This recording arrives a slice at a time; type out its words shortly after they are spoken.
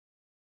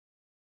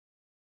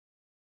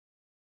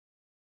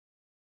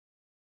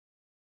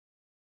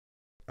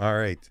All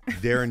right.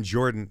 Darren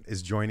Jordan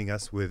is joining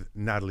us with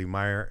Natalie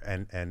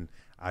Meyer. And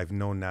I've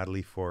known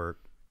Natalie for,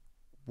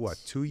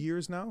 2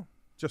 years now?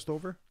 Just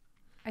over?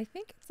 I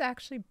think it's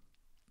actually,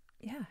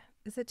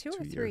 Is it 2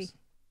 or 3? Years.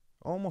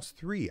 Almost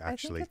 3,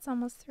 actually. I think it's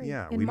almost 3.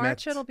 Yeah. In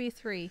March, it'll be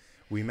 3.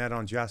 We met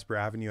on Jasper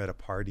Avenue at a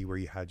party where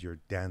you had your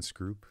dance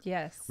group.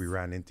 Yes. We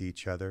ran into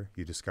each other.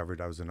 You discovered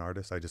I was an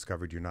artist. I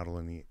discovered you're not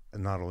only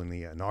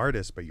an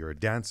artist, but you're a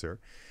dancer.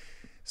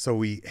 So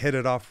we hit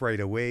it off right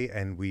away,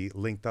 and we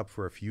linked up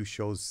for a few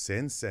shows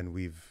since, and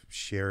we've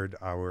shared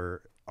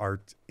our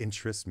art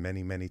interests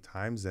many, many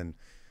times. And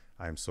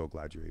I'm so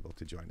glad you're able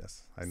to join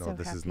us. I know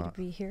this is not to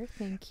be here.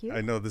 Thank you.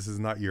 I know this is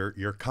not your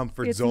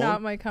comfort it's zone. It's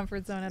not my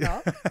comfort zone at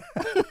all.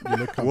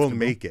 We'll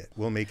make it.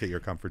 We'll make it your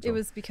comfort zone. It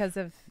was because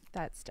of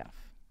that stuff.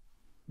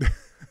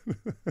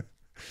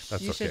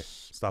 That's okay.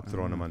 Stop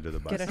throwing them under the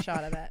bus. Get a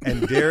shot of that.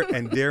 And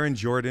Darren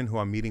Jordan, who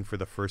I'm meeting for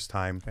the first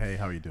time. Hey,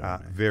 how are you doing?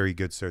 Very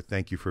good, sir.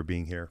 Thank you for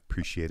being here.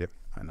 Appreciate it.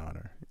 An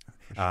honor.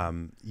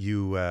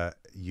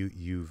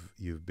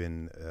 You've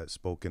been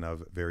spoken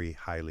of very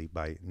highly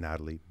by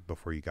Natalie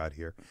before you got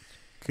here.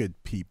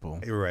 Good people.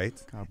 Right.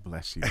 God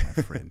bless you,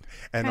 my friend.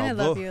 And I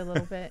love you a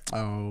little bit.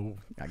 Oh,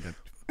 I got.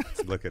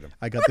 Look at him.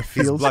 I got the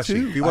feels He's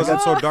blushing. too. If he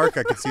wasn't so dark,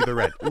 I could see the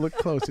red. Look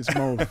close. It's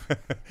mauve.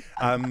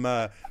 I'm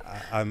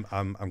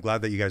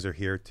glad that you guys are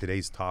here.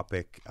 Today's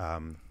topic. I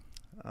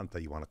don't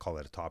think you want to call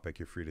it a topic.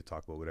 You're free to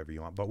talk about whatever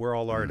you want. But we're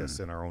all artists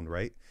in our own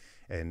right,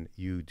 and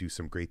you do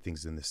some great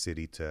things in the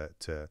city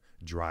to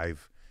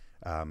drive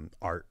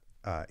art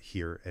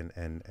here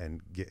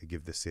and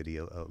give the city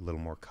a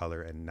little more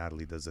color. And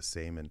Natalie does the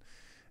same. And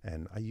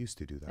I used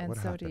to do that. And what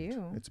so happened? do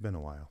you. It's been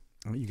a while.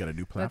 Oh, you got a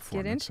new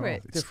platform. Let's get into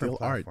it. It's still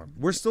art.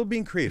 We're still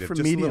being creative. Different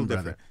just medium, a little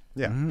different.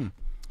 Yeah. Mm-hmm.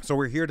 So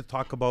we're here to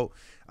talk about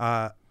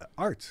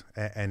art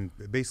and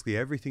basically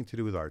everything to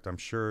do with art. I'm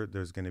sure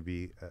there's going to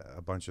be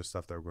a bunch of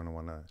stuff that we're going to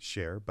want to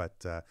share,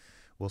 but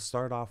we'll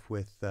start off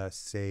with,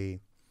 say,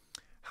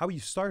 how you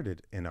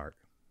started in art,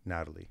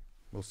 Natalie.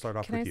 We'll start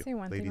off with you. Can I say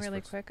one thing really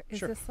quick? Is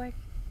Sure. this like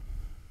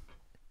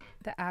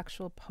the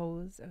actual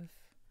pose of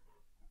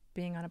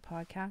being on a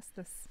podcast?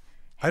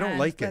 I don't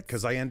like it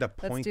because I end up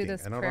let's do pointing,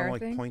 this and I prayer don't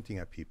like thing. pointing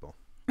at people.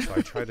 So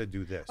I try to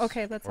do this.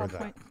 Okay, let's or all that.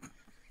 point.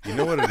 You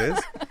know what it is?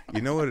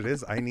 You know what it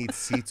is? I need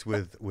seats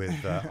with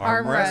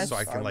armrests so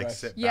I can like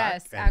sit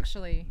Yes, back and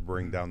actually.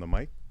 bring down the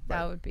mic.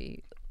 That would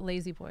be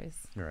lazy boys.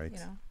 Right. You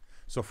know.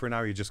 So for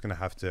now, you're just going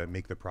to have to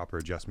make the proper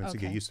adjustments to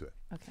get used to it.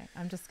 Okay.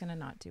 I'm just going to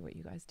not do what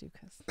you guys do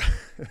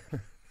because.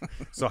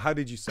 So how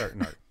did you start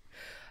in art?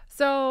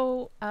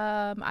 So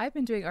I've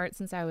been doing art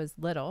since I was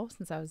little,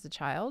 since I was a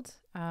child.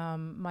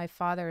 My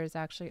father is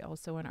actually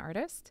also an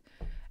artist.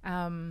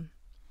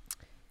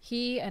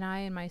 He and I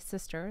and my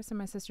sister, so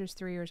my sister's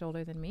 3 years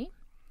older than me,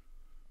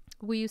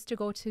 we used to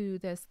go to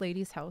this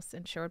lady's house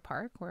in Sherwood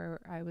Park where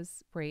I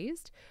was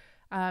raised.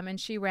 And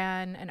she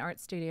ran an art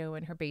studio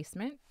in her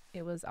basement.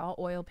 It was all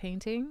oil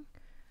painting.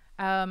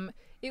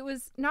 It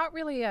was not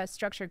really a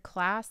structured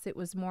class. It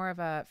was more of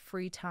a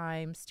free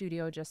time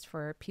studio just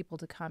for people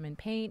to come and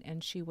paint,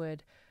 and she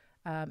would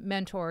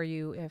mentor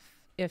you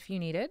if you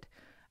needed.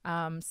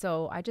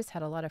 So I just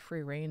had a lot of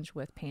free range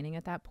with painting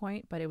at that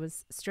point, but it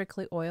was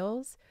strictly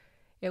oils.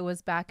 It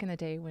was back in the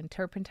day when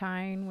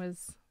turpentine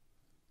was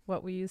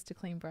what we used to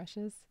clean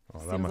brushes. Oh,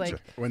 Seems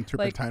like when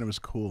turpentine was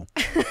cool.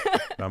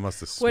 That must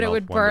have smelled when it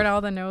would burn wonderful.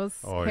 all the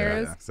nose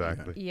hairs. Yeah,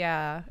 exactly.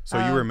 Yeah.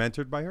 So you were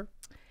mentored by her?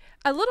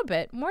 A little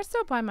bit, more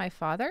so by my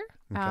father.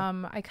 Okay.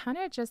 I kind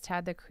of just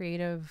had the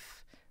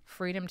creative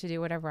freedom to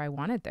do whatever I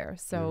wanted there.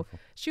 So Beautiful.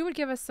 She would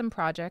give us some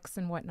projects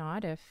and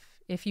whatnot.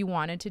 If you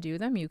wanted to do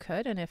them, you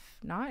could. And if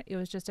not, it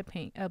was just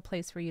a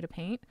place for you to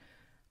paint.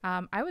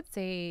 I would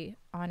say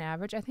on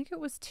average, I think it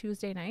was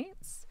Tuesday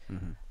nights.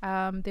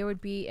 Mm-hmm. There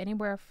would be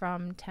anywhere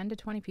from 10 to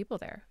 20 people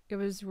there. It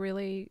was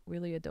really,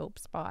 really a dope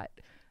spot.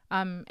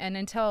 And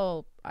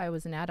until I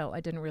was an adult, I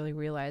didn't really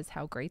realize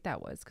how great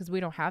that was because we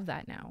don't have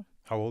that now.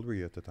 How old were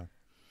you at the time?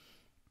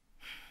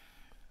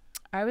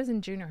 I was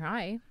in junior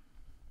high.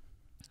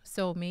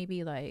 So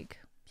maybe like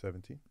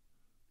 17?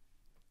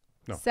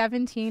 No.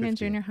 17 in 15.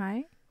 junior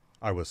high.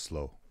 I was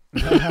slow.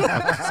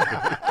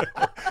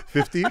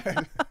 15?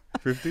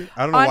 15?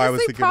 I don't know Honestly, why I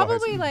was thinking about high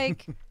probably school.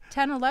 like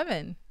 10,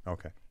 11.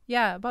 Okay.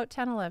 Yeah, about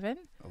 10, 11.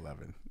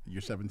 11.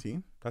 You're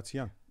 17? That's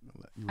young.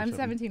 I'm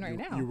 17 right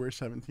now. You were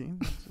 17?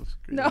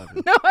 No,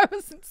 I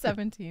wasn't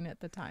 17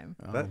 at the time.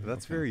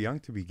 That's very young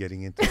to be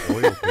getting into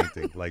oil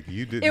painting. Like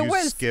you did,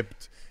 you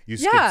skipped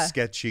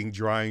sketching,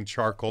 drawing,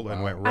 charcoal,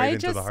 and went right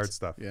into the hard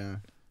stuff. Yeah.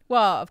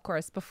 Well, of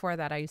course, before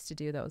that, I used to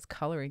do those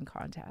coloring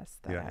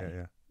contests.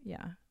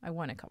 Yeah. I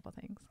won a couple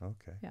things.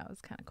 Okay. Yeah, it was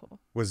kind of cool.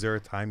 Was there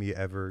a time you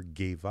ever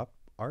gave up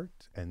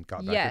art and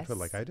got back into it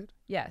like I did?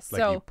 Yes.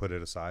 Like so you put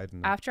it aside?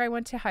 And after I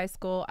went to high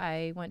school,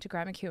 I went to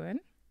Grant MacEwan,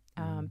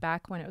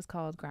 back when it was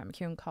called Grant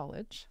MacEwan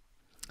College.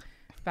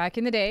 Back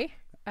in the day,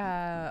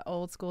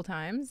 old school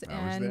times.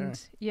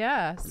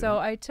 So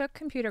I took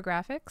computer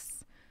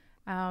graphics.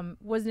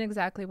 Wasn't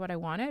exactly what I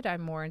wanted.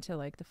 I'm more into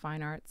like the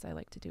fine arts. I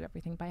like to do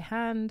everything by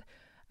hand.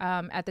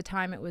 At the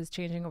time, it was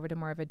changing over to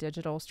more of a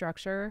digital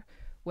structure,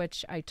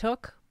 which I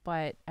took,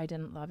 but I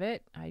didn't love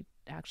it. I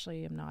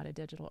actually am not a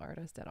digital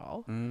artist at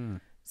all.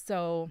 Mm.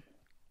 So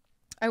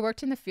I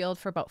worked in the field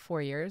for about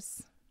 4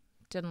 years,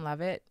 didn't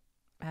love it.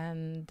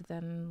 And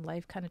then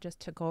life kind of just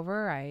took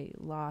over. I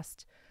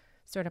lost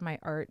sort of my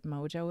art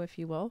mojo, if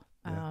you will.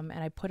 Yeah. And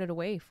I put it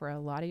away for a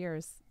lot of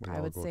years. We I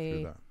all would go through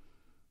say that.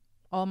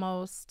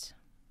 almost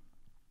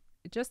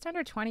just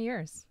under 20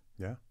 years.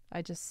 Yeah.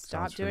 I just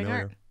Sounds stopped doing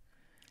familiar. art.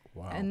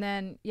 Wow. And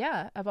then,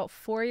 about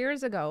 4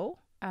 years ago,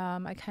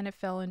 I kind of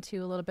fell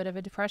into a little bit of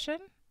a depression.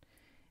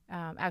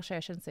 Actually,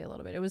 I shouldn't say a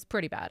little bit. It was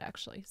pretty bad,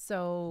 actually.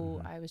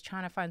 So I was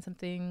trying to find some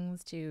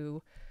things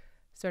to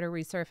sort of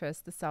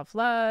resurface the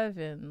self-love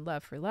and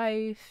love for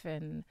life.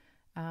 And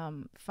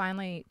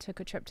finally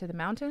took a trip to the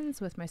mountains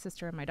with my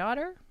sister and my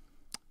daughter.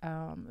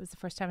 It was the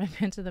first time I've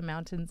been to the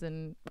mountains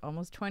in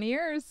almost 20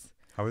 years.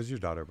 How is your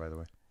daughter, by the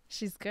way?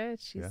 She's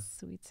good. She's Yeah.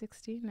 sweet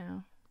 16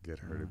 now. Get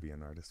her to be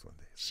an artist one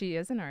day. She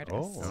is an artist.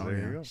 Oh, there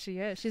you go. She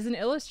is. She's an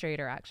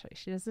illustrator, actually.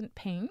 She doesn't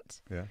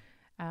paint.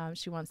 Yeah.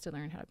 She wants to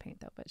learn how to paint,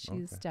 though, but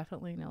she's Okay.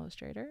 definitely an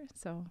illustrator.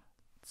 So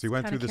So you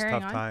went kinda through this carrying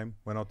tough on. time,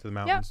 went out to the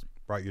mountains,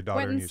 brought your daughter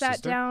went and and your sat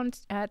sister. down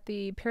at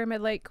the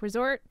Pyramid Lake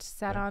Resort,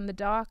 sat Yeah. on the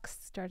docks,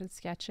 started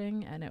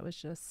sketching, and it was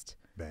just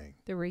Bang.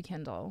 the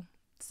rekindle.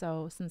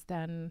 So since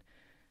then,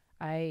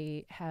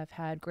 I have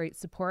had great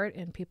support,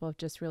 and people have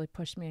just really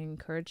pushed me and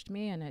encouraged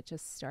me, and it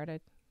just started.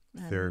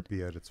 And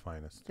Therapy at its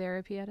finest.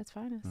 Therapy at its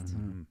finest.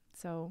 Mhm.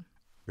 So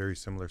Very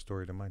similar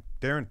story to mine.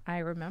 Darren, I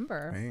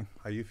remember. Hey,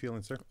 how you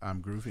feeling, sir?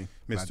 I'm groovy.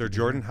 Glad to Mr. be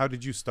Jordan, here. how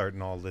did you start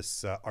in all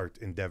this art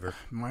endeavor?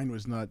 Mine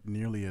was not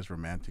nearly as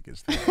romantic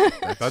as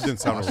that. That didn't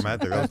sound Awesome.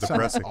 romantic. That was That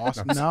sounds depressing.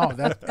 Awesome. No,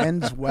 that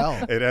ends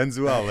well. It ends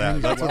well.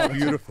 Ends That's well. what's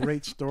It's a beautiful.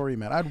 great story,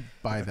 man. I'd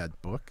buy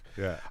that book.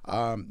 Yeah.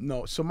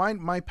 No, so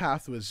my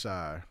path was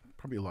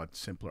probably a lot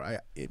simpler.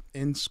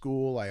 In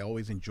school, I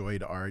always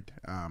enjoyed art,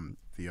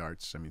 the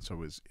arts. I mean,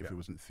 so if it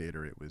wasn't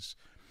theater, it was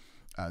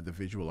the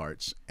visual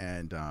arts.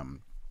 And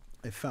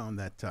I found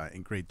that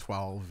in grade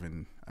 12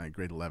 and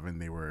grade 11,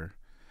 they were,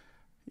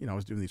 I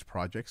was doing these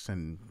projects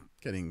and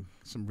getting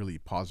some really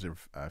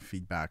positive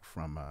feedback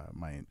from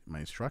my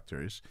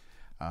instructors.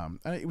 And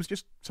it was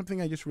just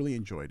something I just really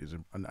enjoyed. Is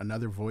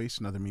another voice,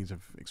 another means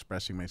of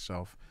expressing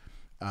myself.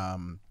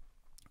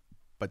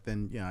 But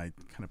then, I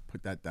kind of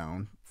put that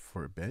down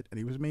for a bit, and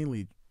it was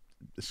mainly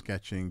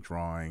sketching,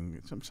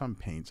 drawing, some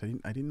paints.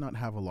 I did not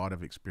have a lot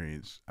of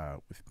experience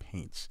with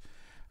paints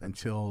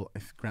until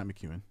Grant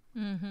McEwen.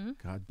 Mm-hmm.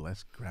 God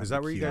bless Grant. Is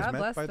that where you guys God met,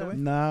 bless by the way?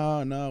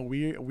 them. No,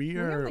 we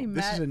are. only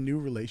This is met- a new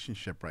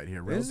relationship right here.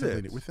 Is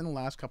Relatively it? within the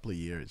last couple of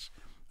years.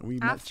 We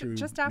met through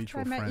Just after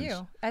mutual I met friends.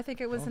 you. I think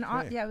it was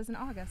Okay. it was in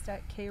August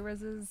at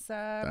K-Riz's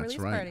That's release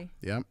right. party.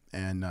 Yep.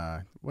 And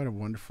what a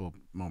wonderful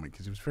moment,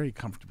 because it was very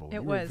comfortable. It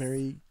You were was.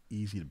 very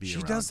easy to be She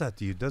around. does that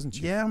to you, doesn't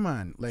she? Yeah,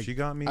 man. Like She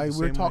got me the we were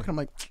same way. talking. I'm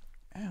like,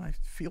 man, I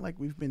feel like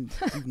we've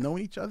known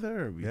each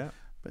other. Yeah.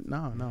 But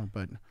no.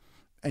 But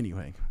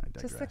anyway, I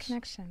digress. Just the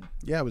connection.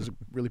 Yeah, it was a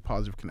really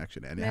positive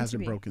connection, and it Meant to hasn't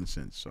be. broken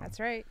since. So That's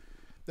right.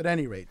 at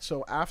any rate,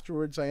 so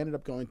afterwards, I ended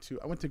up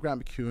I went to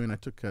Grant McEwen. I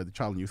took the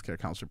Child and Youth Care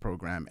Counselor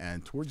program,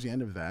 and towards the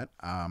end of that,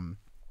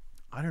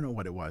 I don't know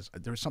what it was.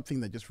 There was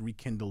something that just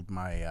rekindled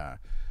my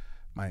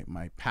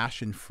my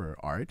passion for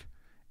art,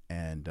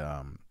 and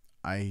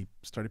I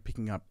started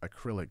picking up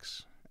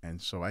acrylics,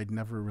 and so I'd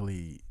never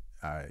really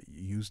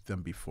used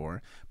them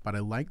before, but I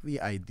like the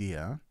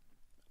idea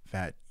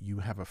that you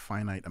have a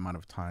finite amount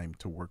of time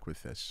to work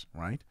with this,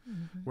 right?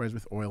 Mm-hmm. Whereas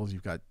with oils,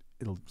 it's not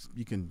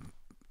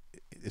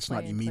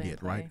Play and immediate,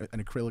 play and right?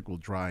 An acrylic will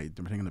dry,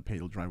 depending on the paint,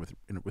 it'll dry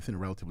within a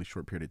relatively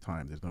short period of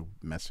time. There's no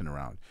messing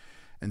around.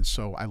 And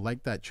so I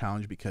like that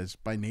challenge because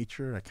by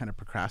nature, I kind of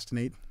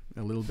procrastinate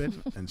a little bit.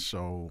 And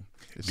so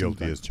it seemed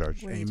Guilty like- as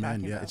charged. What are you Amen.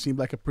 talking Yeah, about? it seemed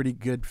like a pretty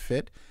good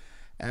fit.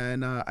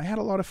 And I had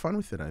a lot of fun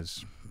with it. I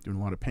was doing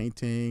a lot of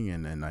painting,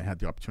 and then I had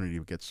the opportunity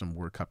to get some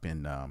work up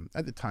in,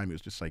 at the time, it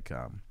was just like,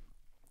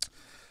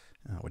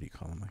 what do you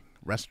call them?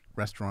 Like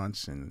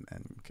restaurants and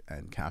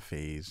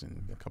cafes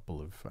and a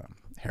couple of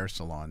hair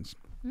salons.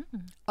 Mm.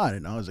 I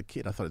don't know. As a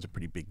kid, I thought it was a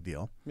pretty big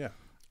deal. Yeah.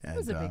 And, It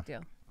was a big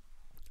deal.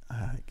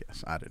 I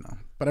guess. I don't know.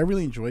 But I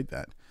really enjoyed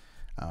that.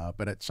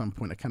 But at some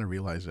point, I kind of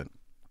realized that,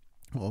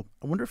 well,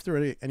 I wonder if there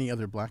are any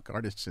other black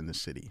artists in the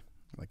city.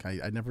 Like,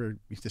 I never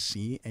used to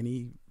see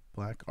any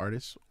black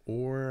artists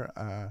or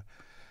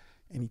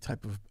any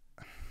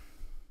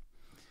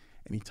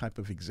type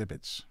of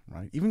exhibits,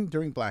 right? Even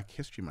during Black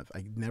History Month,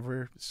 I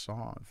never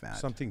saw that.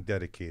 Something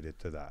dedicated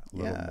to that. A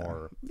little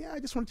more. Yeah, I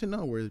just wanted to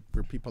know were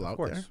people out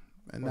course, there.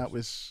 And that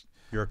was...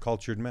 You're a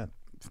cultured man.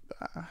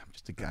 I'm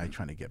just a guy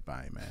trying to get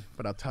by, man.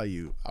 But I'll tell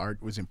you,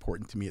 art was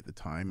important to me at the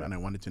time, and I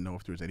wanted to know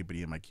if there was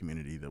anybody in my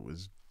community that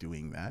was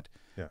doing that.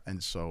 Yeah.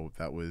 And so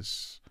that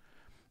was,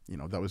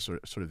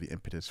 sort of the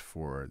impetus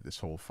for this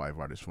whole 5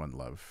 Artists, 1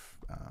 Love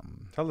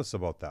Tell us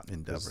about that.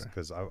 endeavor.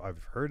 Because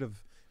I've heard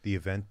of the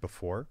event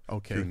before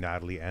Okay. through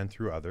Natalie and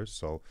through others.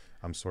 So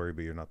I'm sorry,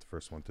 but you're not the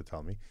first one to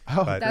tell me.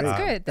 Oh, But, That's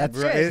great. good. That's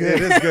Right, good.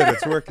 it is good.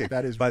 It's working.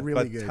 That is but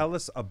really good. Tell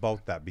us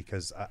about that,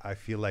 because I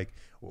feel like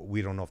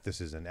we don't know if this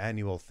is an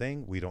annual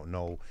thing. We don't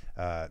know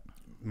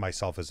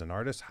myself as an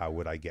artist, how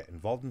would I get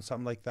involved in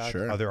something like that?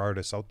 Sure. Other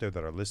artists out there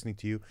that are listening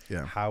to you,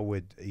 Yeah. how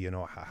would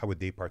how would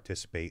they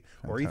participate,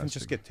 or even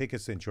just get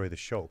tickets to enjoy the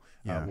show?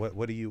 Yeah.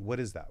 What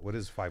is that? What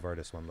is Five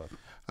Artists One Love?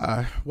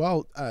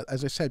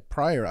 As I said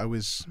prior, I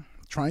was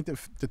trying to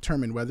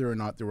determine whether or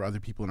not there were other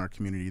people in our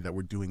community that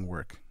were doing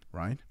work,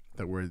 right?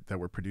 That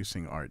were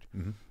producing art.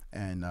 Mm-hmm.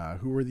 And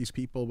who were these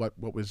people?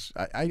 What was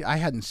I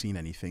hadn't seen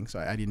anything, so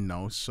I didn't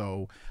know.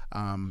 So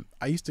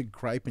I used to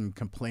gripe and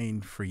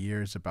complain for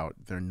years about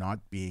there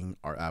not being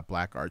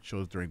black art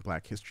shows during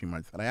Black History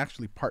Month. And I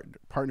actually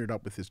partnered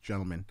up with this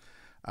gentleman,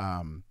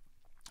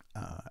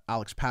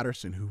 Alex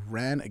Patterson, who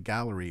ran a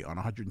gallery on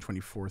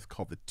 124th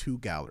called the Two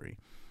Gallery.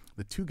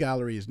 The Two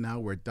Gallery is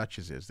now where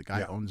Dutchess is. The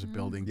guy owns a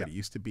building, but it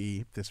used to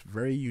be this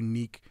very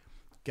unique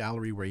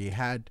gallery where you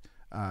had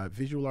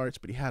visual arts,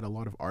 but he had a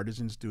lot of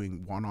artisans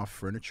doing one-off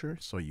furniture.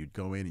 So you'd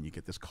go in and you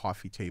get this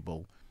coffee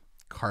table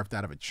carved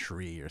out of a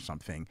tree or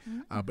something,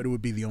 but it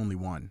would be the only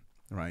one,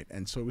 right?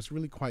 And so it was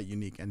really quite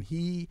unique. And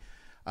he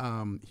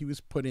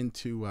was put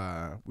into,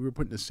 we were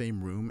put in the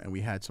same room, and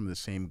we had some of the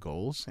same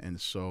goals.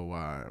 And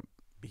so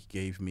he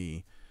gave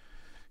me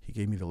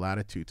the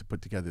latitude to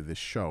put together this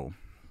show.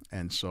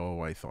 And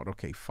so I thought,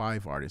 okay,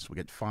 5 artists. We'll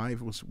get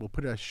 5. We'll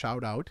put a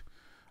shout out,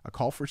 a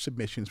call for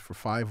submissions for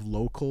 5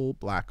 local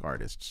black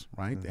artists,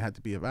 right? They had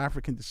to be of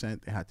African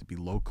descent. They had to be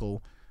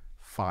local,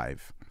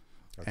 5.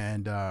 Okay.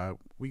 And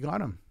we got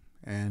them.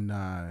 And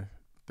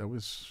that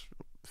was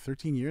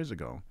 13 years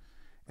ago.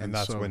 And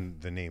that's when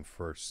the name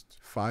first...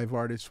 5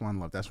 Artists, One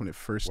Love. That's when it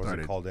first started.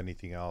 Wasn't called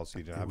anything else?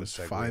 You didn't have a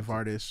segue? 5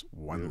 Artists,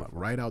 One Love,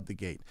 right out the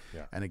gate.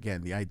 Yeah. And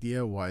again, the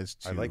idea was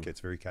to... I like it.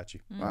 It's very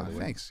catchy.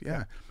 Thanks.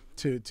 Yeah.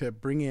 To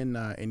bring in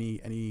any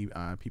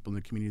people in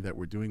the community that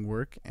were doing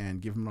work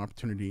and give them an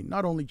opportunity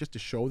not only just to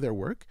show their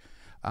work,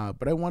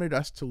 but I wanted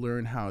us to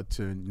learn how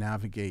to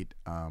navigate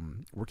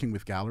working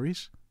with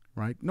galleries,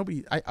 right?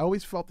 I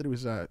always felt that it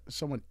was a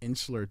somewhat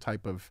insular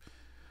type of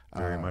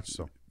very much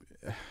so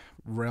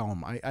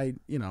realm. I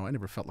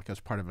never felt like I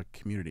was part of a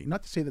community.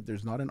 Not to say that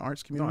there's not an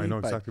arts community. No, I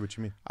know exactly what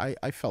you mean.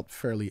 I felt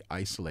fairly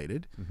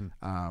isolated,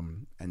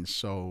 and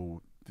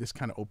so this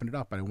kind of opened it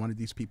up. And I wanted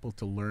these people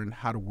to learn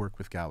how to work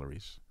with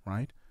galleries,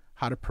 right?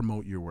 How to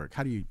promote your work.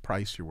 How do you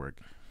price your work?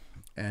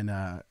 And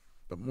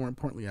but more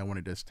importantly, I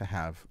wanted us to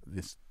have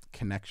this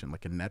connection,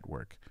 like a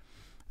network.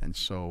 And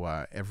so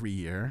every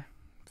year,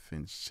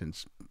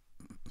 since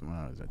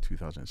was that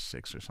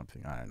 2006 or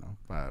something? I don't know.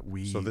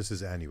 So this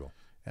is annual.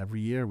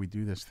 Every year we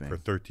do this thing for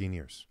 13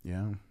 years.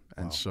 Yeah,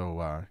 and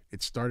so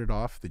it started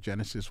off. The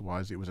genesis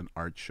was it was an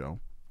art show.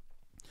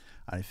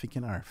 I think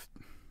in our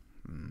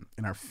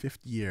 5th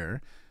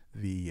year,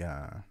 the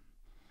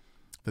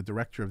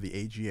director of the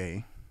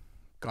AGA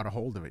got a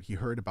hold of it. He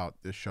heard about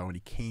this show and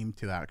he came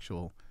to the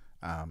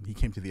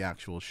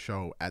actual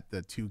show at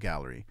the Two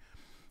Gallery.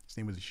 His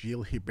name was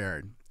Gilles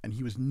Hibert, and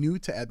he was new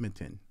to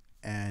Edmonton.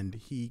 And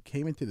he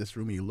came into this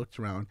room and he looked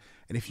around.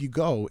 And if you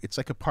go, it's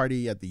like a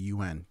party at the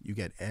UN. You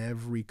get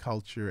every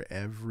culture,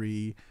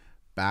 every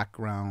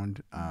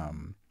background.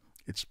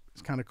 It's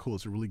kind of cool.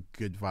 It's a really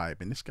good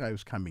vibe. And this guy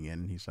was coming in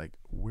and he's like,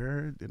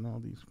 where did all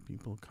these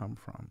people come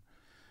from?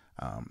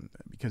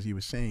 Because he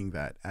was saying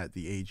that at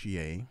the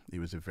AGA, it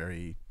was a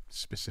very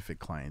specific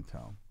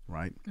clientele,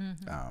 right?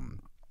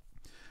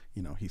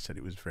 He said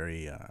it was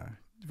very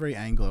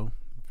Anglo,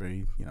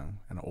 very,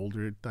 an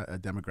older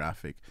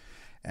demographic.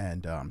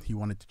 And he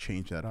wanted to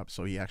change that up.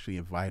 So he actually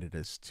invited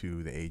us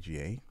to the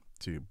AGA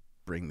to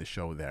bring the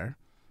show there,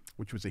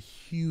 which was a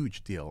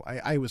huge deal.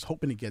 I was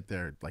hoping to get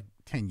there like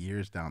 10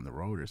 years down the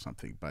road or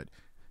something, but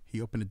he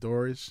opened the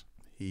doors.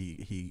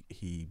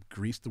 He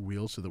greased the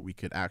wheels so that we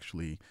could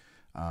actually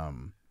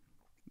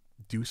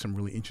do some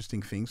really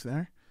interesting things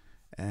there.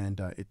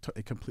 And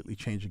it completely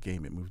changed the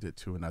game. It moved it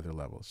to another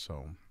level.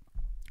 So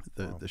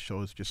the show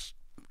has just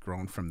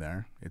grown from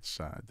there. It's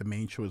the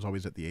main show is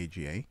always at the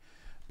AGA.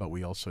 But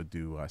we also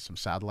do some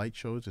satellite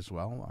shows as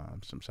well,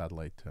 some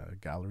satellite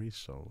galleries.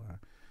 So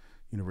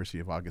University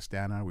of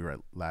Augustana, we were at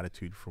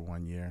Latitude for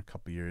 1 year, a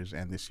couple years,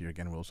 and this year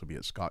again we'll also be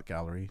at Scott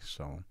Gallery.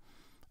 So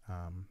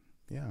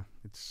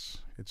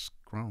it's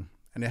grown,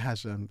 and it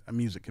has a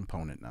music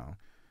component now.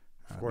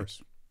 Of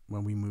course,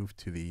 when we moved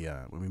to the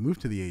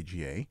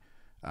AGA,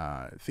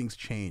 things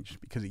changed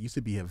because it used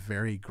to be a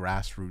very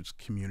grassroots,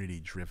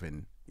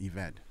 community-driven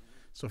event.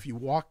 So if you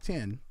walked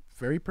in,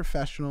 very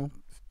professional.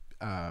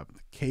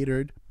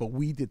 Catered, but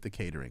we did the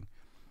catering,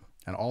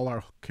 and all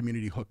our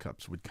community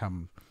hookups would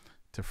come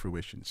to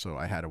fruition. So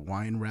I had a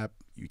wine rep.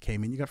 You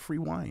came in, you got free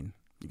wine,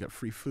 you got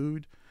free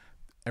food.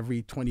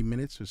 Every 20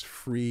 minutes was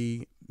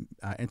free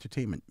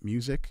entertainment,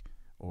 music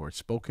or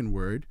spoken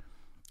word,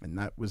 and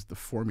that was the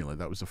formula.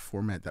 That was the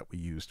format that we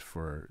used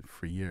for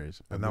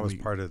years. And that was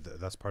part of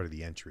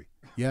the entry.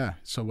 Yeah.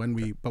 So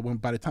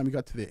by the time we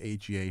got to the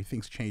AGA,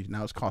 things changed.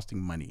 Now it's costing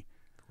money.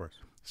 Of course.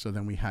 So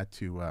then we had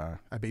to,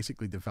 I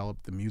basically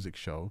developed the music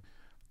show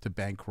to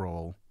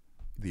bankroll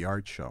the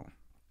art show.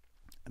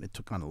 And it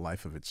took on a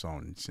life of its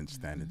own. Since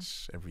then,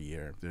 it's every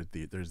year.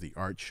 There's the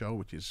art show,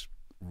 which is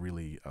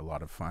really a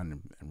lot of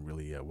fun and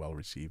really well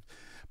received.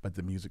 But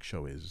the music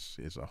show is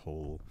a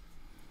whole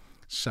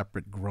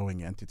separate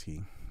growing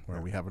entity where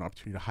we have an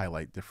opportunity to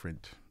highlight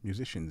different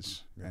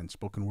musicians and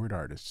spoken word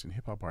artists and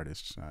hip hop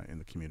artists in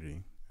the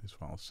community as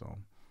well. So,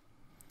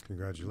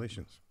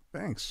 congratulations.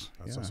 Thanks.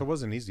 So it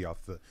wasn't easy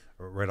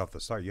right off the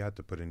start. You had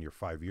to put in your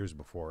 5 years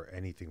before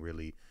anything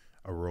really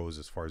arose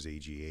as far as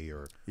AGA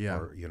or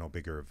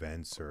bigger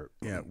events or.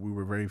 Yeah, we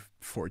were very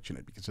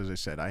fortunate because, as I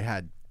said, I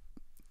had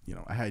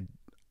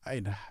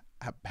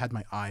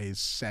my eyes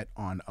set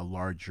on a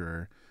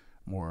larger,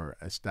 more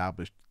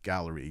established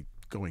gallery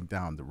going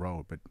down the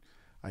road, but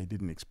I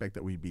didn't expect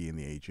that we'd be in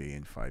the AGA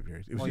in 5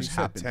 years. It was just you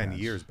said 10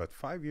 years, but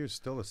 5 years is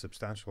still a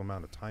substantial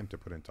amount of time to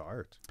put into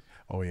art.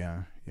 Oh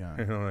yeah.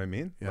 You know what I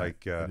mean? Yeah,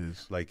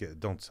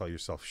 don't sell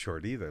yourself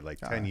short either.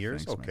 10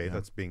 years, thanks, okay, man,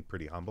 that's being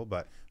pretty humble,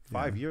 but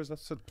 5 years,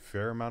 that's a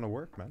fair amount of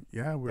work, man.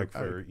 Yeah,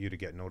 for you to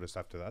get noticed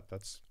after that,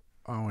 that's.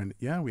 Oh, and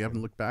we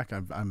haven't looked back.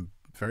 I'm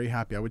very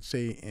happy. I would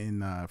say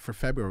for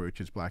February,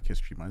 which is Black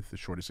History Month, the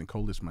shortest and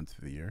coldest month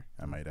of the year,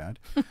 I might add.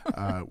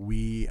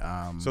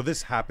 So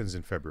this happens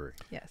in February.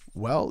 Yes.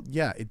 Well,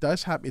 yeah, it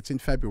does happen. It's in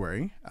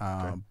February,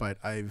 but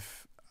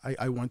I've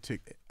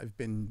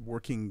been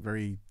working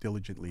very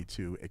diligently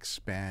to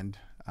expand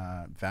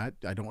that.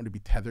 I don't want to be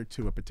tethered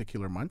to a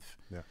particular month.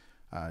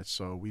 Yeah.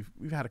 So we've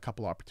had a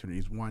couple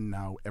opportunities. One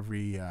now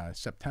every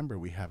September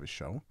we have a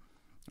show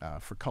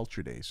for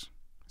Culture Days.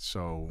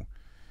 So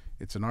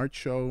it's an art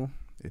show.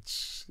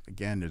 It's,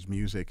 again, there's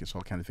music, it's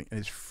all kind of thing, and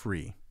it's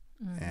free.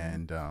 Mm-hmm.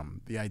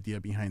 And the idea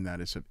behind that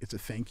is it's a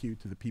thank you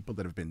to the people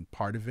that have been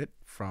part of it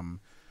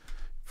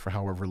for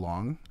however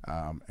long,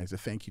 as a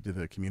thank you to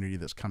the community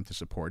that's come to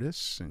support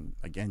us. And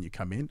again, you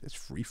come in, it's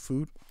free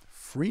food,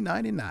 free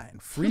 99,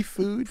 free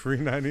food. Free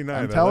 99.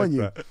 I'm telling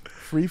you,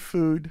 free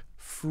food,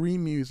 free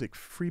music,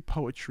 free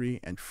poetry,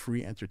 and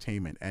free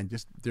entertainment. And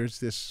just there's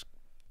this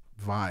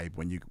vibe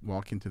when you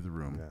walk into the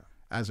room. Yeah.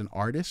 As an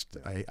artist,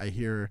 I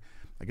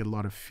get a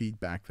lot of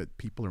feedback that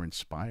people are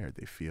inspired.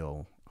 They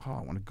feel, I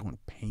want to go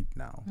and paint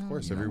now. Of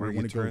course, everywhere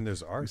you turn,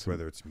 there's art,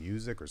 whether it's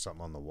music or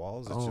something on the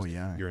walls. It's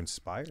you're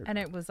inspired. And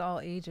it was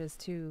all ages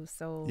too.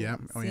 So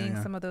seeing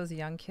some of those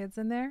young kids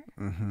in there.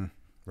 Mm-hmm.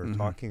 We're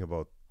talking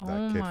about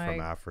that kid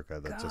from Africa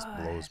that just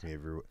blows me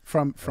everywhere.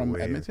 From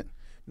Edmonton?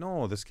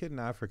 No, this kid in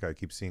Africa I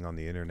keep seeing on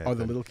the internet. Oh,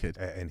 the little kid.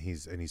 And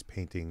he's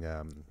painting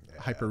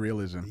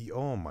hyperrealism.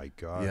 Oh my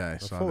God. Yeah, I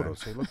saw photos.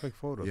 that. They look like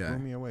photos. Yeah. Blow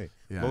me away.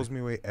 Yeah. Blows me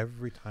away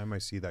every time I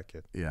see that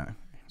kid. Yeah.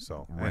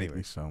 So Rightly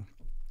anyway. so.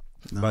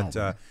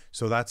 But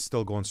so that's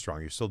still going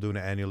strong. You're still doing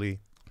it annually.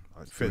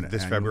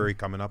 February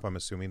coming up, I'm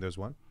assuming there's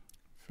one.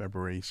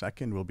 February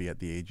 2nd will be at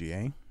the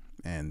AGA,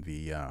 and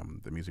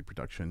the music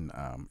production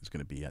is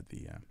going to be at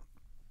the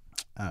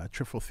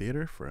Triffle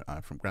Theater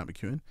from Grant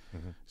MacEwan.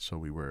 Mm-hmm. So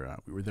we were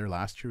there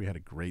last year. We had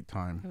a great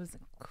time. It was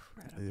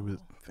incredible.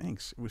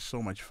 It was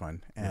so much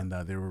fun, and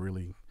they were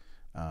really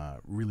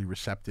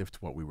receptive to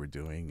what we were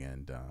doing,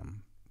 and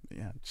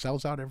it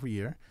sells out every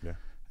year. Yeah,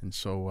 and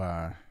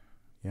so.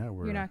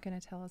 You're not going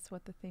to tell us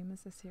what the theme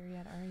is this year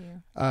yet, are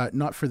you?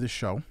 Not for this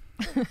show.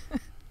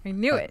 I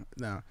knew it.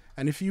 No.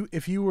 And if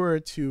you were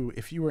to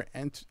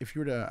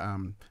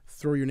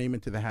throw your name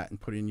into the hat and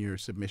put in your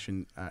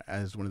submission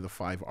as one of the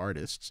 5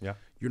 artists,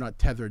 you're not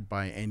tethered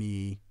by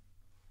any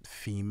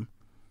theme.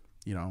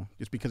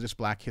 Just because it's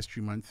Black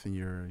History Month and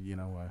you're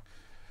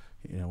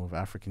of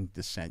African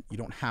descent, you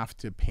don't have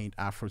to paint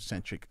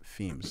Afrocentric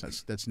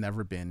themes. That's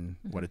never been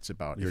what it's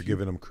about. You're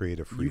giving them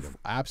creative freedom.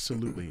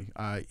 Absolutely.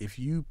 If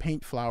you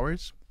paint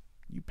flowers,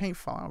 you paint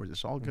flowers.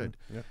 It's all good.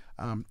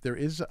 Yeah. There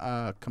is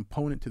a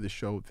component to the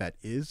show that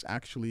is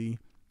actually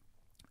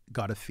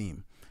got a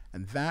theme,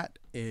 and that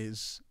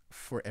is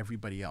for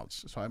everybody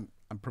else. So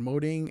I'm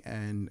promoting,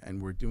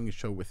 and we're doing a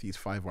show with these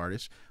 5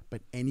 artists,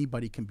 but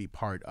anybody can be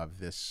part of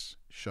this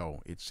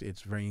show. It's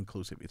very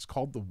inclusive. It's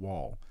called The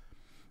Wall.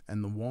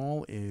 And The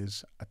Wall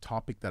is a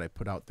topic that I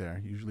put out there,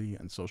 usually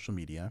on social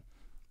media.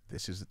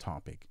 This is the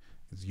topic.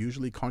 It's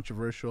usually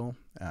controversial,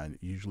 and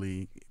it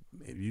usually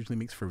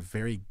makes for a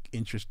very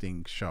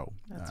interesting show.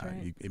 That's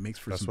right. It makes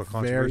for That's some what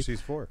controversy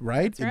is for.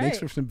 Right? That's It makes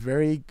for some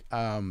very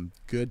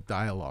good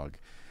dialogue.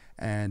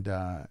 And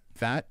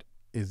that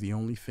is the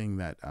only thing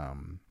that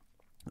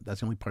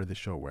that's the only part of the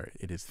show where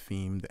it is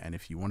themed. And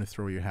if you want to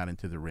throw your hat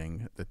into the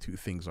ring, the 2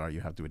 things are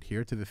you have to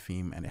adhere to the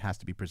theme, and it has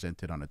to be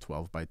presented on a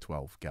 12 by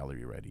 12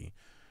 gallery ready.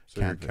 So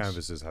your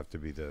canvases have to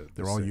be they're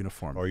all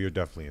uniform. Oh, you're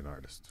definitely an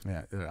artist.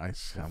 Yeah,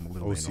 I'm a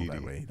little OCD. anal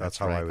that way. That's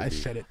how right. I would I be.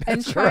 said it. And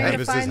That's trying right.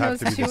 to find have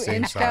those to be the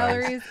same 2-inch size.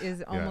 galleries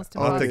is almost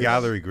Not the impossible.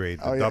 gallery grade,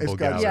 the double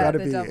gallery. It's got to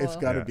the be. double. It's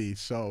got to be.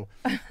 So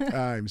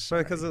I'm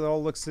sorry. Because it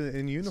all looks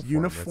in uniform.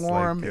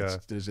 Uniform. It's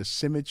like, there's a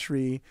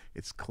symmetry.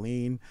 It's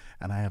clean,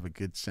 and I have a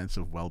good sense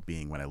of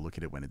well-being when I look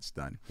at it when it's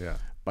done. Yeah.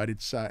 But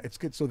it's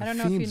good. So the I don't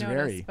know if you themes noticed,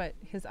 vary. but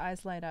his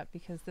eyes light up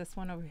because this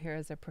one over here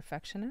is a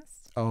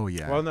perfectionist. Oh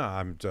yeah. Well, no,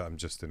 I'm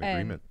just in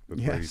agreement with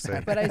what he's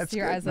saying. But I see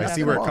your eyes light up. I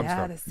see where it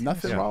comes from.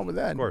 Nothing wrong with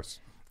that. Of course.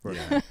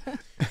 Yeah.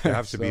 You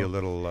have to be a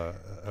little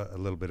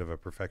bit of a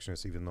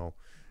perfectionist, even though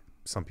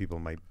some people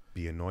might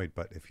be annoyed,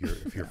 but if your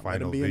Let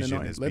final them be vision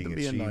annoyed. is Let being them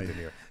be achieved, annoyed.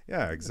 and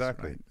yeah,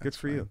 exactly. Right. Good That's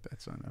for fine. you.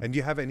 That's on them. And do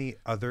you have any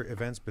other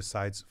events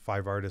besides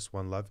 5 Artists,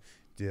 1 Love?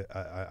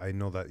 I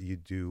know that you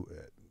do.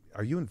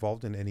 Are you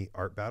involved in any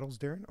art battles,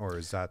 Darren, or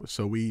is that?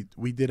 So we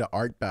did an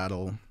art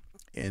battle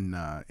in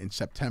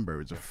September. It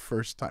was the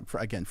first time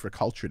for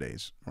Culture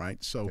Days,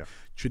 right? So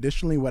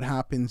traditionally, what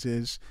happens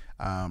is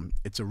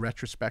it's a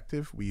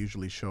retrospective. We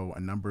usually show a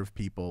number of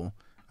people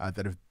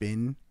that have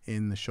been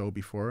in the show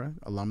before,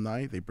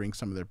 alumni.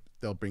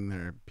 They'll bring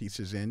their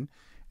pieces in,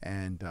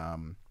 and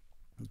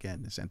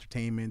again, it's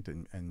entertainment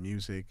and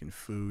music and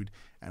food,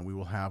 and we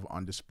will have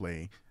on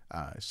display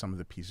some of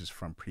the pieces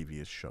from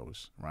previous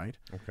shows, right?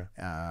 Okay.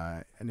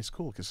 And it's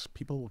cool because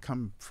people will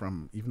come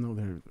from, even though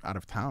they're out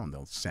of town,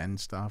 they'll send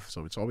stuff.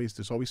 So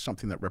there's always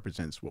something that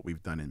represents what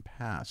we've done in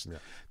past. Yeah.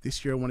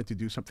 This year I wanted to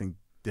do something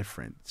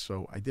different.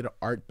 So I did an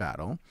art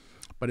battle,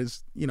 but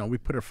we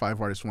put a 5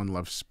 Artists, 1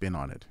 Love spin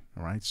on it,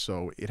 all right?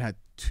 So it had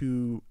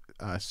 2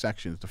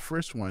 sections. The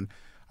first one,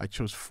 I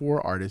chose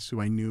 4 artists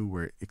who I knew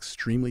were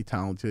extremely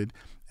talented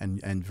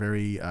and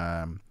very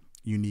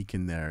unique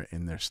in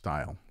their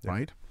style,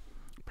 right?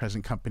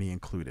 Present company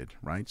included,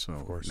 right? So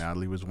of course.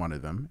 Natalie was one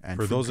of them. And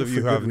for those of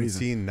you who haven't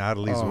seen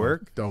Natalie's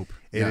work, dope.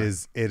 It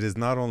is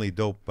not only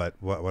dope, but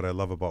what I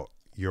love about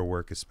your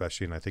work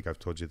especially, and I think I've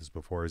told you this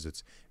before, is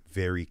it's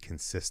very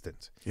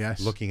consistent.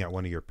 Yes. Looking at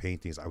one of your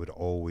paintings, I would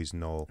always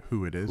know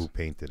who it is, who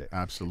painted it.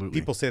 Absolutely.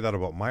 People say that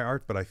about my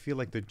art, but I feel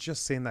like they're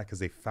just saying that because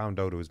they found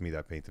out it was me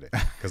that painted it.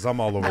 Because I'm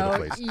all over the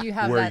place. You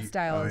have that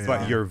style as well.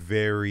 But you're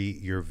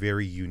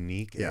very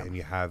unique, and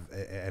you have.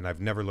 And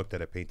I've never looked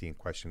at a painting and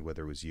questioned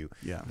whether it was you.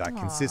 Yeah. That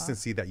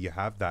consistency that you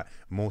have, that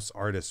most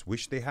artists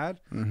wish they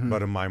had,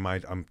 but in my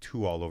mind, I'm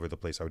too all over the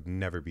place. I would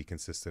never be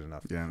consistent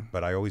enough. Yeah.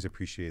 But I always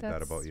appreciate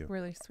that about you.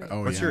 Really sweet.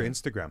 What's your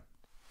Instagram?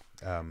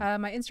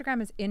 My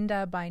Instagram is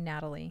Inda by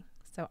Natalie.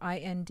 So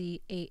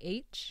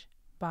INDAH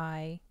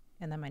by,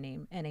 and then my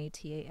name,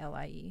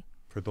 NATALIE.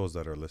 For those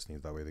that are listening,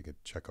 that way they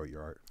could check out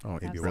your art. Oh,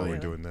 maybe while we're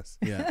doing this.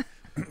 Yeah.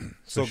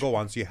 So go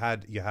on. So you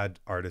had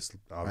artists,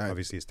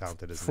 obviously as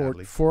talented as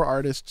Natalie. 4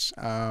 artists.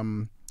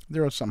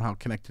 They're all somehow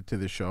connected to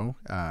the show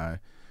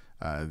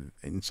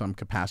in some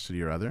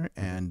capacity or other.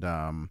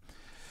 And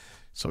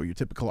so your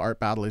typical art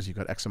battle is you've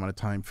got X amount of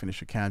time,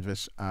 finish a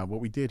canvas. What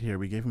we did here,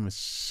 we gave them a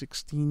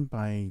 16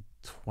 by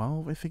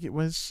 12, I think it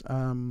was.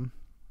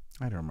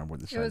 I don't remember what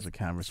the size of the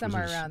canvas was.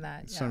 Somewhere around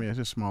that. Yeah. It was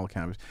a small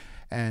canvas.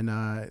 And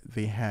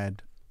they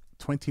had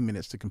 20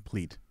 minutes to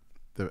complete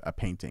a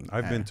painting.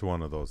 I've been to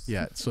one of those.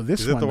 Yeah. So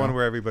this is it the one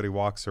where everybody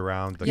walks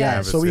around?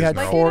 The so we had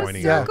like 4 in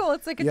a circle.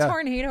 It's like a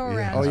tornado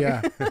around. Oh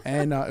yeah.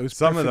 And it was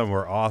some of them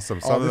were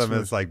awesome. Some of them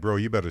it's like, bro,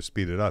 you better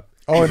speed it up.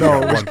 Oh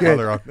no, it was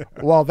good.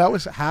 Well, that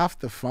was half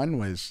the fun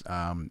was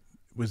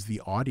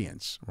the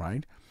audience,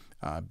 right?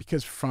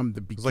 Because from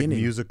the beginning, it was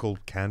like musical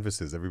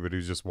canvases. Everybody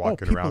was just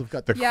walking around.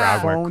 Got the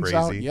crowd went crazy.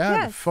 Out.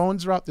 Yeah, the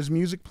phones are out. There's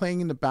music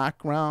playing in the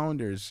background.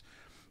 There's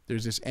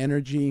this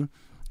energy.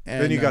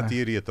 And then you got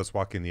the idiot that's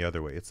walking the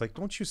other way. It's like,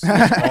 don't you see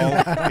us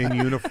all in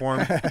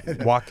uniform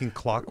walking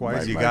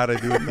clockwise? You got to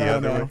do it the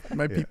other way.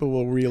 My people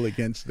will reel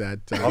against that.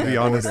 I'll be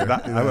honest.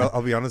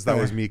 I'll be honest. That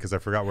was me because I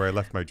forgot where I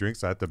left my drink,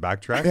 so I had to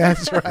backtrack. Yeah,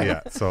 that's right.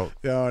 Yeah. So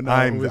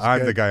I'm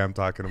the guy I'm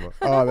talking about.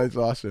 Oh, that's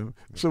awesome.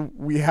 So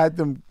we had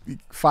them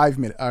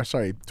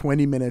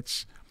 20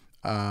 minutes,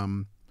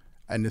 and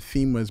the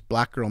theme was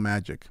Black Girl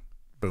Magic.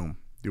 Boom.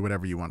 Do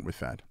whatever you want with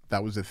that.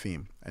 That was the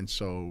theme, and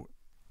so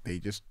they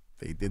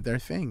did their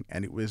thing,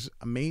 and it was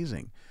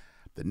amazing.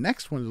 The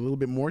next one is a little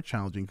bit more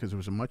challenging because it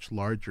was a much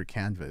larger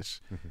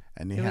canvas,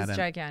 and it was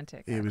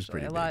gigantic. It was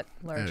pretty a big. lot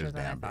larger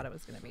than I thought it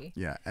was going to be.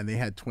 Yeah, and they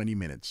had 20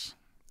 minutes,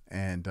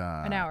 and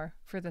an hour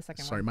for the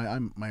second one.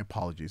 Sorry, my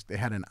apologies. They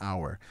had an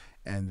hour,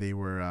 and they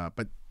were,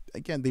 but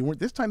again, they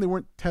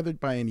weren't tethered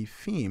by any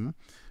theme,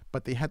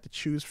 but they had to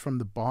choose from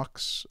the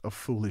box of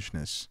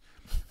foolishness.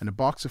 And the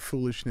box of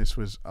foolishness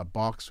was a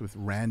box with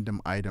random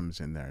items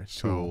in there.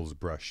 So, tools,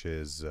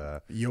 brushes.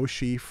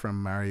 Yoshi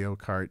from Mario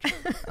Kart.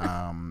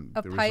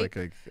 A there pipe. Was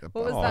like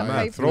what was that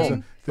pipe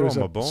thing? There was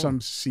some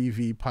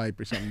CV pipe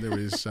or something. There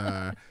was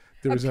a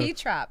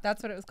P-trap.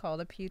 That's what it was called,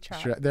 a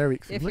P-trap.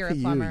 If you're a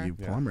plumber. You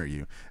plumber,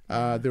 you.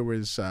 There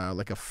was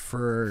like a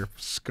fur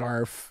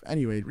scarf.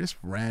 Anyway, just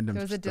random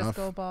stuff. There was a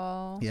disco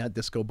ball. Yeah,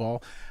 disco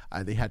ball.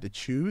 They had to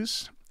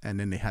choose, and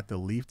then they had to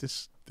leave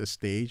the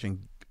stage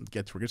and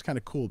get to work. It's kind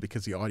of cool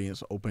because the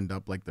audience opened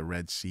up like the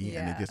Red Sea,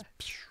 and they just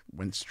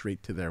went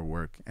straight to their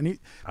work. And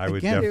I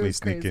would definitely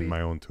sneak in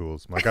my own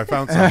tools. Like I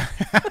found some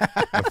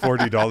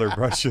 $40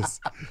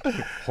 brushes,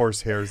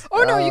 horse hairs.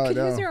 Oh no, you can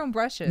use your own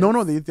brushes.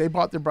 No, they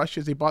bought their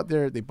brushes. They bought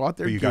their but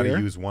you got to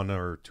use 1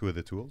 or 2 of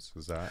the tools.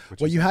 Is that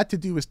what you had to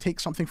do? Was take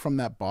something from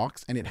that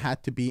box, and it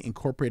had to be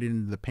incorporated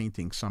into the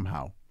painting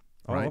somehow.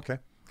 Right? Oh, okay,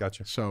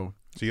 gotcha. So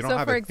you don't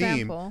have a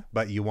theme,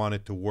 but you want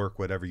it to work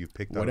whatever you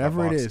picked out.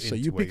 Whatever it is. So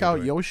you pick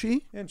out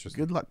Yoshi. Interesting.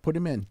 Good luck. Put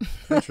him in.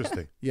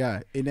 Interesting.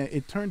 Yeah,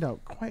 it turned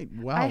out quite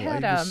well. I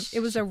had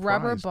it was a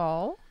rubber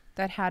ball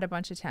that had a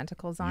bunch of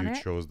tentacles on it.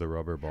 You chose the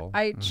rubber ball.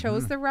 I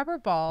chose the rubber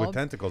ball with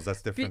tentacles.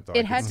 That's different. Though.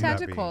 It had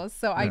tentacles,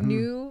 so I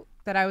knew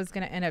that I was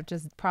going to end up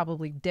just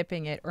probably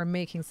dipping it or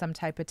making some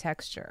type of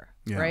texture,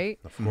 right?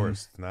 Of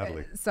course,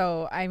 Natalie.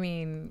 So, I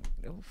mean,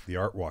 the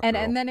art walk.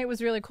 And then it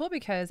was really cool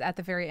because at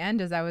the very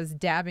end, as I was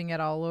dabbing it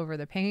all over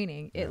the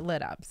painting, it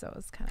lit up. So it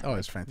was kind of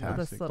it's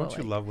fantastic. little, Don't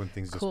you love when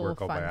things just cool,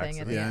 work out by fun thing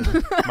at accident?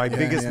 the end. My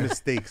biggest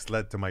mistakes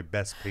led to my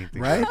best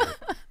painting. Right?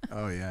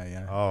 Oh,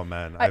 yeah. Oh,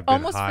 man. I I've been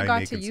almost high forgot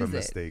making to some use it.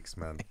 mistakes,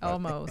 man.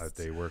 Almost. That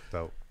they worked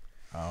out.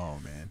 Oh,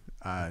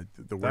 man.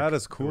 The work, That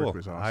is the cool. work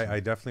was awesome. I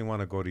definitely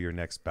want to go to your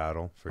next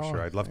battle for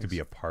sure. I'd love to thanks. be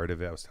a part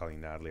of it. I was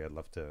telling Natalie I'd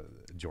love to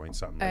join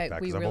something like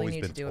that we because I've really always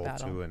need been to do a told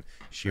battle. to, and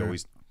she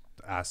always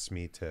asks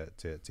me to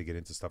get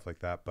into stuff like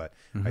that. But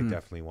I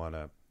definitely want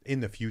to, in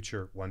the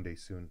future, one day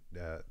soon,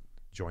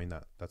 join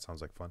that. That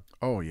sounds like fun.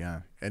 Oh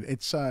yeah, and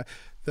it's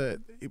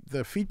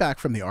the feedback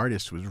from the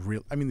artists was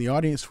real. I mean, the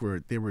audience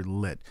were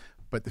lit,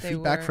 but the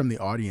feedback from the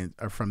audience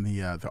or from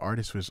the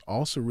artists was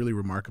also really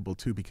remarkable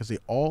too, because they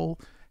all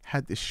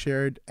had this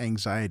shared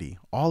anxiety,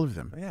 all of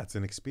them. Yeah, it's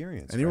an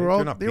experience. And they right? were all-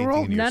 You're not they were painting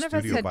all- in your None of us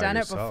studio had by done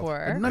yourself. it before.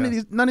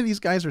 And none of these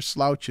guys are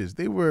slouches.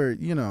 They were,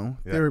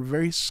 they were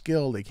very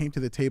skilled. They came to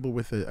the table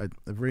with a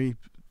very,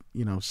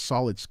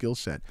 solid skill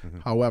set.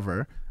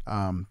 However,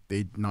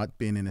 they'd not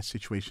been in a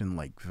situation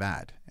like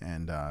that,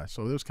 and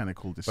so it was kind of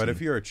cool to see. But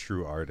if you're a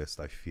true artist,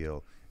 I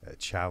feel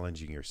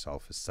challenging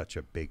yourself is such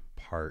a big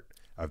part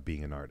of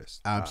being an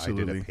artist. I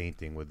Absolutely. did a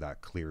painting with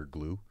that clear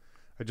glue.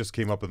 I just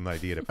came up with an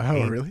idea to Oh,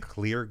 paint really?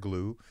 clear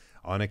glue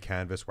on a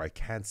canvas where I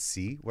can't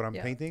see what I'm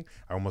painting.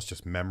 I almost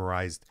just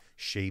memorized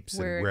shapes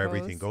Where and it where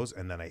everything goes. goes,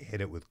 and then I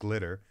hit it with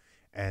glitter.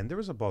 And there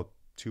was about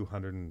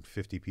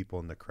 250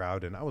 people in the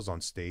crowd, and I was on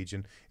stage,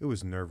 and it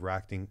was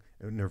nerve-wracking,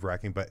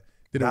 but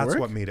Did it that's work?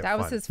 what made it That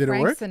fun. was his Did it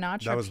Frank work?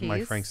 Sinatra That was piece.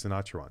 my Frank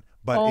Sinatra one,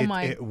 but Oh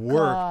my it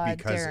worked God,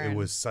 because Darren. it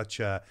was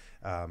such a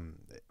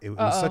it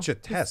was such a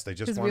test. I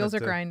just his wanted wheels are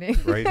to, grinding.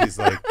 right? He's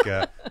like,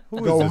 who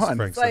is Go this on.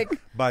 Frank? It's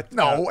like- but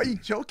no, are you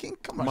joking?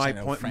 Come on, my I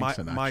know point, Frank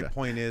Sinatra. my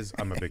point is,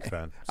 I'm a big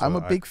fan. I'm So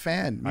a big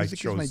fan. I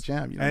Music is my chose-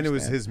 jam. You and it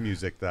was understand. his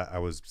music that I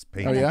was And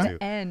painting yeah? at to.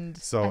 the end.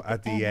 So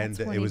at the end, that's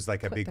when it he was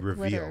like a put big the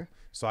reveal. glitter.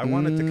 So I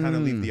wanted to kind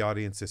of leave the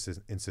audience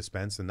in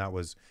suspense, and that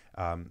was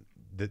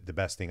the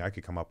best thing I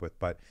could come up with.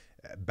 But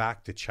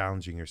back to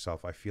challenging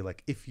yourself, I feel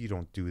like if you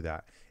don't do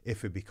that,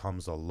 if it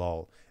becomes a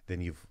lull, then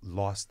you've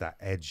lost that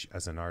edge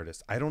as an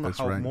artist. I don't know That's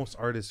how right. most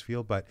artists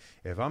feel, but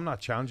if I'm not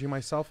challenging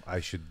myself, I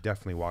should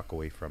definitely walk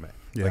away from it.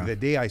 Yeah. Like the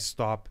day I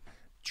stop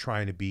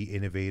trying to be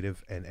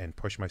innovative and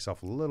push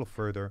myself a little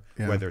further,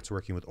 Yeah. whether it's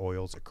working with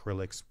oils,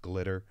 acrylics,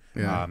 glitter,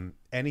 Yeah.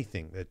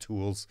 anything,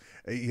 tools,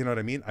 you know what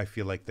I mean? I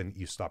feel like then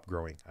you stop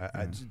growing.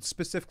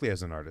 Specifically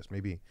as an artist,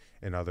 maybe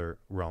in other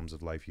realms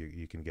of life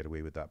you can get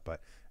away with that,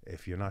 but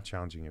if you're not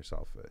challenging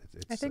yourself,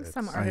 I think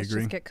some it's- artists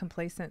agree. just get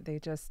complacent. They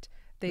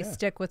Yeah.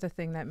 stick with the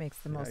thing that makes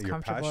the most your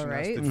comfortable, passion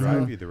right? has to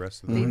drive you the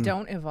rest of the They day.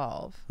 don't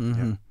evolve.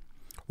 Mhm.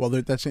 Well,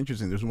 that's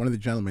interesting. There's one of the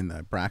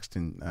gentlemen,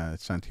 Braxton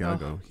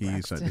Santiago. Oh, He's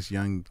Braxton. this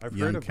young I've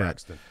young heard of cat.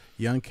 Braxton.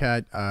 Young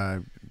cat,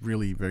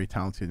 really very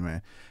talented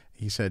man.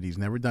 He said he's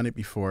never done it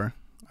before,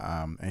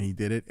 and he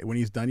did it. When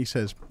he's done, he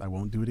says, "I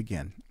won't do it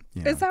again."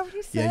 You Is know? that what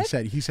he said?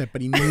 Yeah, he said,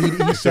 but he needed. He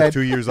Took said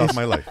 2 years off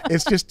my life.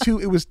 it's just too.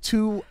 It was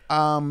too.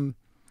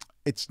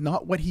 It's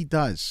not what he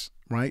does,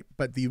 right?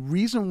 But the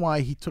reason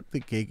why he took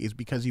the gig is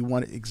because he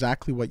wanted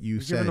exactly what you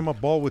You're said. giving him a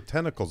ball with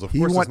tentacles. Of He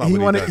course, want, it's not he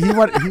what wanted. he does. He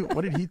wanted.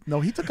 What did he? No,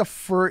 he took a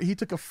fur. He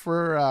took a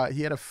fur.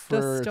 He had a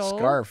fur stole?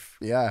 scarf.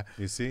 Yeah.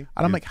 You see?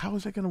 And I'm like, how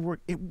is that going to work?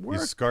 It You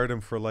worked. scarred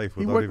him for life He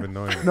without worked- even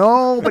knowing it.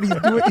 No, but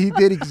he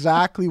did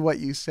exactly what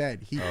you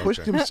said. He pushed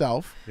okay.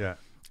 himself. Yeah.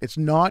 It's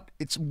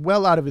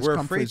well out of his We're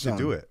comfort afraid zone.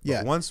 to do it. But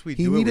Yeah. once we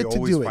He do it, we needed to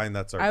always do it. find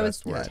that's our I was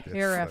best work. It's-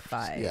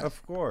 terrified. Yeah.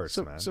 Of course,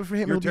 So- man. so for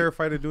him, You're it'll be-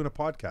 terrified of doing a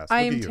podcast.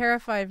 I Look am at you.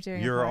 terrified of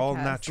doing You're a all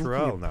podcast.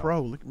 natural Look, now.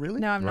 pro. Really?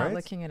 No, I'm not Right?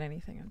 looking at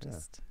anything. I'm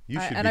just. You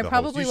should and be I the host.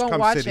 probably You should won't come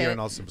watch sit here it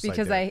and I'll sit beside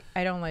because you.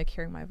 I don't like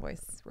hearing my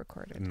voice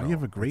recorded. No, you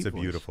have a great It's a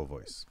voice. beautiful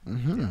voice.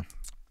 Mm-hmm.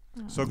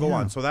 So go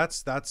on. So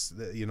that's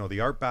the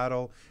art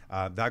battle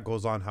that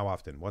goes on how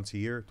often? Once a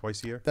year,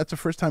 twice a year? That's the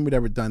first time we'd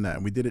ever done that,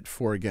 and we did it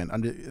for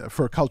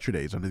Culture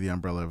Days under the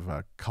umbrella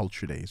of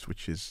Culture Days,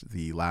 which is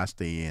the last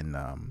day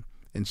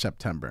in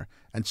September.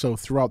 And so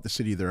throughout the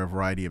city, there are a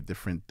variety of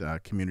different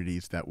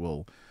communities that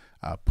will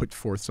put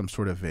forth some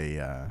sort of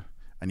an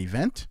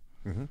event.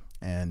 Mm-hmm.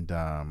 And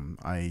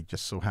I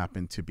just so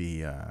happened to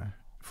be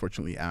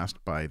fortunately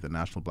asked by the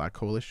National Black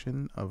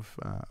Coalition of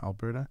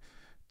Alberta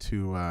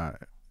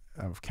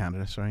of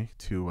Canada,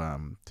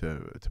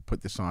 to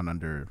put this on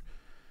under,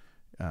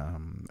 I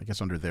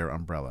guess, under their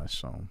umbrella.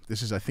 So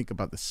this is, I think,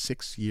 about the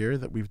 6th year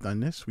that we've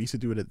done this. We used to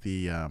do it at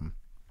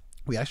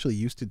we actually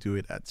used to do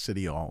it at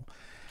City Hall.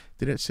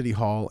 Did it at City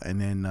Hall, and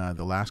then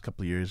the last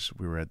couple of years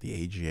we were at the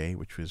AGA,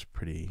 which was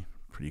pretty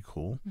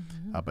cool.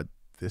 Mm-hmm. But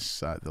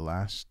the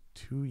last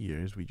 2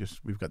 years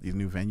we've got these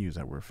new venues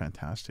that were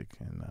fantastic,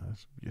 and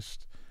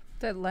just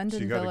The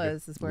London you gotta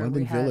Villas is where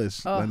London we had.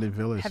 Villas, Oh, London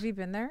Villas. Have you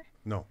been there?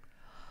 No.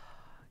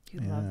 You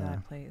love Yeah.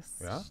 that place.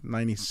 Yeah?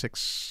 96th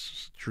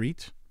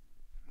Street,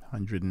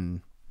 100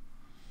 and...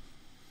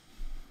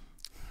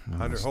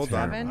 100. it's Hold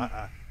on. Seven?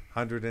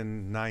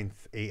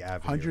 109th A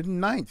Avenue.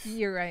 109th.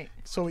 You're right.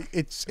 So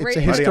it's Right a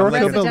in the historical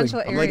building. residential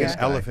I'm like an area.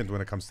 elephant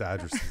when it comes to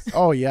addresses.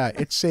 Oh yeah,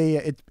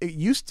 it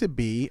used to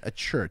be a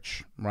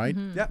church, right?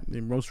 Yeah.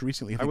 And most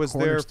recently, I was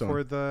there Cornerstone.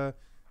 for the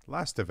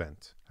last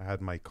event. I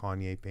had my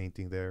Kanye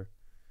painting there.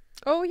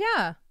 Oh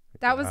yeah,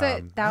 that was it.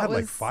 I That had was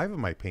like 5 of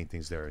my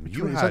paintings there, and Which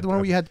you one? had Is that the one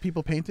where you had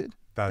people painted?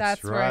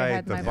 That's where I right,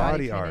 had the my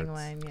body painting art.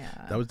 line.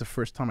 Yeah. That was the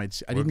first time I'd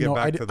see. I We'll didn't get know.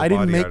 back to the I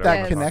didn't body make art. that I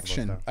wanna talk about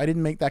connection. that. I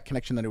didn't make that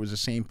connection that it was the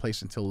same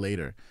place until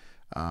later.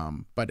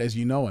 But as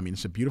you know, I mean,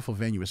 it's a beautiful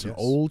venue. It's an Yes.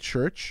 old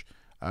church,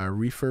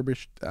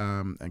 refurbished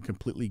and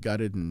completely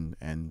gutted and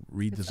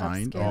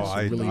redesigned. upscale. Oh,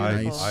 It's really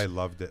I nice.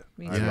 loved it.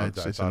 Me I too. Yeah, loved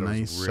it. I it's a thought it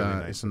nice. was really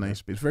nice. It's a in there. nice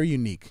space. Very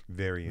unique.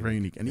 Very unique. Very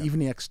unique. And Yeah. even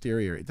the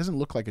exterior, it doesn't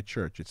look like a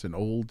church. It's an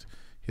old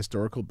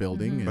historical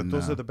building. Mhm. But and,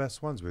 those are the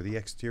best ones where the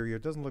exterior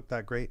doesn't look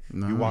that great.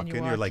 No. You walk And in,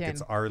 you you're walk like, in.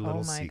 it's our little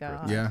Oh my secret.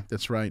 God. Yeah,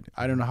 that's right.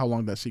 I don't know how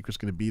long that secret's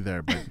going to be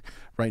there, but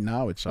right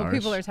now it's Well, ours.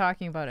 people are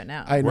talking about it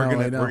now. I know.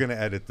 I know. We're gonna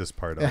edit this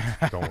part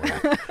out. Don't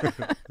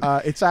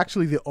worry. It's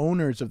actually the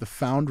owners of the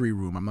Foundry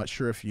Room. I'm not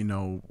sure if you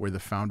know where the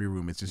Foundry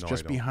Room is. It's No, I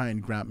just don't.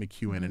 behind Grant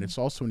McEwen, and it's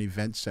also an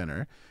event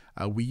center.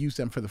 We used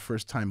them for the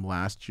first time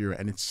last year,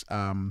 and it's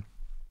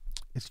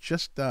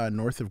just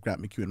north of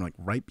Grant McEwen, like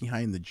right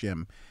behind the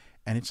gym,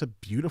 and it's a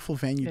beautiful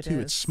venue It too.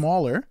 It's is.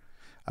 smaller.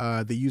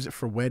 They use it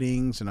for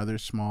weddings and other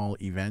small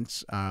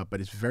events, but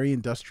it's very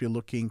industrial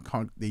looking.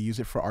 They use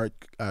it for art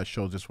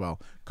shows as well.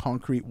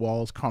 Concrete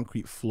walls,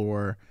 concrete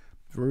floor,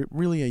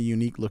 really a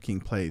unique looking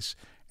place.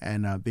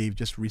 And they've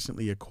just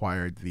recently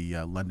acquired the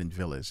London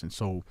Villas. And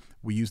so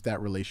we used that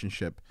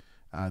relationship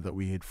that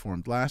we had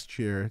formed last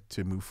year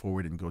to move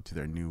forward and go to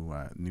their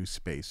new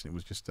space. It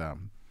was just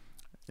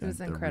It was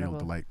a real incredible.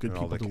 delight. Good And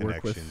all people the to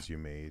work connections with. you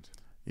made.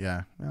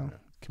 Yeah, well, Yeah.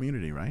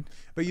 community, right?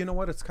 But you know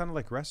what? It's kind of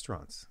like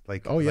restaurants.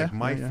 Like, Oh, yeah, like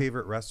my yeah.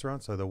 favorite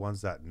restaurants are the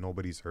ones that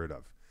nobody's heard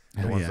of.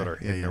 The Oh, ones yeah, that are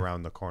yeah, hidden yeah.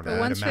 around the corner. But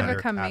once you Manor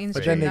become Cafe. mainstream,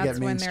 But then they that's get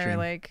when mainstream. they're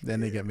like, Then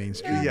they get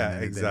mainstream. and Yeah, then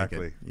they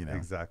exactly. get, you know.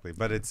 Exactly.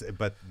 But it's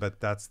but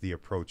that's the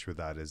approach with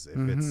that is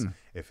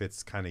if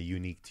it's kind of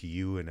unique to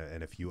you and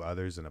a few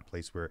others in a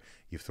place where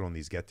you've thrown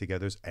these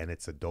get-togethers and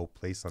it's a dope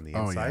place on the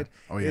Oh, yeah. inside.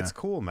 Oh, yeah. It's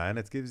cool, man.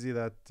 It gives you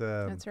that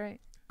that's right.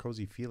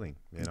 cozy feeling,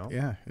 you know?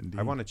 Yeah, indeed.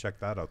 I want to check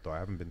that out though. I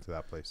haven't been to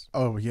that place.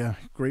 Oh yeah,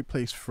 great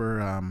place for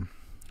an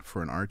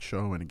art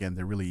show, and again,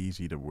 they're really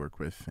easy to work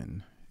with.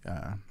 And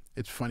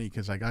it's funny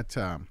because I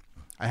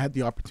had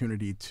the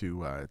opportunity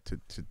to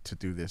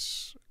do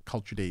this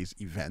Culture Days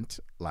event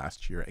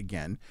last year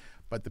again,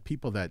 but the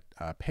people that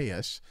pay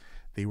us,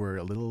 they were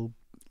a little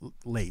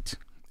late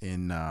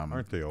in.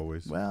 Aren't they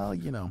always? Well,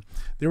 you know,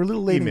 they were a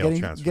little late Email in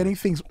transfer. getting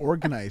things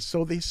organized.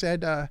 So they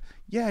said,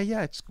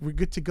 yeah, we're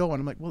good to go.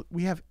 And I'm like, well,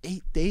 we have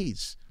 8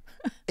 days,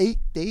 8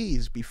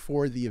 days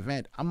before the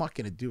event. I'm not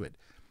going to do it.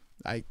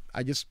 I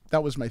just,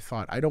 that was my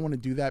thought. I don't want to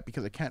do that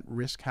because I can't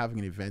risk having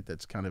an event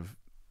that's kind of,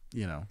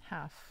 you know,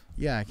 Half.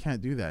 yeah, I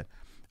can't do that.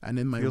 And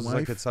then my Feels wife,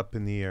 like it's up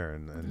in the air,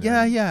 and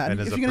Yeah, yeah. And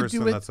And as if a you're gonna person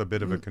do it- that's a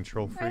bit of a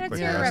control freak, And it's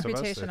like your the rest of us,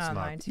 reputation it's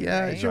online not. too. yeah,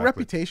 right? it's your Exactly.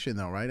 reputation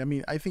though, right? I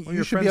mean, I think Well, you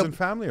your should be friends able. and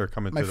family are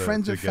coming My to the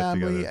friends to and get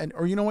family, together. and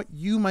or you know what,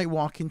 you might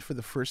walk in for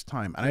the first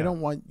time, and I Yeah. don't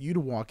want you to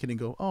walk in and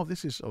go, "Oh,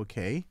 this is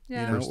okay."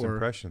 Yeah. You know, First or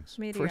impressions.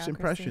 first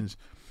impressions.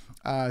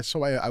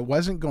 So I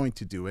wasn't going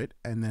to do it,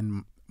 and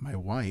then my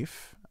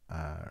wife,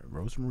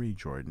 Rosemary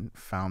Jordan,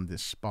 found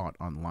this spot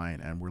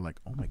online, and we're like,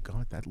 "Oh my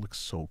God, that looks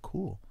so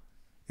cool!"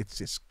 It's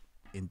this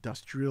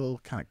industrial,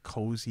 kind of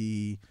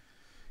cozy,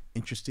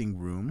 interesting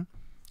room,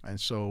 and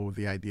so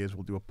the idea is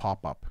we'll do a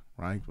pop-up,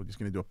 right? We're just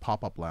going to do a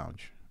pop-up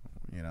lounge,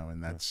 you know,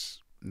 and that's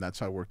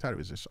how it worked out. It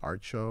was this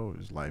art show, it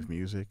was live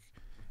music,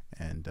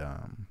 and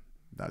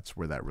that's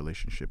where that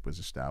relationship was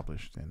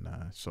established. And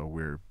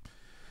so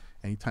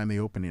anytime they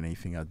open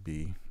anything, I'd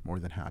be more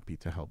than happy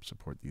to help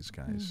support these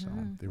guys. So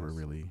they were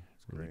really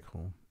great.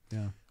 cool.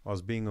 Yeah.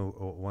 As being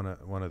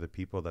one of the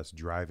people that's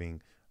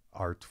driving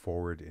art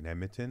forward in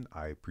Edmonton,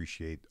 I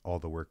appreciate all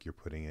the work you're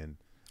putting in.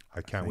 I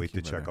can't Thank wait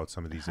you, to check brother. out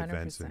some of these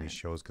events and these 100%.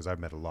 shows because I've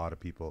met a lot of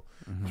people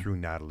through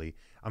Natalie.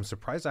 I'm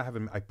surprised I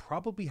haven't. I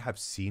probably have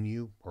seen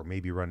you or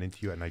maybe run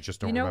into you, and I just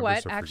don't You know remember.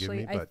 what? So Actually,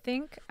 forgive me, I but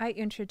think I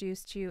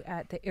introduced you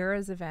at the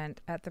Eras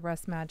event at the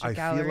Rust Magic I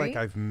Gallery. feel like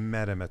I've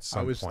met him at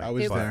some point. I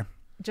was but- there.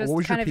 just What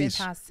was your kind of in piece?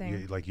 passing.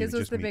 You- like you His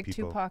was just the meet big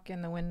people. Tupac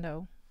in the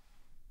window.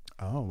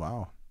 Oh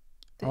wow.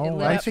 It Oh,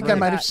 lit I up think I really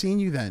might have bad. seen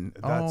you then.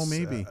 Oh, That's,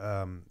 maybe.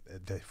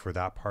 For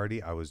that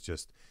party, I was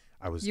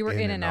You were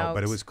in and out.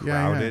 but it was Yeah,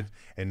 yeah. crowded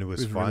and it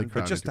was, was fun. really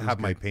But just crowded. to It have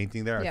was my good.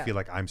 painting there, Yeah. I feel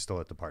like I'm still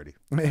at the party.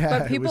 Yeah,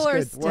 But it people was are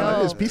good. still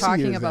Well, his piece of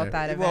talking you is about there.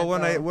 that event. Well,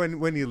 though.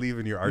 when you leave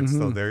and your art's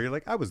still there, you're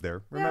like, I was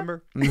there.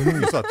 Remember?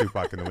 Mm-hmm. You saw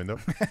Tupac in the window.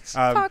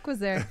 Tupac was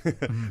there.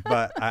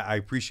 But I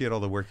appreciate all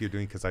the work you're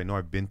doing because I know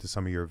I've been to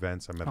some of your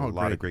events. I met a Oh,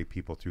 lot great. of great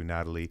people through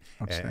Natalie,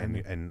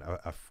 Outstanding. and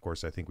of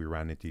course I think we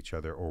ran into each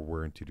other or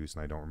were introduced,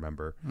 and I don't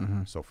remember.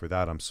 Mm-hmm. So for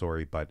that, I'm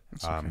sorry, but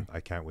okay. I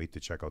can't wait to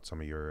check out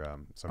some of your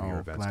events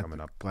glad, coming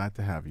up. Glad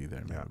to have you there,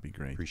 man. Yeah, That would be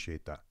great.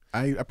 Appreciate that.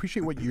 I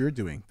appreciate what you're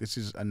doing. This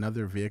is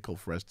another vehicle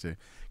for us to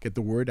get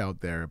the word out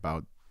there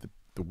about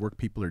the work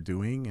people are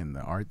doing and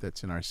the art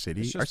that's in our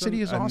city. It's Our just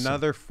city is awesome.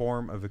 another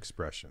form of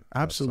expression. That's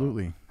all.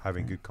 Absolutely.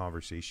 Having good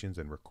conversations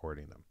and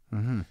recording them.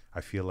 Mm-hmm.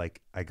 I feel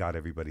like I got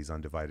everybody's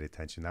undivided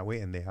attention that way,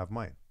 and they have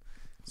mine.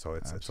 So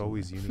it's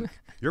always unique.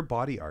 Your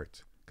body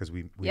art, because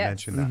we Yes.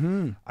 mentioned that.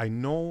 Mm-hmm. I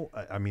know,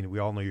 I mean, we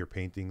all know your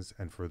paintings,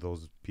 and for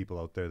those people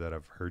out there that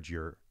have heard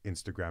your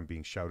Instagram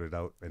being shouted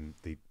out and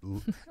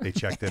they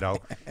checked it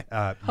out,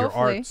 your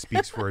Hopefully. art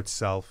speaks for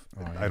itself.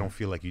 I don't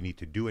feel like you need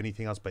to do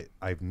anything else, but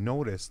I've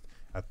noticed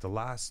at the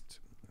last,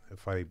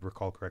 if I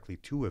recall correctly,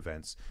 2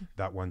 events,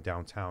 that one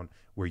downtown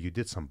where you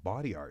did some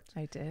body art.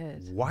 I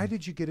did. Why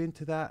did you get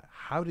into that?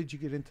 How did you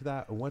get into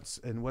that? And what's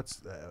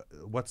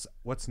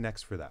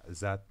next for that? Is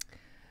that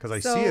because I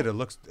see it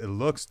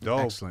looks dope.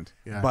 Excellent.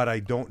 Yeah. But I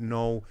don't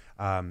know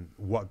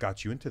what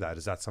got you into that.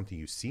 Is that something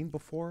you've seen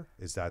before?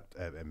 Is that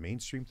a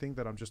mainstream thing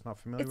that I'm just not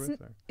familiar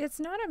with? Or? It's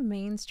not a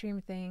mainstream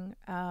thing.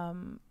 I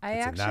It's a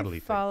actually Natalie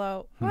thing.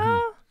 follow.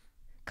 Well,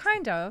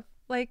 kind of.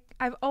 Like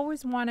I've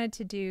always wanted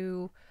to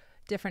do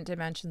different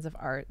dimensions of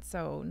art.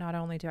 So not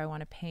only do I want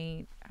to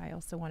paint, I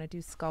also want to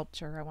do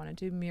sculpture. I want to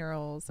do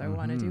murals. I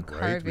want to do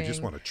carving. Right? We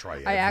just want to try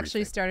everything. I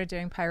actually started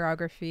doing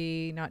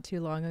pyrography not too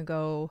long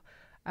ago.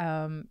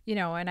 You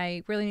know, and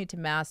I really need to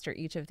master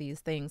each of these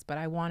things, but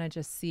I want to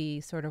just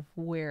see sort of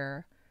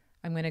where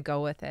I'm going to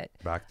go with it.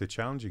 Back to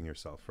challenging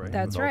yourself, right?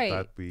 That's Without right.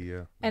 That we,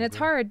 And it's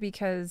hard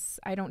because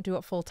I don't do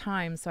it full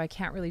time, so I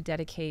can't really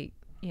dedicate,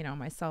 you know,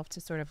 myself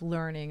to sort of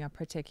learning a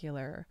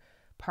particular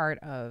part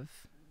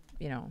of,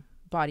 you know,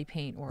 body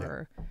paint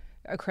or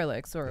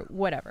acrylics or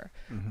whatever.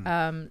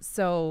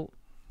 So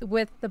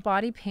with the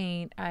body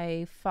paint,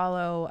 I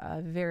follow a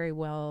very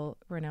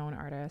well-renowned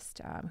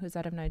artist who's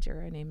out of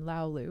Nigeria named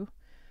Laolu.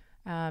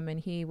 And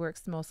he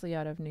works mostly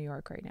out of New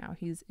York right now.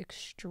 He's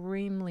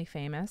extremely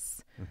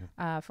famous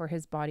for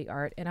his body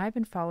art. And I've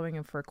been following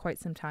him for quite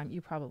some time.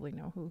 You probably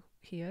know who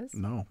he is.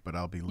 No, but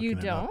I'll be looking You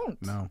it up.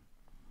 don't? No.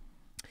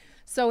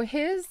 So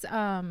his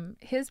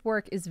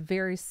work is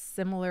very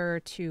similar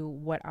to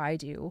what I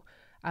do.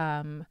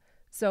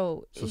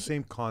 So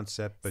same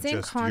concept, but Same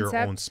just your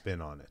concept. own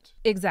spin on it.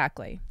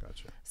 exactly.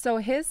 Gotcha. So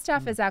his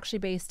stuff is actually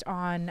based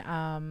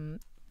on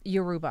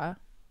Yoruba.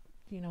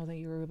 You know the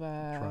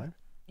Yoruba Tribe?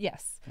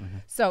 Yes.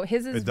 So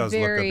his is It does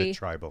very look a bit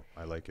tribal.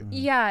 I like it.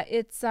 Yeah,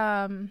 it's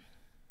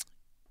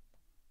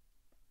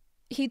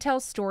he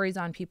tells stories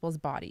on people's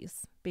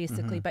bodies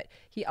basically, but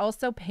he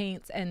also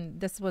paints,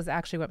 and this was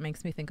actually what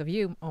makes me think of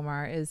you,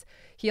 Omar, is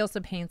he also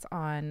paints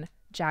on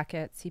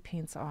jackets, he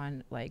paints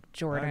on like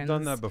Jordans. I've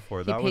done that before.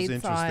 He That was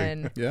paints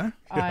interesting. Yeah?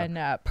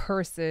 on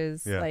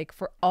purses, Yeah. like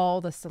for all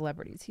the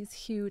celebrities. He's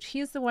huge.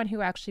 He's the one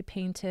who actually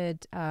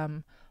painted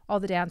all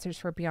the dancers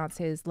for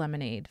Beyonce's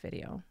Lemonade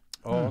video.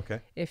 Oh, okay.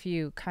 If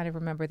you kind of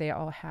remember, they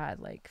all had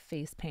like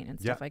face paint and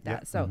stuff like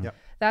that. So Yeah.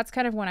 that's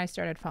kind of when I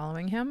started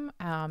following him.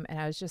 And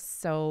I was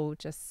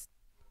just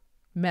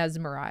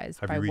mesmerized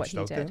Have by you what reached he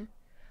out to did. him?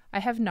 I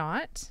have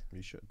not.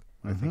 You should.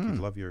 I think he'd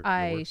love your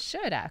I work.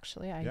 should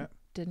actually. I Yeah.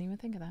 didn't even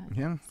think of that.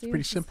 Yeah, it's See, pretty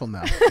this is- simple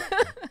now.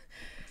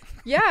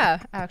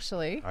 Yeah,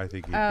 actually. I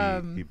think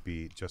he'd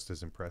be just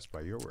as impressed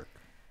by your work.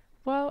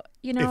 Well,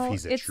 you know,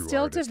 he's a it's true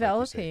still artist, like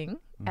you say. developing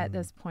at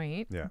this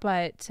point, Yeah.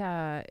 but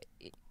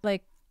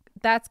like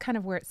that's kind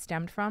of where it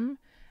stemmed from.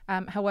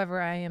 However,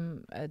 I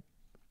am a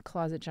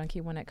closet junkie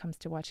when it comes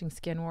to watching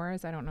Skin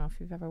Wars. I don't know if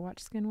you've ever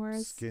watched Skin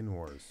Wars. Skin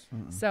Wars.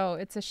 So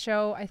it's a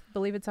show. I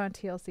believe it's on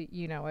TLC.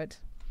 You know it.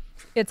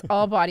 It's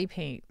all body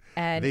paint,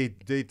 and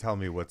They tell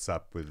me what's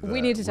up with.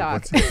 We need to with talk.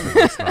 what's happening,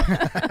 what's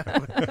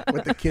not.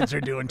 What the kids are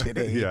doing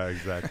today. Yeah,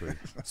 exactly.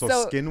 So,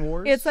 So Skin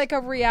Wars. it's like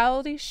a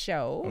reality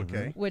show.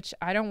 Okay. Which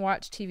I don't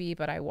watch TV,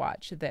 but I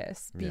watch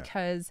this Yeah.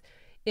 because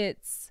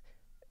it's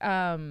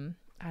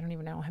I don't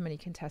even know how many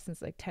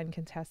contestants, like 10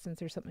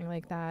 contestants or something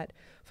like that,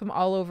 from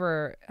all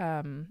over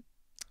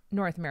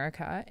North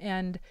America,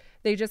 and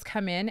they just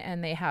come in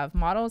and they have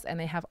models and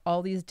they have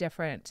all these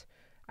different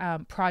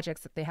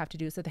projects that they have to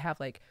do. So they have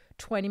like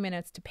 20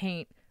 minutes to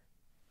paint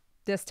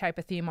this type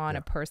of theme on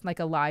a person, like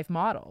a live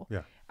model.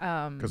 Yeah.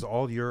 Because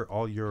all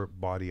your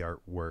body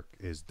artwork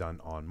is done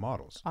on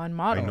models. On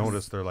models. I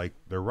noticed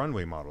they're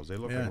runway models. They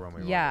look like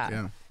runway Yeah.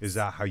 models. Yeah. Is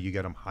that how you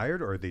get them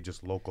hired, or are they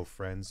just local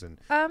friends and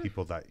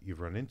people that you've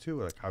run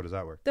into? Like, how does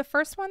that work? The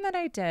first one that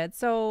I did.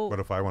 So, What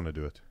if I want to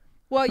do it?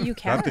 well, you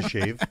Do I have can. to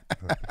shave?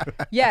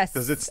 Yes.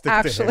 Does it stick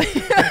actually.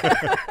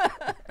 to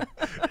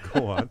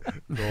Go on.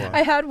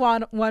 I had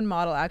one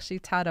model actually,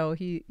 Tato.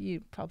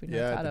 You probably know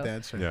Yeah, Tato. the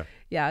dancer. Yeah.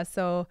 Yeah.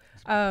 So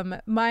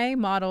my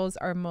models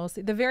are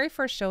mostly, the very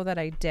first show that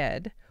I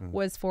did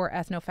was for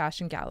Ethno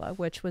Fashion Gala,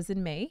 which was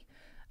in May.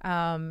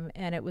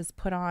 And it was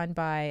put on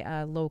by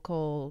a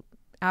local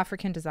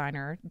African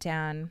designer,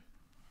 Dan,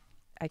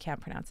 I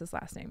can't pronounce his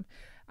last name,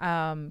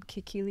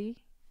 Kikili.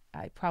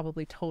 I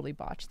probably totally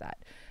botched that.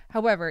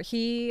 However,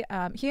 he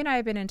and I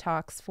have been in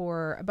talks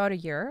for about a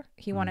year.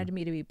 He wanted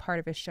me to be part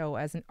of his show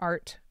as an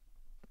art,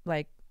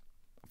 like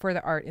for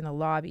the art in the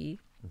lobby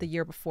the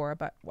year before,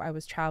 but I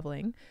was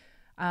traveling.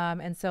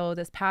 And so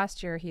this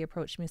past year he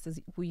approached me and says,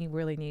 we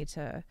really need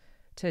to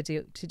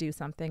do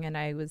something. And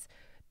I was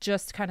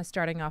just kind of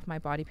starting off my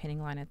body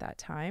painting line at that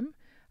time.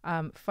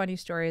 Funny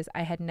story is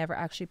I had never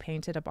actually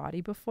painted a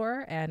body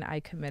before, and I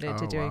committed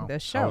to doing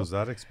this show. How was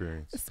that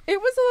experience? It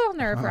was a little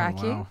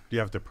nerve-wracking. wow. Do you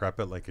have to prep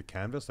it like a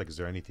canvas? Like, is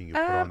there anything you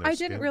put on their I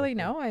skin didn't really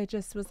before? know. I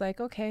just was like,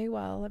 okay,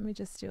 well, let me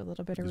just do a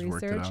little bit of Just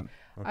worked it research. out.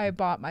 Okay. I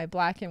bought my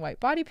black and white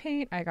body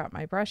paint. I got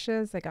my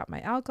brushes. I got my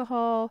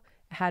alcohol.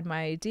 I had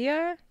my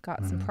idea.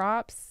 Got some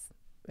props,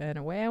 and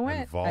away I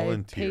went.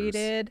 volunteers.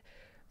 I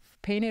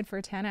painted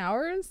for 10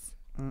 hours.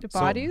 The So-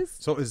 bodies.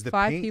 So is the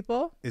 5 paint,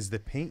 people. is the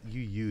paint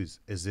you use,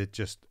 is it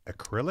just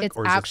acrylic It's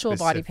or is actual it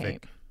body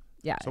specific? paint.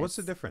 Yeah. So what's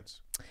the difference?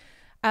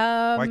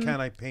 Um, Why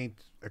can't I paint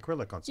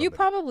acrylic on something? you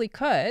probably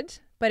could,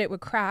 but it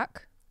would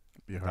crack.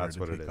 Be harder That's to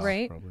what it take is. off,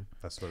 Right. probably.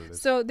 That's what it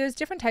is. So there's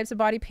different types of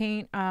body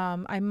paint.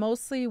 I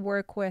mostly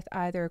work with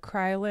either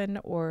Krylon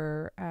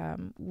or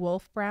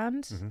Wolf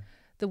brand. Mm-hmm.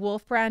 The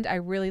Wolf brand, I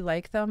really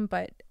like them,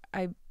 but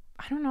I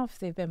don't know if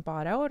they've been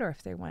bought out or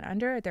if they went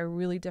under. They're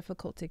really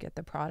difficult to get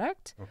the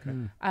product. Okay.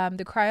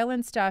 The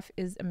Krylon stuff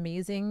is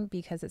amazing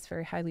because it's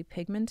very highly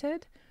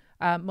pigmented.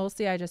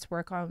 Mostly I just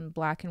work on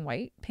black and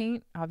white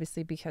paint,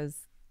 obviously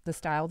because the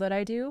style that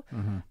I do.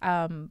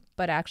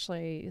 But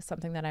actually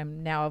something that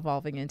I'm now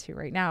evolving into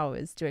right now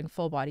is doing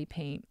full body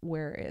paint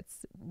where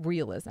it's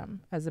realism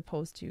as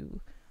opposed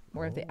to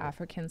more of the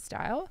African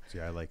style. See,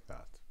 I like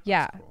that.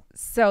 Yeah. That's cool.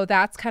 So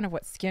that's kind of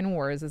what Skin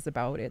Wars is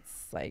about.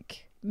 It's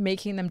like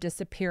making them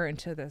disappear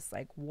into this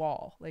like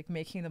wall, like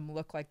making them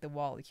look like the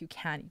wall. Like you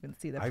can't even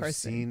see the I've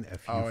person. seen a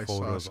few I saw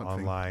photos something.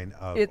 online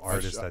of It's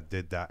artists that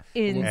did that.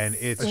 insane. And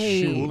it's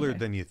cooler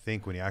than you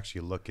think when you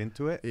actually look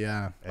into it.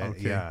 Yeah. And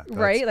Okay. yeah.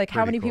 Right? that's Like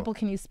how pretty many cool. people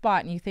can you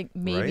spot? And you think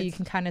maybe you Right?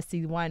 can kind of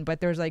see one,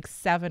 but there's like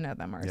 7 of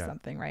them or Yeah.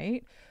 something,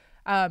 right?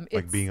 Like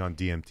It's, being on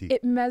DMT.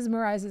 it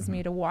mesmerizes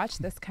me to watch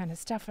this kind of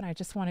stuff, and I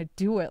just want to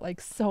do it like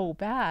so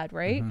bad,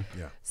 right?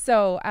 Yeah.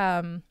 So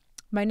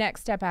my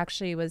next step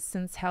actually was,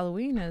 since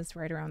Halloween is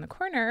right around the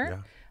corner,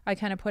 Yeah. I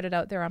kind of put it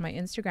out there on my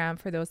Instagram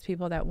for those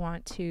people that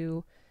want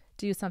to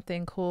do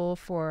something cool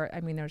for, I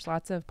mean, there's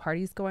lots of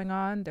parties going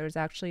on. There's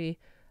actually,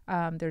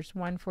 there's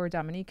one for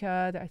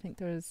Dominica. I think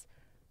there's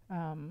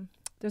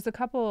a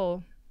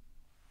couple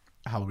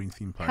Halloween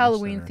theme parties.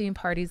 Halloween themed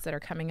parties that are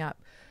coming up.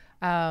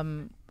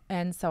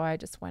 And so I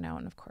just went out,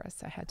 and of course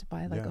I had to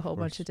buy like Yeah, a of whole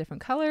bunch course. of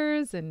different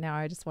colors, and now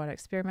I just want to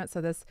experiment.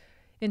 So this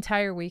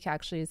entire week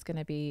actually is going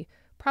to be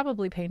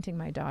probably painting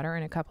my daughter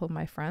and a couple of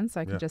my friends,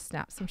 so I can Yeah. just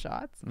snap some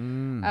shots. You're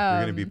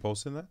going to be Um,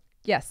 posting that?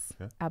 Yes,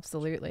 Yeah.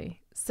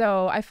 absolutely.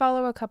 So I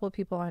follow a couple of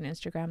people on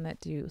Instagram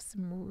that do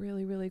some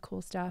really, really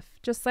cool stuff,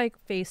 just like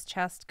face,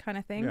 chest kind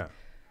of thing. Yeah.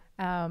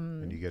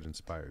 And you get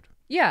inspired.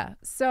 Yeah.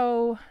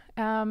 So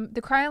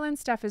the Krylon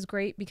stuff is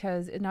great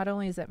because it not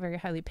only is it very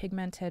highly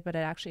pigmented, but it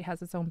actually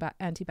has its own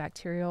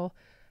antibacterial.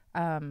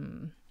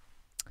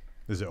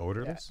 Is it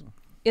odorless?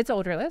 It's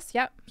odorless.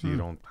 Yep. So you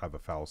don't have a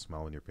foul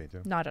smell when you're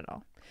painting? Not at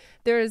all.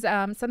 There's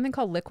something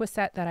called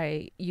Liquicet that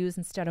I use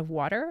instead of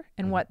water.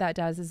 And what that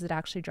does is it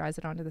actually dries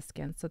it onto the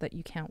skin so that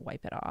you can't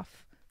wipe it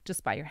off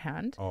just by your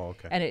hand. Oh,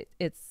 okay. And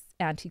it's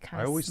anti kind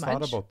I of always smudge.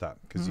 thought about that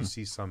because you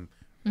see some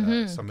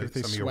some If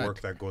they of your work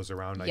sweat. that goes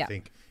around. I Yeah.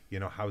 think,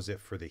 how's it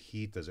for the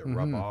heat? Does it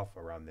rub off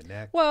around the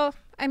neck? Well,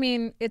 I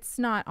mean, it's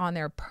not on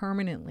there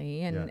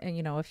permanently. And, Yeah.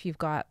 and if you've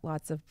got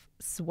lots of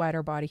sweat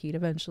or body heat,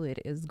 eventually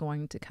it is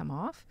going to come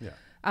off. Yeah.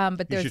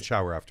 But You there's should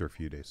shower after a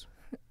few days.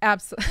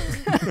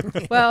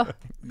 absolutely, well,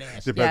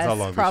 Depends yes, how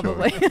long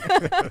probably. the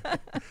show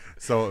is.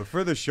 So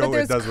for the show, But it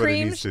there's does what it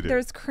cream, needs to do.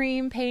 there's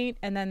cream paint,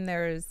 and then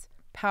there's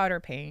powder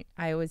paint.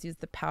 I always use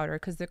the powder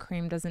because the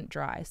cream doesn't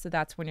dry. So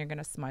that's when you're going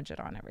to smudge it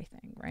on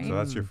everything, right? So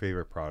that's your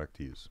favorite product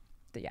to use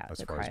Yeah, as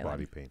the far as Krylon.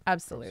 body paint.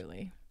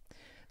 Absolutely.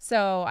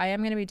 So I am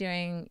going to be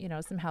doing,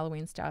 some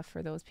Halloween stuff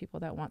for those people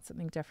that want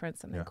something different,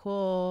 something Yeah.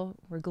 cool.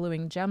 We're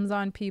gluing gems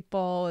on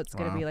people. It's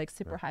going to Wow. be like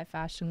super high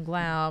fashion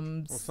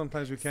glams. Well,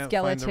 sometimes we can't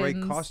find the right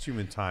skeletons. costume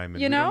in time,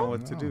 and You we don't know know?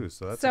 what to do.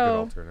 So that's a So- good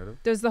alternative.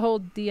 There's the whole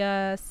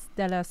Dias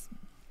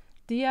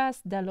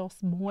de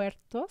los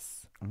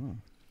Muertos,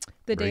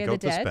 the Day Break of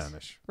the out Dead,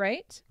 Spanish.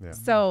 right? Yeah.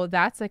 So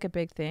that's like a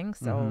big thing.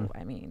 So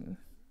I mean,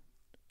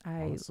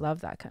 I Awesome.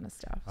 love that kind of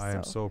stuff. I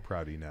am so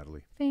proud of you,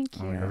 Natalie. Thank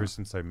you. Ever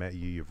since I met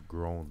you, you've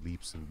grown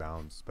leaps and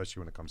bounds,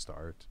 especially when it comes to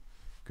art.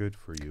 Good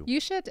for you. You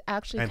should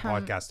actually And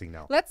come. podcasting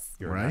now. Let's.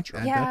 You're a Right?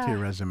 natural. Add that to your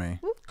Yeah. resume.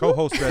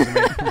 Co-host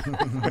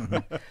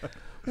resume.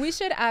 We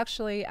should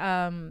actually.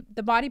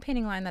 The body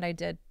painting line that I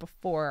did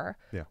before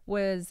Yeah.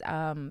 was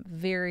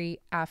very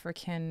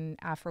African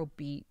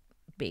Afrobeat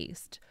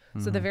based.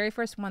 So the very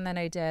first one that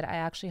I did, I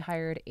actually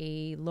hired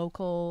a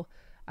local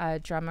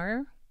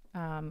drummer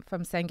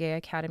from Sangay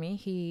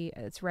Academy.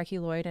 It's Reki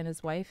Lloyd and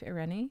his wife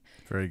Irene.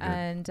 Very good.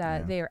 And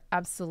they are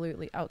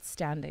absolutely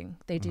outstanding.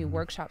 They do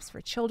workshops for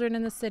children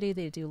in the city.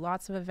 They do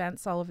lots of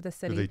events all over the Do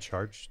city. they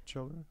charge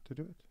children to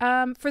do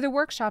it? For the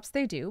workshops,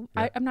 they do.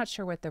 Yeah. I'm not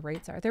sure what the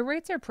rates are. The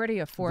rates are pretty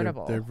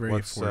affordable. They're very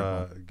What's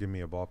affordable. give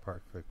me a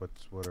ballpark? Like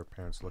what are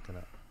parents looking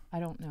at? I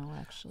don't know,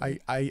 actually.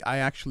 I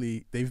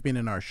actually, they've been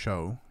in our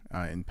show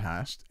in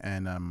past,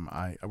 and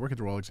I work at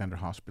the Royal Alexander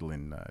Hospital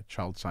in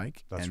Child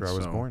Psych. That's and where I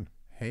was so- born.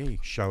 hey,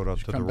 Shout out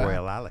to the come back.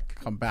 Royal Alec.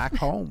 come back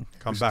home.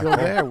 Come We're back still home.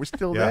 there. We're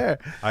still there.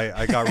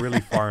 I got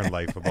really far in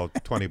life,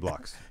 about 20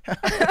 blocks.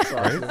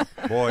 Right?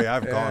 Boy,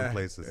 I've gone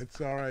places. It's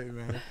all right,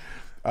 man.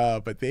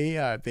 But they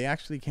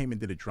actually came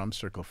and did a drum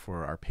circle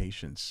for our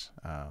patients.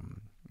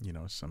 You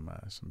know, some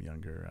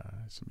younger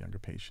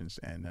patients,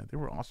 and they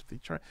were awesome. They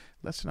charged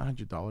less than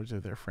 $100. They're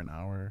there for an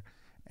hour,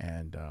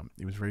 and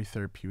it was very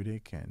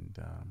therapeutic. And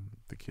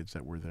the kids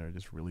that were there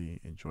just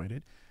really enjoyed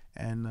it.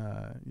 And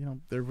you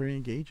know, they're very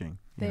engaging.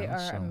 They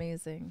are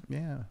amazing.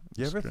 Yeah.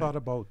 You it's ever great. thought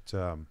about,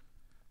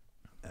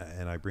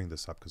 and I bring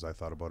this up because I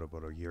thought about it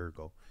about a year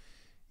ago.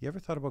 You ever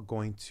thought about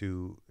going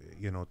to,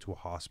 you know, to a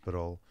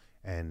hospital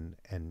and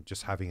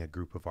just having a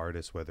group of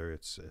artists, whether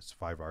it's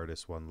 5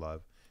 artists, one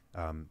love,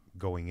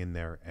 going in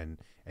there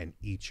and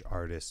each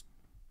artist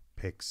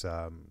picks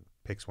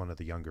one of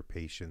the younger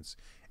patients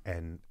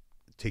and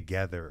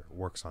together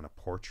works on a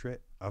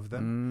portrait of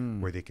them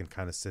where they can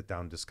kind of sit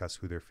down and discuss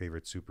who their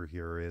favorite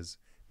superhero is,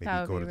 maybe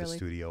That would go be to the really,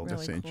 studio,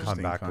 That's really an cool. come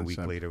interesting back a week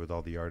concept. later with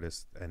all the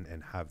artists and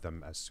have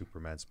them as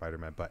Superman,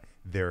 Spider-Man, but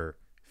their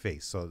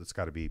face. So it's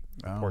got to be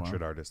a Oh,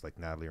 portrait wow. artist like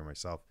Natalie or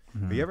myself.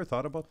 Have you ever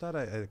thought about that?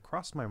 It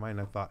crossed my mind.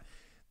 I thought,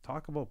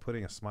 talk about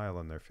putting a smile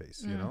on their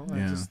face, you know? I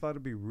Yeah. just thought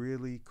it'd be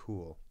really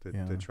cool to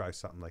Yeah. try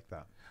something like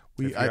that.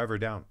 We- If you're ever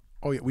down.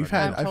 Oh yeah, we've Right.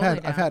 had I'm I've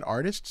totally had down.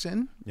 artists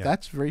in. Yeah.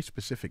 That's very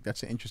specific.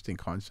 That's an interesting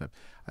concept.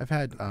 I've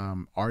had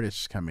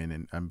artists come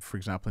in, and for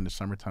example, in the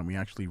summertime, we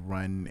actually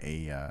run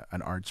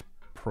an arts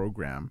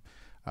program.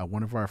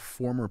 One of our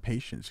former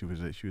patients, she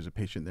was a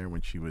patient there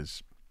when she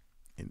was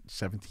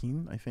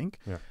 17, I think.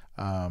 Yeah.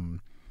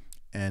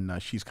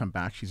 And she's come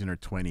back. She's in her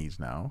 20s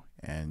now,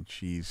 and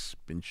she's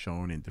been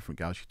shown in different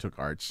galleries. She took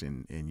arts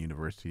in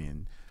university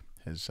and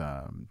has,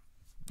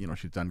 you know,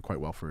 she's done quite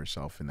well for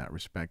herself in that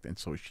respect. And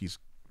so she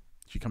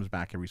comes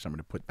back every summer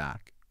to put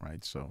back,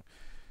 right? So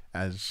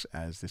as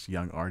this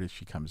young artist,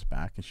 she comes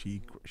back, and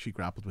she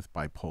grappled with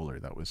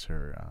bipolar. That was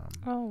her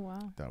Oh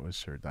wow. that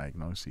was her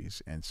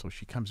diagnosis. And so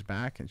she comes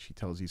back and she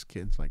tells these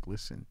kids, like,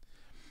 listen,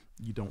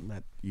 you don't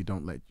let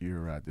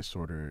your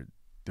disorder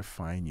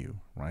define you,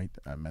 right?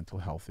 Mental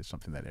health is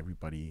something that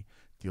everybody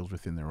deals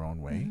with in their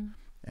own way.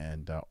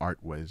 And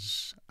art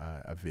was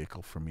a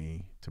vehicle for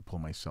me to pull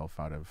myself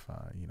out of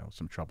you know,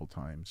 some troubled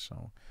times.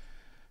 So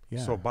yeah.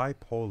 So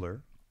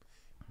bipolar,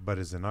 but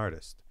as an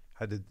artist,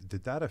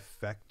 did that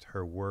affect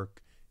her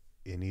work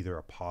in either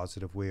a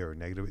positive way or a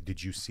negative way?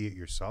 Did you see it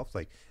yourself?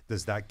 Like,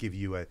 does that give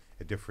you a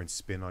different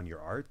spin on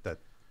your art that,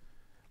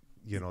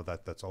 you know,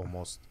 that's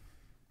almost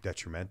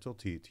detrimental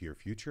to your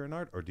future in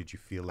art? Or did you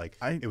feel like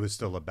it was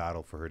still a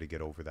battle for her to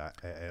get over that,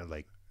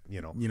 like, you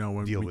know,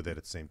 when deal with it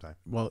at the same time?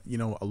 Well, you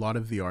know, a lot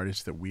of the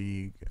artists that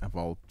we have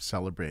all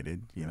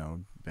celebrated, you know,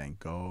 Van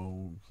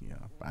Gogh, you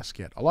know,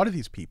 Basquiat, a lot of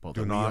these people.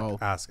 Do that not we all,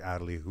 ask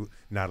Natalie who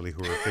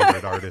her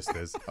favorite artist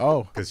is.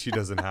 Oh. Because she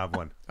doesn't have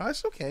one. Oh,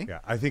 it's okay. Yeah,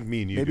 I think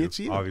me and you Maybe do, it's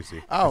you.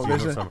 obviously. Oh, 'Cause you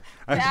there's know a- some-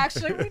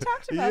 Actually, we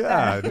talked about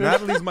yeah, that.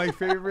 Natalie's my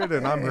favorite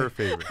and I'm her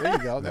favorite. There you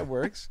go. That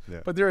works.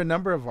 Yeah. But there are a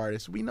number of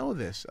artists. We know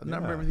this. A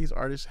number Yeah. of these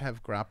artists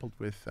have grappled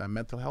with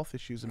mental health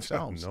issues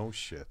themselves. No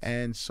shit.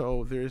 And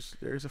so there's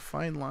a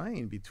fine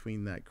line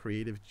between that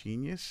creative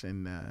genius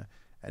and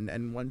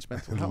one's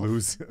mental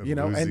health. You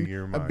know, losing and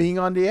your mind. being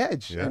on the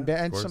edge. Yeah, and of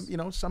some, course. you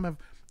know, some have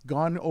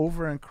gone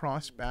over and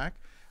crossed back,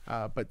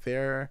 but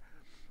their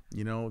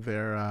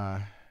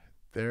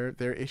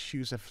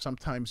issues have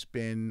sometimes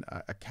been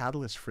a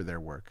catalyst for their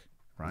work,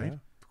 right? Yeah,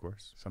 of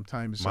course.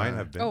 Sometimes Mine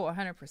have been. Oh,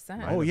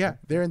 100%. Oh yeah,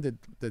 they're in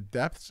the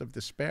depths of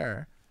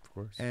despair, Of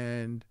course.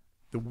 and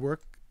the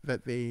work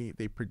that they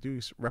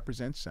produce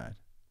represents that,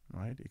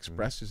 right?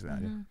 Expresses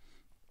that.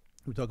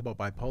 We talk about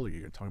bipolar.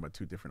 You're talking about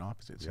two different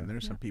opposites, and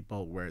there's some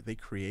people where they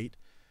create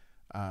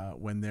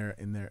when they're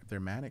in their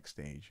manic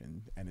stage,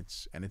 and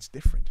it's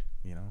different.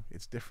 You know,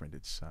 it's different.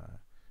 It's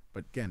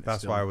but again, it's That's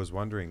still, why I was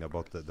wondering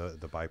about the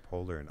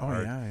bipolar in Oh,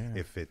 art. yeah.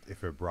 If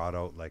it brought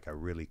out like a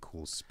really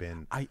cool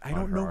spin. I on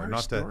don't know art. her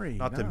Not story. to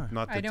not no. to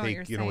not I to know what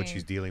take you're what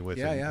she's saying. dealing with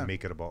Yeah, and yeah.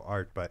 make it about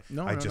art. But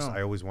No, I no.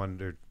 I always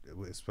wondered,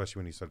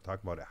 especially when you started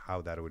talking about it,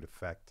 how that would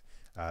affect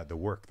the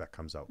work that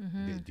comes out.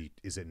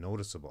 Is it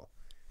noticeable?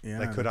 Yeah,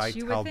 Like, could I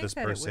You would tell think this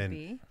that it would person?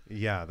 be.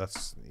 Yeah,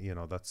 that's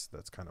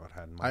kind of what I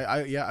had in mind.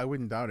 I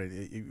wouldn't doubt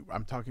it.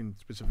 I'm talking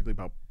specifically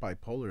about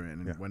bipolar,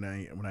 and Yeah.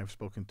 when I've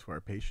spoken to our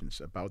patients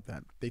about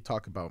that, they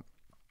talk about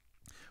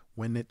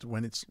when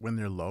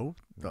they're low,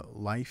 the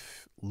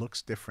life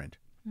looks different.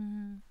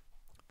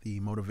 The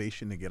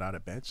motivation to get out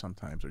of bed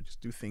sometimes, or just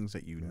do things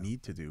that you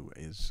need to do,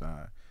 is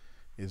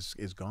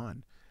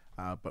gone.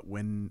 But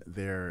when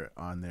they're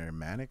on their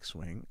manic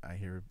swing, I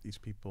hear these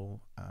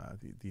people,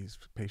 these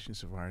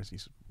patients of ours,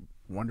 these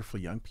wonderful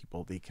young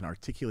people, they can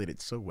articulate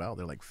it so well.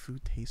 They're like,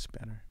 food tastes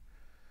better.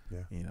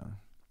 Yeah. You know,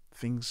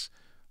 things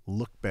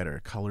look better.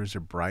 Colors are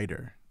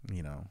brighter.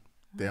 You know,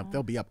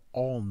 they'll be up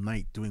all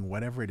night doing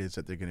whatever it is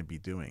that they're going to be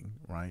doing,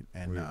 right?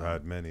 And We've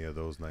had many of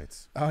those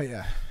nights. oh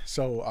yeah.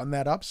 So on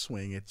that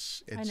upswing,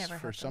 it's never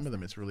for had some those of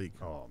them, it's really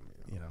Oh,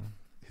 you know,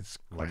 it's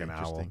Like quite an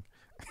owl. interesting.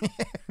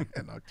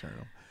 and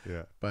nocturnal.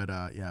 Yeah. But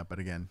but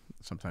again,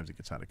 sometimes it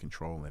gets out of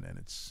control, and then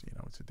it's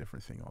it's a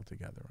different thing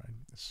altogether,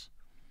 right?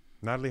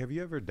 Natalie, have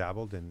you ever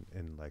dabbled in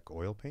like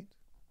oil paint?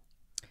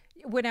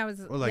 When I was,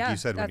 Well, like you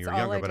said when you were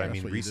younger, but I That's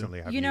mean what you do. recently,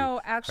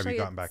 have actually,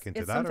 gotten back into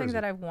it's that? Or something is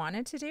that it- I've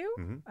wanted to do.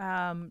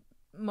 Mhm.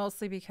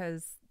 Mostly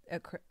because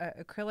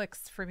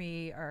acrylics for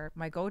me are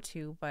my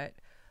go-to, but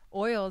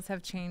oils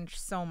have changed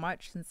so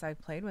much since I've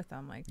played with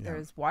them. Like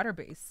there's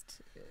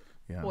water-based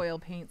oil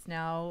paints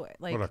now.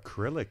 Like Well,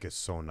 acrylic is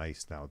so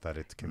nice now that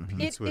it it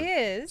competes with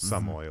is,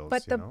 some oils.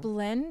 but you the know?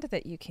 blend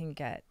that you can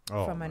get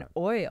Oh, from an man.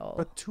 oil.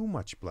 But too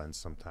much blends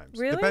sometimes,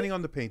 Really? depending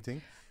on the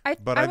painting.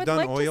 But I I've would done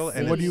like to oil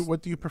and see-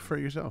 What do you prefer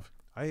yourself?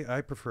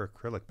 I prefer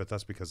acrylic, but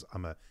that's because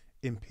I'm a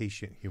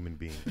impatient human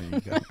being.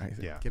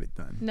 Yeah. Get it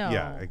done. no,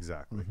 Yeah,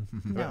 exactly.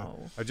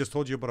 no. I just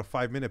told you about a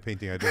 5-minute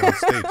painting I did on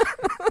stage.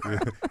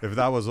 If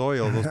that was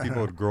oil, those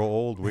people would grow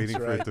old waiting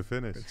for it to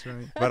finish. That's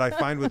right. But I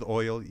find with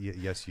oil,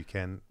 yes, you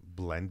can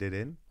blend it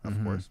in,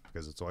 of course,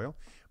 because it's oil.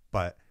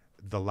 But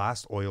the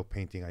last oil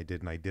painting I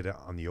did, and I did it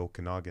on the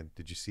Okanagan.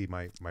 Did you see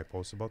my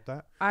post about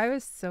that? I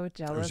was so It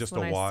jealous was just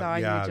when a I walk. saw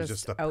Yeah, you it was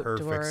just just a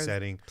perfect outdoors,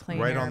 setting. plein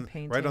Right air on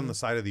painting. the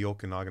side of the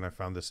Okanagan, I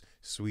found this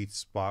sweet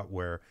spot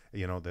where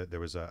there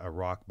was a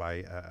rock by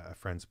a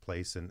friend's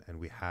place, and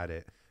we had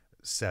it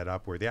set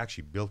up where they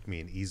actually built me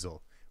an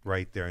easel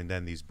right there. And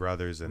then these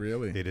brothers, and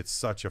Really? they did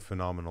such a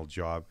phenomenal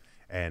job,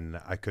 and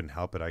I couldn't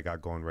help it. I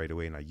got going right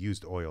away, and I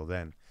used oil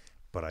then,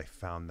 but I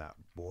found that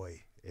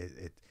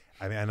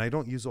I mean, and I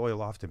don't use oil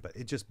often, but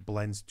it just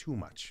blends too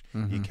much.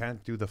 You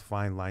can't do the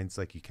fine lines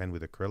like you can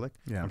with acrylic.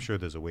 Yeah. I'm sure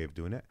there's a way of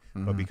doing it,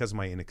 but because of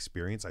my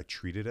inexperience, I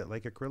treated it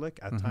like acrylic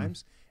at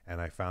times, and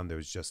I found there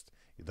was just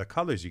the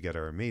colors you get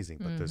are amazing,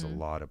 but there's a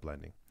lot of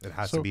blending. It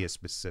has to be a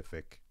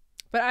specific.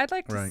 But I'd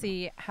like to Right.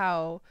 see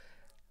how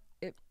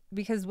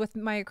because with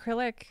my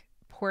acrylic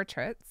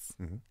portraits,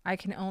 I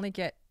can only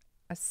get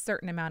a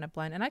certain amount of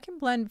blend, and I can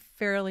blend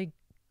fairly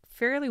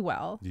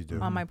well You do.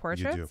 on my You do.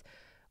 portraits.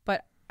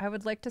 But I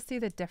would like to see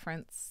the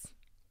difference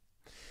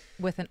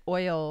with an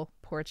oil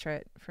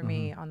portrait for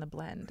me on the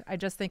blend. I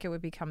just think it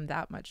would become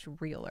that much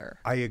realer.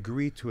 I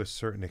agree to a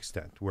certain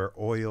extent where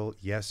oil,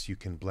 yes, you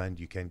can blend,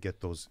 you can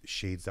get those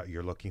shades that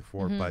you're looking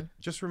for, but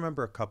just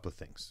remember a couple of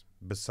things.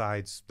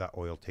 Besides that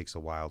oil takes a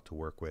while to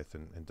work with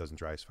and doesn't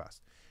dry as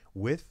fast.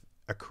 With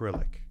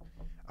acrylic,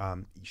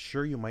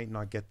 sure, you might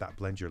not get that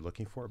blend you're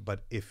looking for,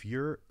 but if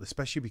you're,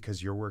 especially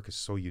because your work is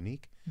so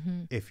unique,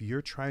 if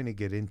you're trying to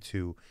get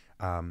into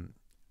a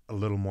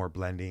little more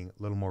blending,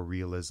 a little more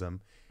realism,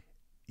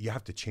 you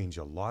have to change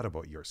a lot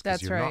about yours because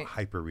That's you're right. not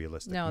hyper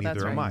realistic. No, Neither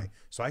that's am right. I.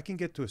 So I can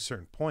get to a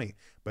certain point,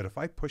 but if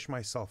I push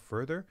myself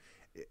further,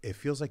 it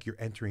feels like you're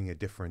entering a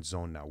different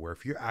zone now, where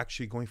if you're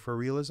actually going for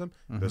realism,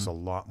 there's a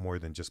lot more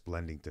than just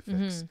blending to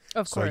fix.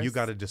 Of So you course.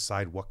 got to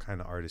decide what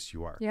kind of artist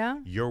you are. Yeah.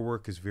 Your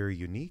work is very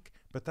unique,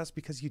 but that's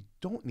because you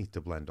don't need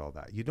to blend all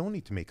that. You don't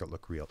need to make it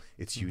look real.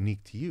 It's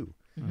unique to you.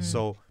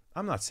 So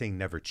I'm not saying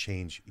never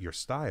change your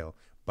style,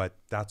 but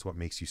that's what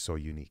makes you so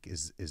unique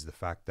is the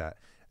fact that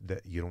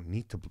you don't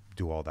need to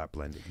do all that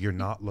blending. You're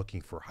not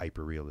looking for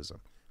hyper realism,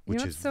 You which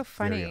know is what's so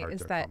funny very hard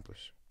is to that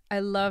accomplish.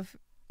 I love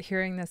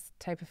hearing this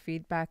type of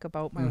feedback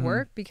about my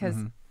work because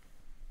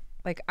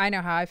like I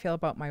know how I feel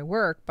about my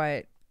work,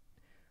 but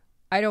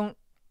I don't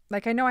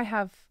I know I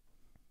have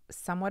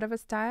somewhat of a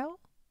style,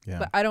 Yeah.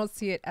 but I don't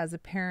see it as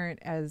apparent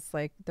as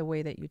like the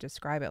way that you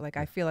describe it. Like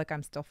I feel like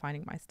I'm still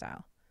finding my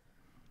style.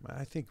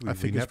 I think I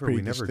think it's we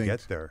pretty never get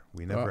distinct. there.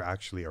 We never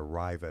actually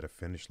arrive at a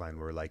finish line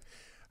where we're like,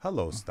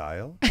 hello,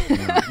 style. You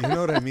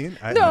know what I mean?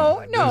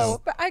 No,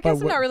 but I guess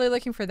I'm what- not really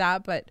looking for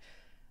that, but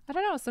I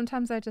don't know.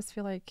 Sometimes I just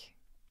feel like,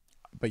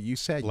 But you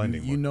said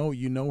Blending you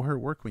know her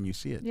work when you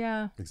see it.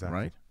 yeah, Exactly.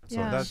 Right? So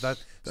Yeah.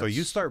 so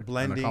you That's start an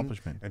blending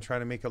accomplishment. and trying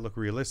to make it look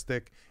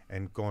realistic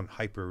and going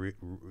hyper.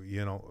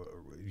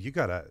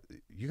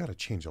 You gotta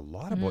change a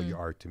lot about your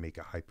art to make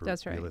it hyper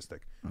That's right.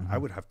 realistic. I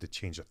would have to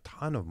change a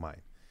ton of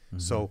mine.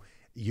 So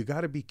you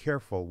got to be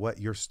careful what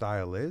your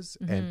style is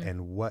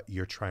and what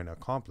you're trying to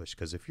accomplish.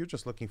 Because if you're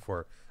just looking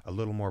for a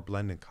little more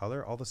blend and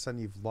color, all of a sudden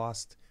you've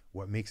lost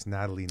what makes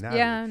Natalie Natalie.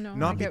 Yeah, no, I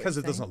Not get what because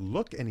you're it doesn't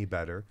look any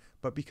better,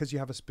 but because you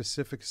have a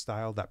specific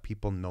style that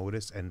people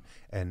notice and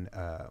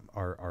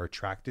are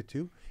attracted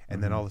to.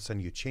 And then all of a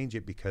sudden you change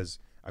it because,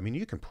 I mean,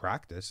 you can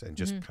practice and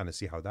just kind of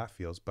see how that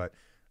feels. But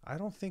I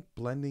don't think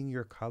blending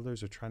your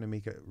colors or trying to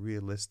make it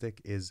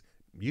realistic is,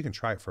 you can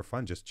try it for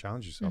fun, just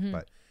challenge yourself.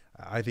 But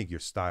I think your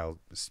style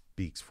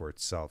speaks for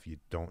itself. You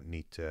don't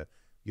need to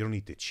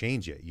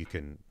change it. You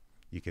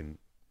can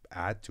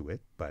add to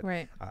it, but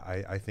Right.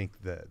 I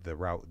think the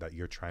route that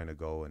you're trying to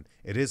go, and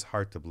it is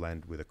hard to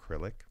blend with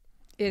acrylic.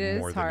 it is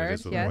more than hard. it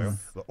is with Yes. oil.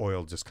 The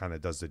oil just kind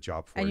of does the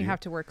job for And you. you have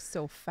to work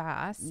so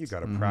fast. You got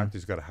to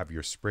practice. You got to have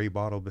your spray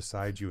bottle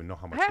beside you and know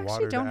how much I water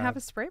actually don't to have add.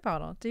 a spray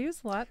bottle. Do you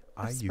use a lot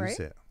of I spray?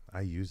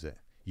 use it.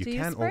 You Do you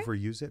can spray?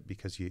 overuse it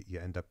because you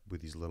end up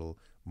with these little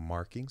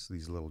markings,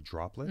 these little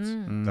droplets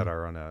Mm. that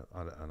are on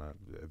a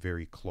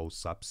very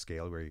close up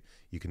scale where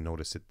you can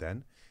notice it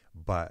then.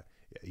 But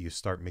you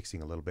start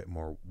mixing a little bit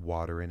more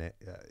water in it.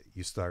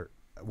 You start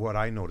what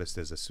I noticed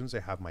is as soon as I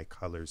have my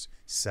colors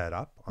set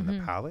up on the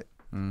palette,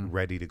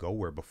 ready to go,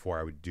 where before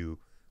I would do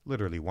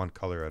literally one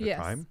color at a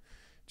time,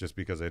 just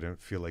because I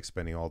didn't feel like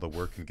spending all the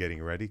work and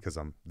getting ready because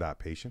I'm that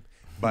patient.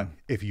 But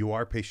if you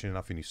are patient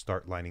enough and you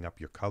start lining up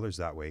your colors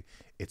that way,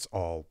 it's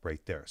all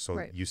right there.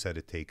 So you said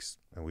it takes,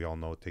 and we all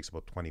know it takes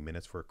about 20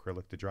 minutes for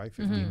acrylic to dry,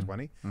 15,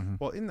 20.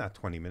 Well, in that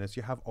 20 minutes,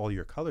 you have all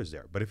your colors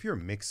there. But if you're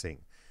mixing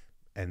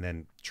and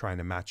then trying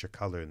to match a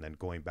color and then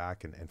going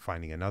back and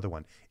finding another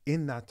one,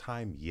 in that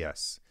time,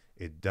 yes,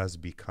 it does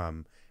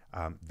become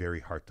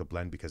very hard to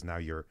blend, because now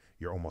you're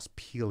almost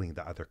peeling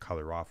the other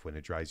color off when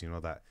it dries. You know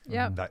that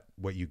that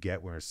what you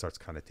get when it starts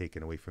kind of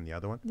taking away from the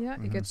other one. Yeah,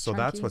 it gets so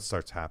chunky. that's what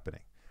starts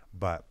happening.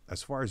 But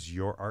as far as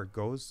your art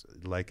goes,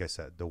 like I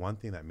said, the one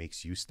thing that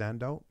makes you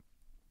stand out,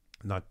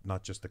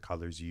 not just the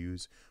colors you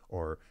use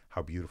or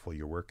how beautiful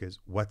your work is.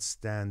 What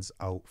stands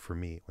out for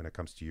me when it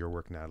comes to your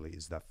work, Natalie,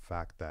 is the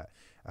fact that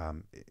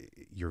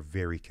you're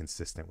very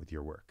consistent with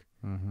your work.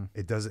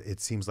 It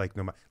seems like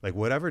no matter, like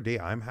whatever day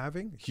I'm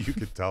having, you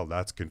could tell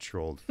that's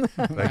controlled.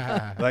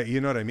 like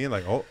you know what I mean?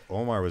 Like, oh,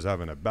 Omar was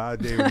having a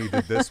bad day when he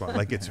did this one.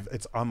 Like it's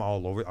I'm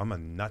all over. I'm a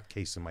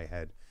nutcase in my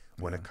head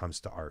when it comes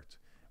to art.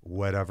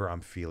 Whatever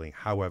I'm feeling,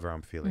 however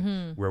I'm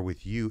feeling. Where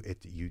with you,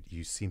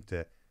 you seem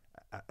to,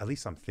 at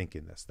least I'm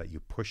thinking this, that you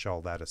push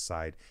all that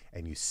aside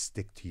and you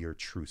stick to your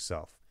true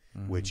self.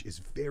 Which is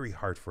very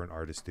hard for an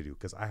artist to do,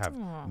 because I have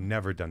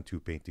never done two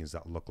paintings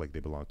that look like they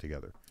belong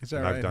together. Is that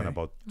and right, I've done eh?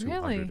 about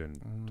Really?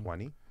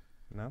 220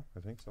 now,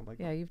 I think, something like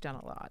that. Yeah, you've done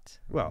a lot.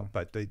 Well,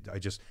 but I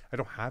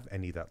don't have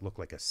any that look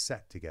like a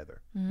set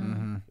together.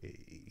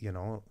 You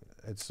know,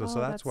 and so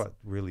that's what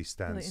really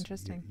stands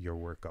interesting. your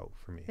work out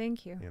for me.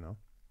 Thank you. You know,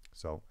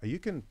 so you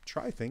can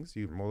try things.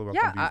 You're more welcome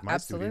to use my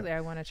absolutely. studio.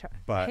 I want to try.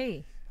 But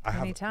hey, I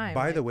have, anytime.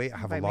 by the way, I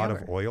have a invite me lot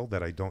of over. oil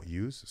that I don't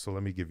use, so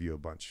let me give you a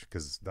bunch,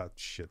 because that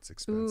shit's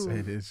expensive. Ooh.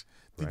 It is.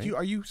 Right?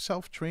 Are you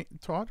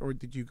self-taught, or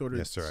did you go to?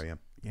 Yes, sir, I am.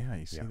 Yeah,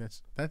 you see, Yeah.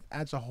 that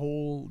adds a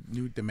whole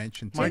new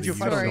dimension to Mind it. you,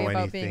 if I don't story know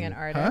about being anything- an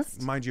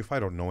artist. Mind you, if I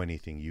don't know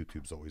anything,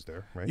 YouTube's always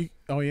there, right?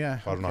 Oh yeah.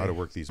 If I don't know how to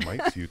work these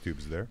mics,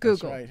 YouTube's there.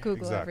 Google, right.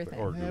 Google Exactly. everything.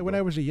 Or Yeah, Google. when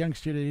I was a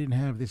youngster, they didn't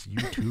have this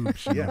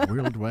YouTube,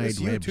 World Wide This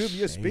Web. YouTube,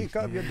 you speak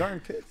up, you darn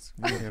kids.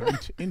 You know?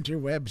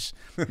 Interwebs.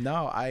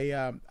 No,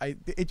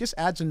 it just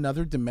adds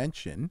another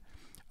dimension.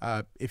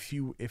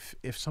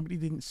 If somebody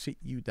didn't sit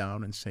you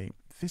down and say,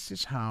 this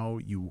is how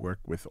you work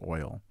with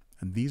oil,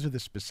 and these are the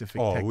specific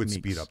techniques. It would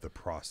speed up the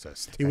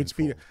process. It would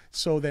speed it. tenfold.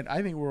 So then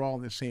I think we're all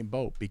in the same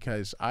boat,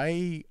 because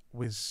I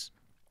was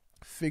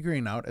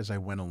figuring out as I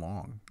went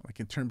along, like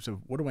in terms of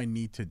what do I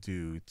need to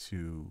do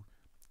to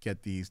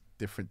get these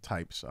different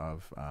types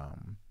of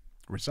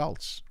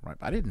results, right?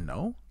 I didn't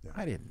know. Yeah.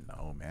 I didn't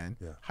know, man.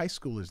 Yeah. High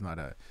school is not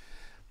a,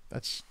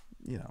 that's,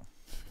 you know,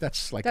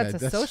 that's like That's a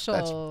that's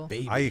social-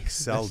 baby. I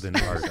excelled in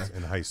art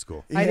in high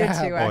school. I did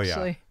Yeah. too, Oh, yeah.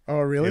 actually. Oh,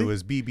 really? It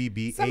was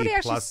BBB Somebody A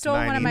actually plus stole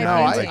one of my 99.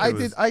 no, paintings. Like, it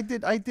was- I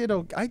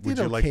did Would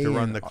you like okay to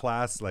run in- the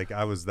class? Like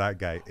I was that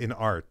guy in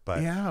art,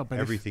 but Yeah, but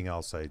if- everything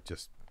else I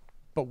just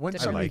But when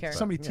Didn't somebody, really care.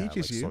 somebody yeah,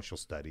 teaches like you, social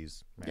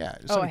studies. man. yeah,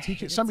 I somebody hated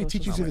teaches somebody social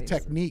teaches you the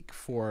studies. technique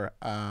for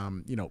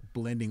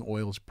blending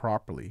oils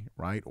properly,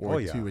 right? Or Oh,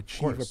 yeah, to of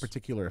achieve a course.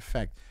 particular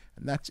effect.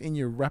 And that's in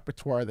your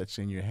repertoire, that's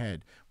in your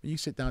head. When you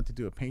sit down to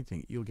do a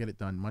painting, you'll get it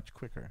done much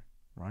quicker,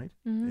 right?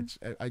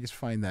 I just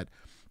find that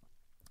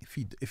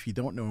if you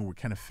don't know, we're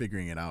kind of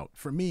figuring it out.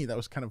 For me, that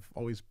was kind of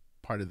always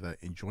part of the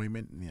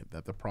enjoyment and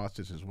the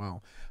process as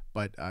well.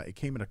 But it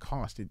came at a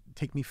cost. It'd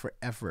take me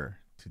forever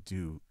to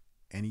do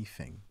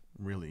anything,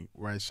 really.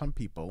 Whereas some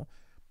people,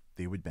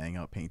 they would bang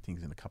out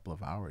paintings in a couple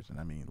of hours. And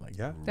I mean, like,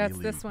 Yeah. That's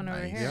really this one over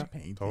nice here. Yeah,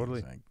 paintings,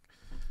 totally. like,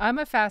 I'm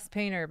a fast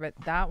painter, but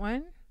that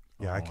one,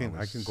 Yeah, I it can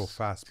was go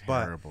fast,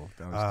 terrible.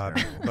 That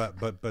was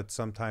terrible. but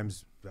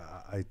sometimes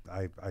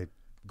I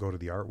go to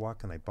the art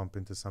walk and I bump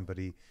into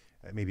somebody,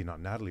 maybe not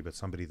Natalie, but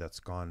somebody that's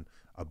gone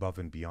above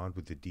and beyond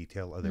with the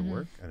detail of their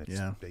work. And it's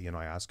Yeah.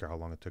 I ask her how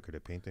long it took her to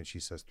paint, and she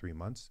says 3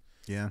 months.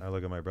 Yeah. I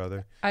look at my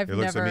brother. I've He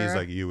looks at me. He's never-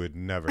 like, "You would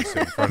never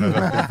sit in front of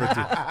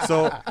them."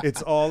 So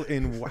it's all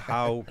in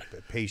how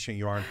patient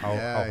you are and how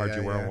hard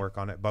you work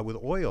on it. But with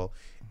oil,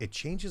 it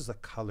changes the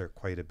color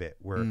quite a bit.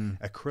 Where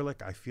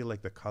acrylic, I feel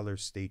like the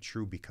colors stay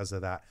true because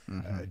of that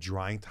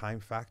drying time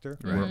factor.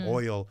 Where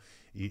oil,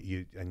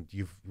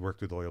 you've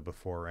worked with oil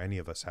before, or any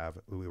of us have,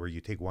 where you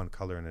take one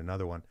color and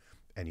another one,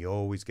 and you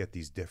always get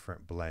these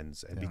different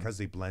blends, and because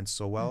they blend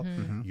so well,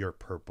 your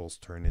purples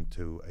turn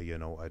into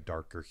a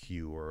darker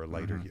hue or a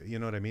lighter hue. You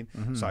know what I mean?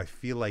 So I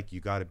feel like you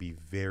got to be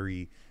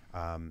very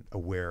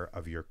aware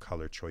of your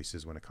color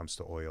choices when it comes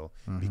to oil,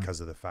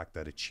 because of the fact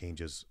that it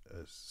changes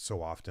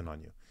so often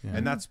on you.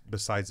 And that's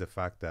besides the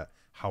fact that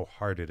how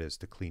hard it is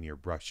to clean your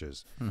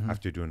brushes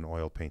after doing an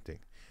oil painting.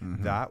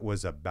 That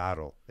was a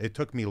battle. It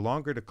took me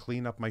longer to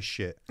clean up my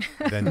shit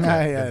than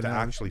to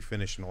actually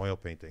finish an oil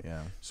painting.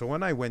 Yeah. So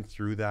when I went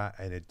through that,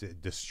 and it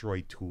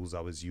destroyed tools I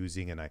was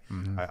using, and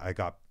I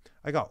got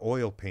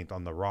oil paint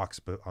on the rocks,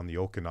 but on the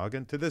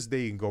Okanagan. To this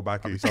day, you can go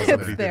back and you tell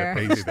somebody did a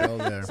painting Still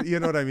there. there. So,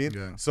 you know what I mean?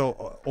 Yeah.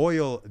 So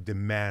oil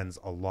demands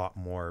a lot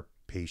more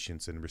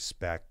patience and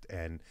respect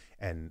and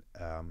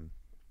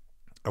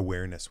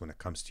awareness when it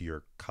comes to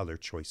your color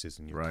choices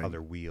and your Right.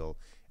 color wheel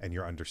and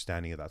your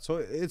understanding of that. So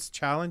it's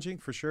challenging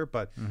for sure,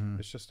 but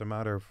it's just a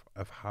matter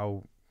of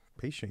how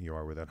patient you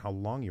are with it, how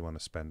long you want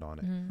to spend on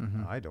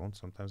it. I don't.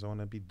 Sometimes I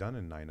want to be done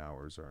in 9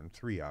 hours or in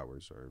 3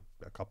 hours or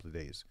a couple of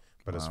days.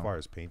 But as far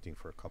as painting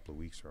for a couple of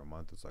weeks or a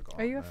month, it's like, oh,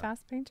 Are you a man.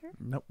 fast painter?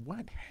 No,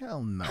 what?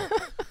 Hell no.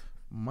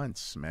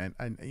 Months, man.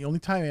 The only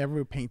time I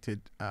ever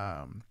painted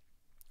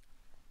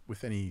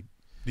with any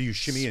Do you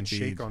shimmy and shake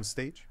speed. on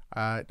stage?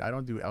 I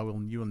don't do.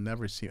 You will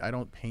never see. I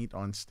don't paint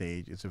on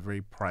stage. It's a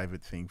very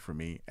private thing for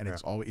me, and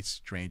it's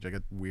strange. I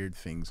got weird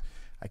things.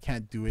 I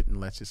can't do it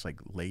unless it's like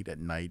late at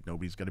night.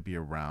 Nobody's got to be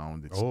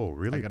around. It's, Oh,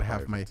 really? I gotta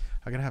have my.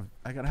 private.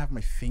 I gotta have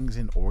my things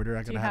in order. I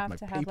Do gotta you have have my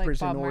to have like papers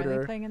Bob in Marley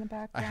order. playing in the I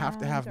background? have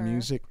to have or-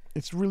 music.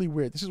 It's really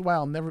weird. This is why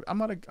I'm not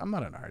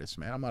an artist,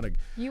 man. I'm not a.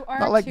 You are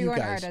Not like too you an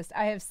guys. artist.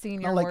 I have seen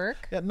Not your like,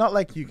 work. Yeah, not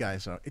like you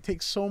guys are. It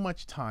takes so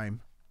much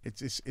time. It's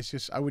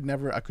just I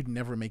could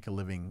never make a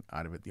living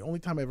out of it. The only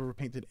time I've ever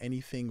painted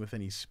anything with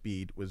any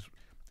speed was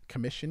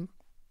commission.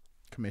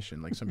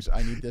 Like somebody said,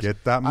 I need this.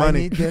 Get that I money.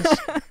 need this.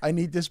 I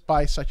need this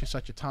by such and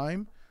such a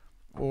time.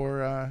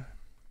 Or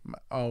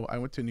I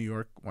went to New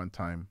York one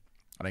time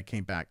and I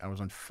came back. I was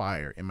on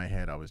fire in my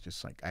head. I was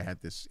just like, I had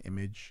this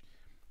image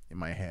in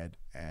my head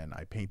and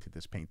I painted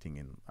this painting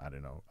in, I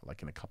don't know,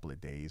 like in a couple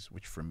of days,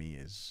 which for me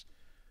is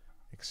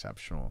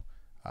exceptional.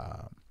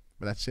 But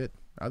that's it.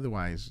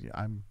 Otherwise,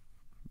 I'm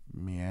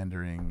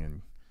meandering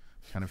and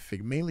kind of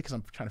mainly because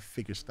I'm trying to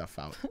figure stuff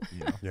out.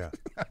 You know? Yeah.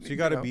 So you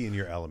got to be in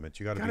your element.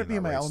 You got to be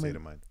in that right state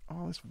of mind.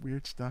 All this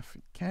weird stuff.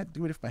 Can't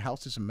do it if my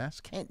house is a mess.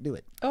 Can't do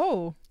it.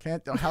 Oh,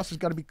 Can't. The house has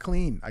got to be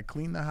clean. I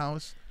clean the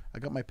house. I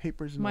got my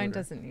papers in mine order.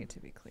 doesn't need to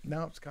be clean.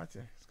 No, it's got to.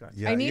 It's got to.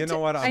 Yeah, I need you know to,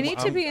 what? I need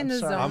to be in the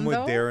sorry. zone I'm with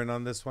though. Darren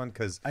on this one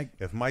because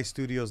if my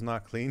studio's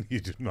not clean, you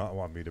do not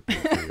want me to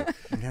paint for you.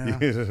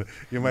 Yeah.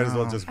 You might as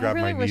well No. just I grab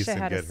really my wish niece I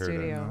and had a get her to.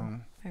 studio. No.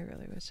 I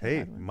really wish I Hey,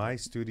 had one. my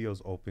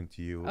studio's open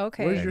to you.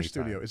 Okay. Where's your anytime.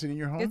 studio? Is it in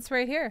your home? It's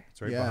right here.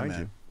 It's right yeah, behind man.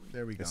 you.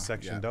 There we go. It's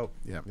sectioned yeah. out.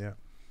 Yeah. Yeah.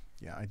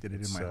 Yeah, I did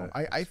it It's, in my home.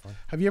 it's fun.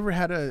 Have you ever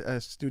had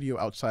a studio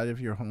outside of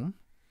your home?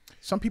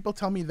 Some people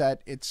tell me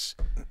that it's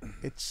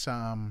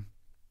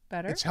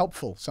Better.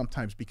 helpful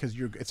sometimes because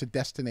it's a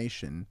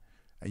destination,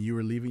 and you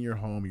are leaving your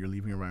home, you're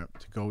leaving around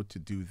to go to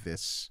do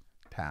this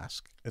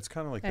task. It's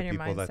kind of like And the your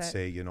people that mindset.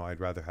 say, you know,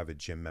 I'd rather have a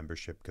gym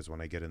membership because when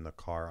I get in the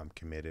car, I'm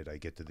committed. I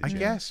get to the I gym.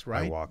 guess,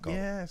 right? I walk out.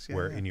 Yes, yeah,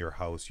 Where yeah. in your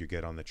house, you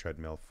get on the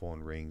treadmill,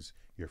 phone rings,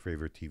 your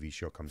favorite TV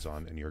show comes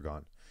on, and you're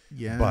gone.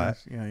 Yes, But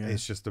yeah.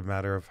 it's just a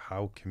matter of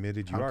how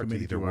committed you How are to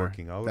committed either you are.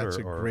 working out That's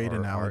or a great or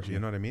analogy. you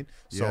know what I mean?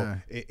 So Yeah.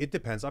 it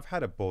depends. I've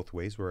had it both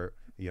ways where,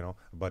 you know,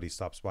 a buddy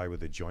stops by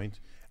with a joint.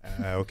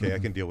 Okay, I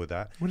can deal with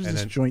that. What is and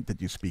this then, joint that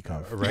you speak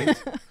of? right?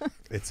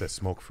 It's a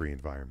smoke-free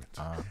environment.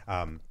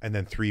 And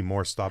then 3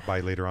 more stop by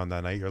later on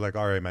that night. You're like,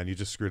 all right, man, you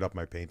just screwed up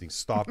my painting.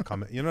 Stop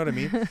coming. You know what I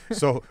mean?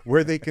 So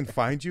where they can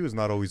find you is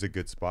not always a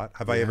good spot.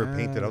 Have I ever Yeah,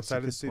 painted that's a outside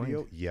of the good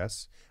studio? point.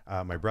 Yes.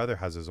 My brother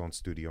has his own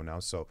studio now,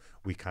 so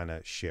we kind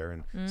of share.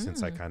 And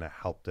since I kind of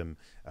helped him,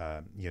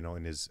 you know,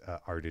 in his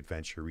art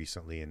adventure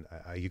recently, and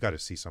you got to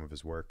see some of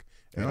his work.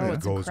 And Oh, it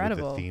it's goes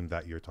incredible. with the theme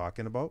that you're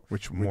talking about.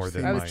 Which more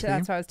than theme? mine.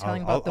 That's what I was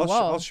telling about the I'll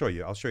wall. I'll show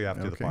you. I'll show you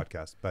after the Okay.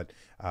 podcast. But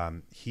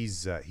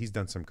he's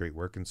done some great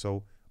work, and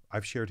so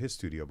I've shared his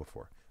studio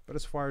before. But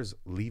as far as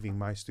leaving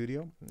my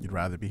studio, You'd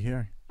rather be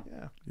here.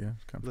 yeah, Yeah,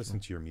 it's comfortable. listen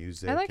to your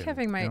music. I like and-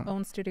 having my yeah.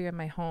 own studio in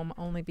my home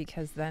only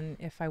because then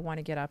if I want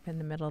to get up in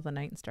the middle of the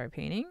night and start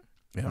painting,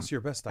 Yeah. Plus,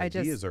 your best I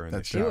just ideas are in the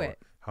That's shower. do it,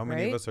 How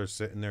many of right? us are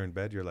sitting there in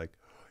bed? You're like,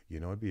 you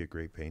know, it'd be a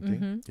great painting.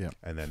 Mm-hmm. Yeah.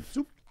 And then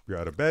zoop, you're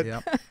out of bed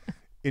Yeah.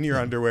 in your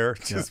underwear.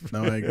 Yeah. Just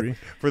No, I agree.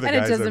 for the and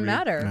guys. it doesn't I mean.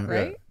 matter, Yeah.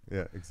 right?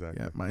 Yeah,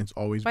 exactly. Yeah, mine's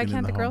always Why been in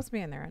can't the the home. girls be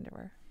in their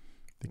underwear?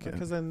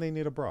 Because then they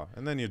need a bra,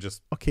 and then you're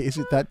just Okay, is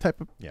it that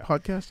type of Yeah.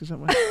 podcast? Is that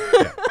what?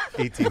 yeah,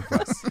 18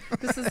 plus.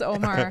 This is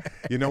Omar.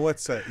 You know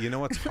what's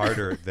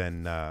harder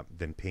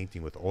than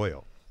painting with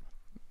oil?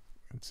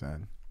 It's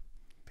sad.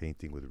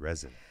 Painting with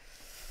resin.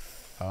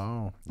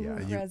 Oh, Yeah,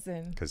 Ooh, you-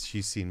 resin. Because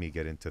she's seen me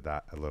get into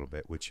that a little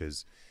bit, which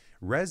is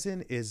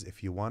resin is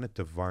if you wanted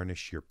to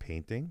varnish your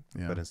painting,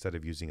 Yeah. but instead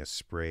of using a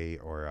spray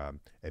or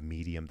a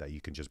medium that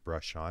you can just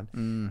brush on,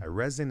 Mm. a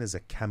resin is a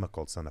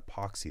chemical. It's an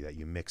epoxy that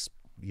you mix,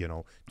 you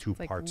know, 2 It's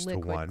like parts to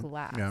liquid one.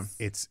 glass. Yeah.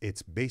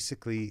 It's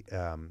basically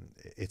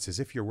it's as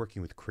if you're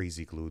working with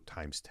crazy glue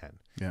times 10.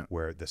 Yeah.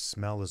 Where the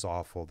smell is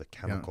awful, the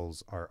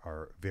chemicals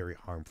are very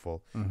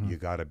harmful. Mm-hmm. You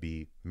got to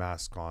be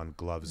mask on,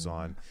 gloves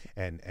on,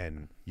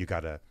 and you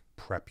got to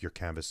prep your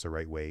canvas the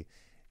right way.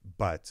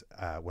 But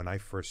when I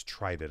first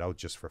tried it out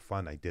just for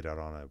fun, I did it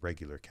on a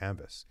regular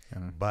canvas.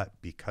 But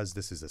because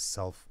this is a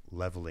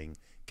self-leveling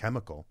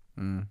chemical,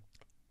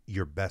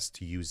 you're best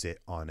to use it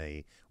on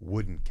a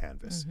wooden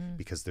canvas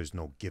because there's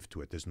no give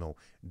to it. There's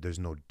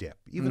no dip.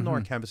 Even though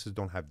our canvases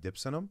don't have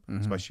dips in them,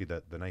 especially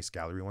the nice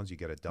gallery ones, you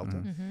get a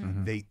Delta.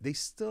 They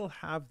still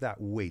have that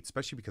weight,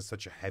 especially because it's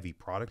such a heavy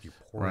product. You're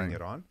pouring Right.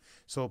 it on.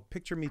 So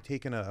picture me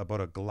taking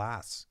about a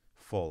glass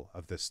full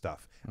of this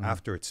stuff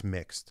after it's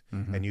mixed,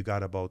 and you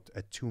got about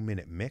a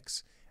 2-minute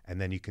mix, and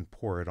then you can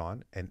pour it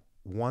on. And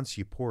once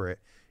you pour it,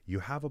 you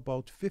have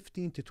about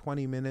 15 to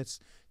 20 minutes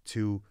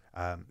to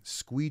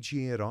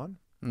squeegee it on,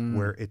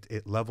 where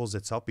it levels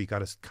itself. But you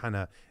got to kind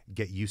of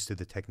get used to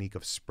the technique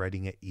of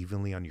spreading it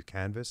evenly on your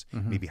canvas,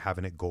 maybe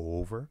having it go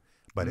over.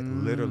 But it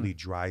literally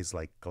dries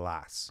like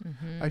glass.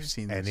 I've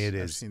seen this. And it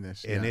is, I've seen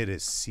this. and it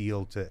is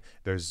sealed to.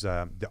 There's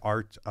the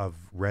art of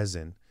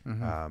resin.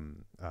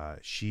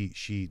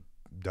 She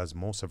does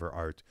most of her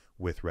art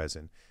with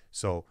resin.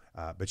 So,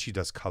 but she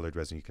does colored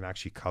resin. You can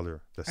actually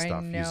color the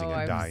stuff using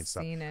a dye and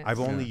stuff. It. I've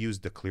only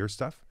used the clear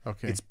stuff.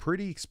 Okay. It's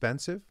pretty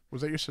expensive.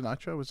 Was that your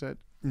Sinatra? Was that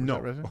No.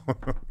 resin?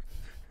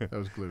 That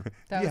was glue.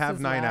 That You was have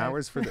his 9 lie.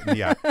 hours for that.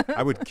 Yeah,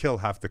 I would kill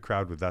half the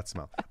crowd with that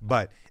smell.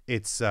 But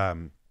it's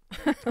an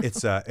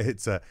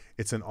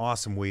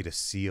awesome way to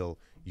seal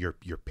your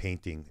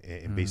painting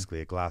in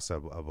basically a glass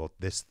about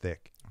this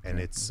thick. And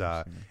it's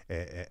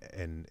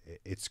and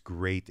it's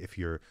great if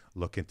you're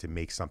looking to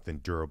make something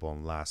durable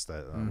and last.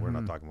 We're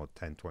not talking about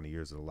 10, 20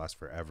 years. It'll last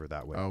forever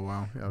that way. Oh,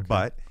 wow. Okay.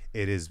 But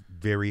it is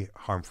very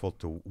harmful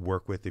to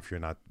work with if you're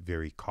not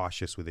very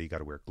cautious with it. You got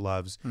to wear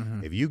gloves.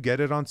 If you get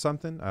it on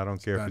something, I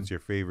don't care if it's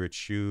your favorite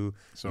shoe,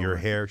 your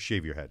hair,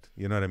 shave your head.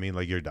 You know what I mean?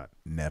 Like, you're done.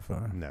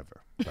 Never.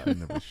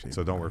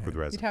 So don't work with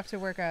resin. You'd have to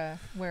wear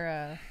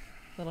a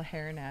little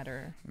hairnet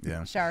or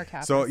Yeah. shower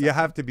cap. So or you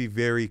have to be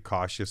very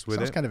cautious with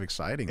Sounds it. kind of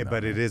exciting. Though,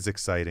 But it right? is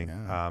exciting.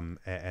 Yeah.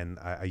 And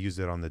I used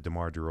it on the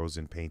DeMar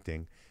DeRozan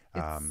painting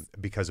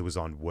because it was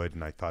on wood,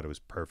 and I thought it was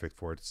perfect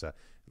for it. It's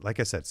like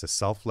I said, it's a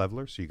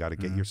self-leveler, so you got to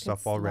get your stuff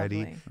It's all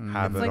ready, lovely.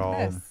 have It's it like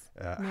all, this,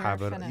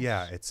 have it. mirror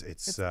Yeah, finish.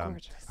 it's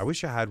gorgeous. I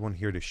wish I had one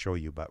here to show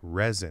you, but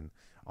resin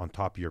on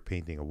top of your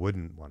painting, a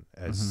wooden one,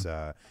 is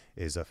a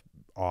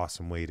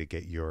awesome way to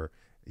get your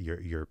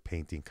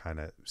painting kind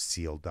of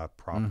sealed up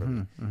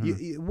properly.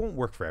 It won't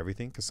work for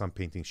everything because some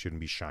paintings shouldn't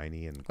be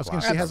shiny and I was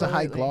going to say it has a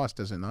high Absolutely. gloss,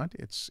 does it not?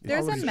 There's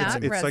a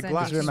matte it's resin. like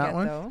glass. you Is there a can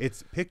matte get, one? though.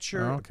 It's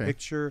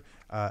picture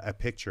a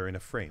picture in a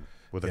frame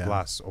with a Yeah.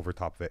 glass over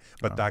top of it,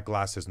 but that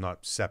glass is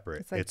not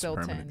separate. It's like built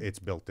permanent. in. It's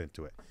built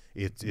into it.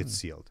 It's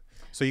sealed.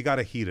 So you got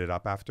to heat it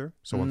up after.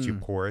 So once you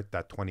pour it,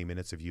 that 20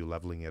 minutes of you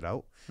leveling it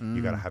out,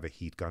 you got to have a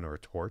heat gun or a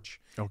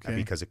torch, Okay.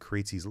 because it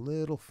creates these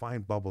little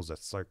fine bubbles that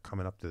start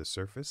coming up to the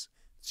surface.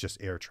 It's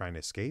just air trying to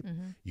escape.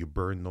 You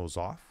burn those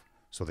off,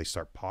 so they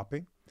start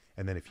popping.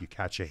 And then if you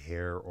catch a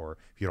hair, or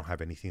if you don't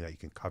have anything that you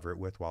can cover it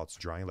with while it's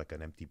drying, like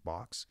an empty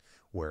box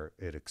where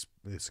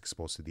it's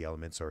exposed to the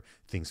elements or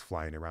things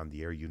flying around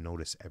the air, you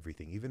notice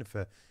everything. Even if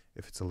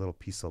it's a little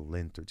piece of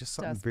lint or just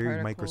something Dust very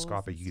particles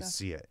microscopic, and you can stuff.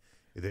 see it.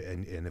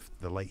 And if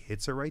the light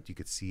hits it right, you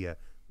could see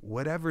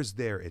whatever's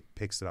there, it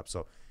picks it up.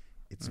 So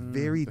it's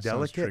very that sounds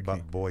delicate, tricky.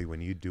 but boy,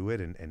 when you do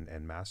it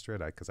and master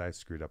it, because I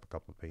screwed up a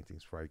couple of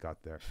paintings before I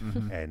got there,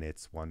 and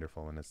it's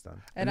wonderful when it's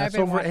done. And that's I've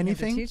been over wanting him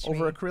to anything? teach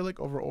Over me. acrylic,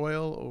 over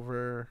oil,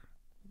 over...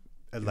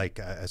 Like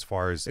as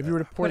far as If you were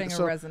to pour Putting a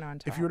so resin on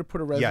top. If you were to put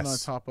a resin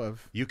Yes. on top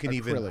of you can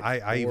even, acrylic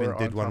I even or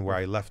did on one top where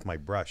of- I left my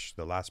brush,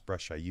 the last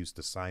brush I used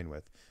to sign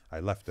with, I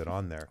left it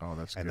on there. Oh,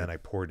 that's and good. then I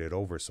poured it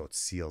over so it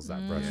seals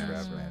that brush Yes,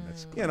 forever. man,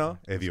 that's You know,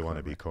 if That's you want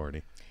to clever. be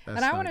corny. And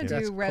That's I not want to good. do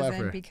That's resin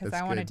clever. because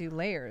That's I want to good. do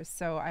layers.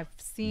 So I've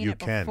seen You it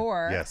can,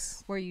 before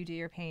yes. where you do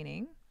your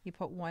painting. You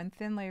put one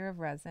thin layer of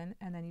resin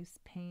and then you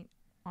paint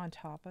on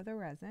top of the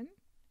resin.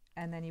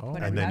 And then you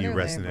put And then you another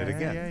resin layer it of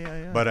again.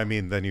 Yeah. But I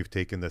mean, then you've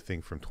taken the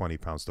thing from 20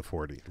 pounds to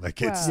 40.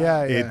 Like it's,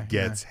 Well- Yeah, it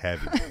gets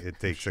heavy. It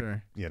takes,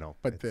 Sure.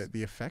 but But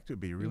the effect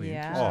would be really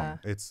Yeah.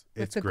 interesting.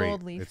 it's the great.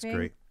 gold It's leafing.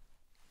 great.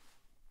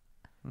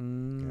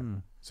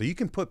 So you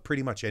can put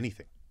pretty much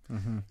anything.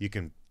 You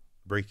can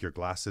break your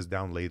glasses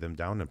down, lay them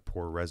down, and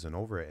pour resin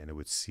over it, and it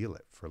would seal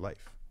it for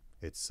life.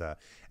 It's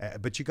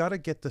but you got to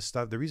get the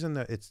stuff. The reason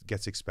that it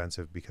gets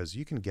expensive because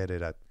you can get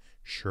it at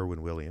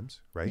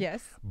Sherwin-Williams, right?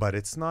 Yes. But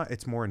it's not.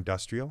 It's more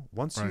industrial.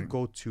 Once you Right.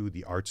 go to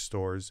the art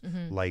stores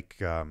like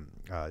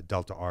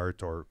Delta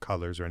Art or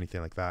Colors or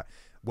anything like that,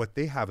 what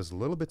they have is a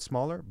little bit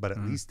smaller, but at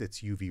least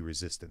it's UV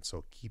resistant, so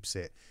it keeps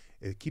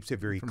it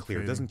very From clear.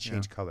 It fading, doesn't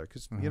change yeah. color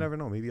because you never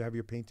know. Maybe you have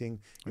your painting,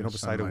 In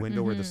beside a sunlight.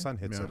 window where the sun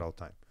hits Yeah. it all the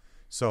time.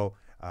 So,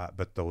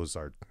 but those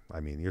are. I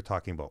mean, you're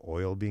talking about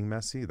oil being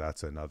messy.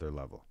 That's another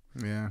level.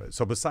 Yeah.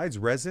 So besides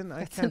resin, I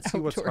That's can't an see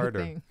what's outdoor harder.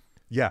 thing.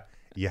 Yeah,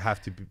 you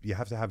have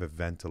to have a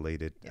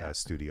ventilated Yeah.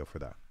 studio for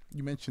that.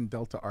 You mentioned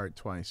Delta Art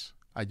twice.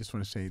 I just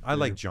want to say I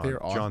like they're- John.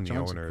 they're awesome. John, the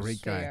John's owner, a is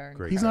great They guy. are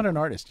Great He's guy. not an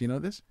artist. You know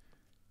this?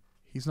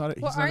 He's not.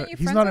 Well, He's not. aren't you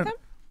He's friends not with an- him?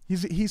 He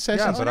says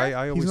Yeah, he's but not- I he's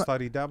always not-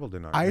 thought he dabbled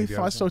in art. I Maybe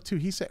thought was so wrong. too.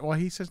 He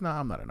says, "No,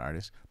 I'm not an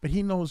artist," but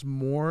he knows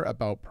more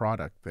about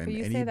product than But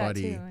you say that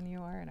anybody. too, and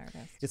you are an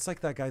artist. It's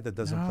like that guy that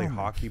doesn't play No.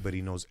 hockey, but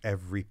he knows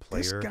every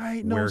This player, guy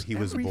where knows he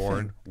was born,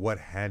 everything. what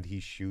hand he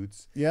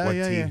shoots, Yeah, what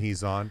yeah, team yeah.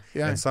 he's on.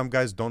 Yeah. And some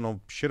guys don't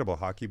know shit about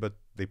hockey, but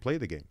they play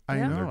the game. I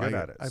Yeah. know. They're good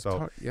I- at it. I've So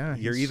taught- yeah,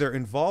 you're he's- either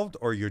involved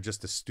or you're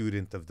just a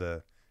student of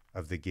the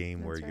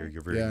game where That's right.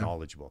 you're very Yeah.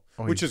 knowledgeable,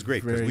 Oh, which he's is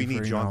great because very, we need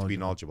very John to be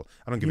knowledgeable.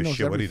 I don't give He a knows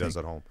shit what he does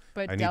everything. at home.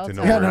 But I need to Delta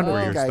know Yeah, where, no, where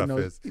no, your guy stuff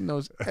knows. is. He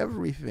knows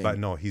everything. But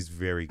no, he's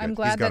very good. I'm He's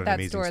glad got that an that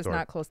amazing store is store.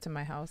 not close to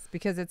my house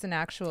because it's an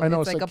actual. I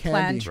know, it's it's like like a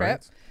planned candy, trip.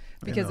 right?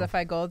 Because know. if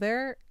I go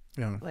there,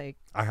 Yeah. like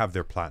I have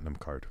their platinum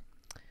card.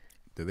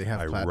 Do they have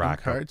I platinum rack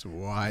up- cards?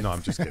 What? No,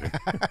 I'm just kidding.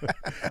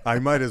 I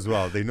might as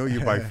well. They know you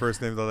by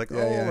first name. They're like,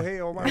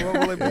 hey, Omar, what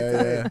will it be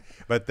today?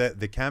 But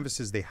the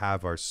canvases they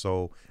have are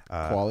so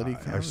Quality are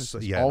canvases. so-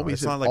 yeah, Always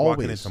it's not is- like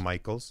walking always. into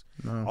Michael's.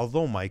 No.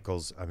 Although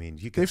Michael's, I mean,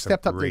 you get They've some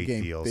stepped up their great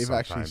game. deals They've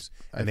actually- sometimes,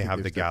 I and they think have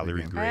they've the stepped their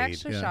gallery game. grade. I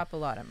actually Yeah. shop a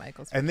lot at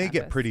Michael's. For And they get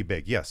canvas. pretty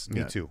big. Yes,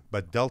 me Yeah. too.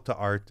 But Delta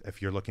Art,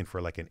 if you're looking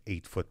for like an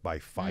 8-foot by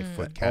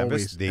 5-foot Mm.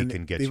 canvas, Always. they And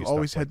can get they've you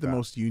always stuff had like the that.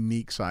 most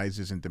unique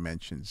sizes and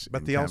dimensions.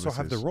 But in they also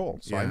have the canvases. roll.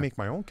 So I Yeah. make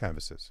my own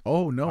canvases.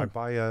 Oh no! I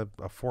buy a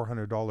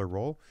 $400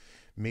 roll,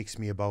 makes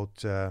me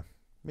about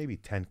maybe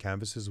 10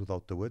 canvases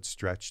without the wood,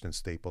 stretched and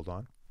stapled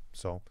on.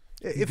 So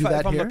You if do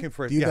that I'm here? looking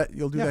for Do you yeah, that?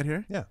 You'll do yeah, that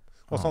here? Yeah.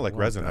 Well, it's Oh, not like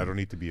well resin. I done. don't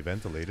need to be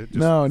ventilated. Just,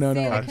 No. See the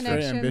That's very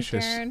connection,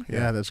 ambitious. Darren?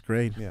 Yeah, that's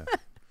great. Yeah.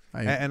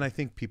 And I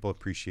think people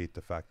appreciate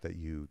the fact that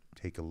you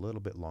take a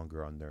little bit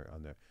longer on their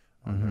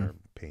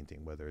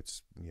painting, whether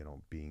it's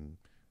being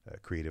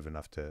creative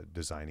enough to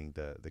designing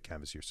the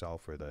canvas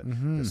yourself, or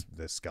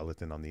the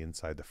skeleton on the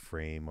inside, the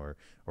frame, or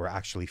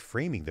actually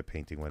framing the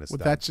painting when it's Well,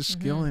 done. that's a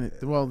skill in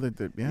it. Well,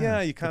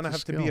 Yeah, you kind of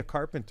that's have to be a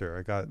carpenter.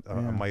 I got a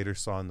Yeah. miter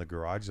saw in the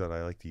garage that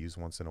I like to use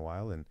once in a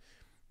while, and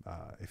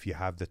if you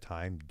have the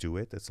time, do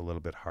it. It's a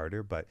little bit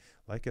harder, but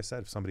like I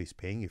said, if somebody's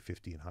paying you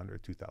 $1,500,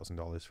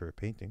 $2,000 for a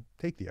painting,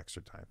 take the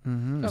extra time.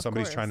 Mm-hmm. If Of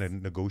somebody's trying to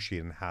course.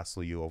 negotiate and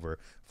hassle you over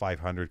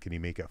 500, can you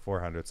make it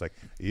 400? It's like,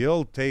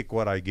 you'll take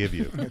what I give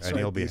you, and right.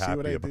 you'll Do be you see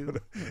what happy I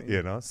about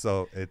do? it.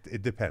 So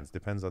it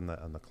depends on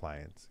the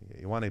client.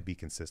 You want to be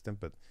consistent,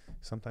 but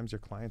sometimes your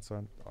clients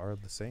are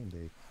the same.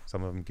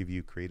 Some of them give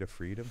you creative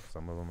freedom.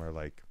 Some of them are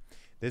like,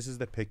 this is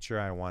the picture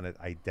I wanted,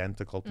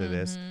 identical to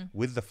this,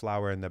 with the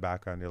flower in the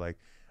background. You're like,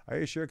 are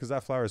you sure? Because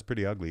that flower is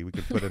pretty ugly. We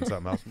could put in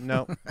something else.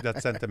 No,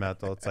 that's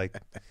sentimental. It's like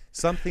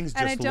some things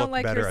And I just don't look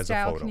like better your as a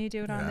style. photo. Can you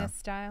do it on Yeah. this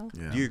style?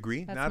 Yeah. Do you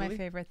agree, That's Natalie? my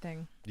favorite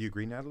thing. Do you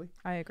agree, Natalie?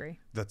 I agree.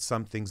 That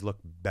some things look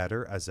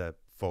better as a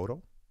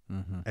photo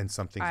and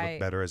some things I look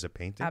better as a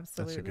painting?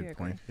 Absolutely That's a good agree.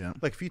 point. Yeah.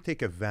 Like if you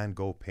take a Van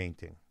Gogh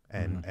painting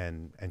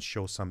and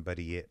show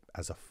somebody it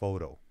as a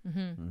photo,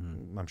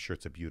 I'm sure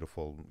it's a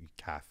beautiful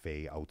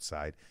cafe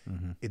outside.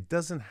 It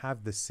doesn't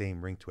have the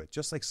same ring to it.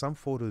 Just like some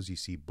photos you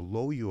see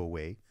blow you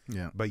away,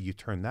 Yeah. but you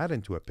turn that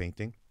into a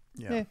painting,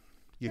 Yeah. Yeah.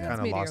 you Yeah, kind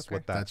of it's lost mediocre.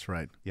 what that, That's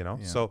right. Yeah.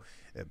 So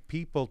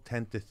people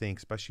tend to think,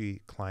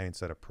 especially clients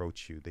that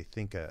approach you, they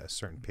think a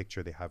certain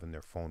picture they have in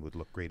their phone would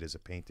look great as a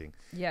painting.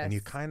 Yes. And you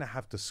kind of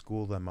have to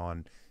school them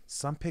on,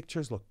 some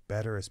pictures look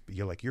better as,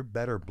 you're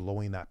better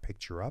blowing that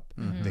picture up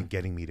than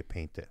getting me to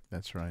paint it.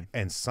 That's right.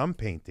 And some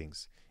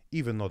paintings,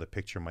 even though the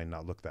picture might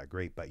not look that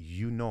great, but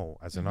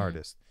as an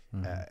artist,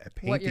 a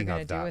painting What you're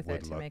gonna of do that with it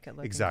would to look make it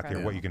look exactly, or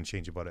what incredible. you can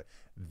change about it,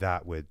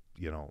 that would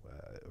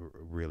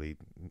really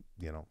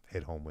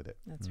hit home with it.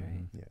 That's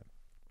right. Yeah.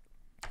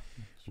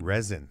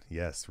 Resin,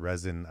 yes,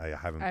 resin. I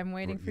haven't. I'm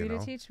waiting for you know.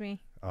 to teach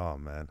me. Oh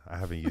man, I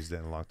haven't used it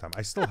in a long time.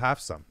 I still have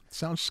some.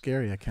 Sounds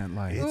scary. I can't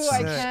lie. It's, Ooh,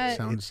 I uh, can't.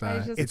 Sounds, I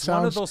just- It's one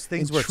of sounds those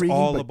things where it's intriguing,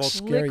 all but about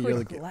scary. You're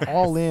liquid like, glass.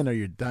 all in or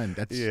you're done.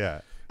 That's Yeah,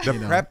 the you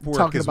know, prep work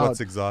talking is what's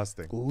about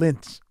exhausting.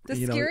 lint. The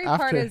you know, scary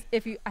part after- is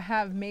if you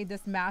have made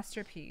this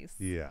masterpiece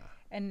Yeah.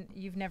 and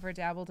you've never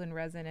dabbled in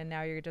resin, and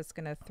now you're just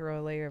gonna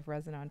throw a layer of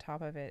resin on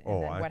top of it, and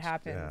Oh, then what act-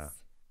 happens? yeah.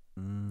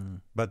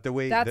 But the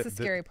way That's the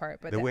scary part.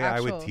 But the way I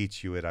would actual-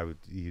 teach you it,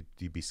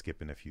 you'd be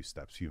skipping a few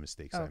steps, few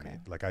mistakes I Okay.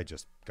 made. Like I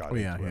just got Oh,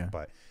 into yeah, it, yeah.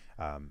 but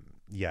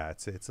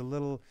it's a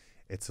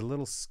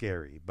little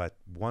scary. But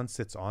once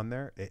it's on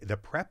there, the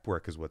prep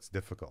work is what's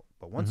difficult.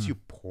 But once you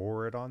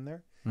pour it on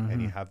there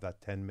and you have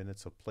that 10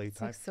 minutes of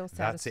playtime, like so that's it.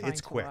 satisfying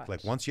It's to quick. Like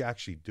watch. once you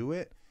actually do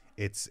it,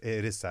 it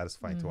is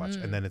satisfying to watch,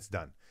 and then it's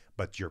done.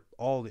 But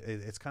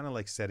it's kind of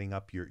like setting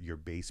up your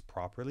base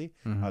properly.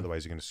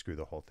 Otherwise, you're going to screw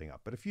the whole thing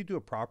up. But if you do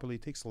it properly,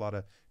 it takes a lot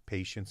of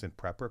patience and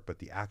prep work. But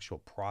the actual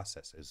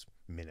process is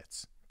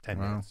minutes, 10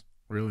 Wow. minutes.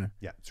 Really?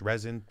 Yeah, it's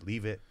resin.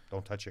 Leave it.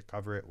 Don't touch it.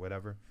 Cover it.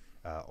 Whatever.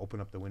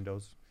 Open up the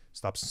windows.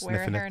 Stop Wear a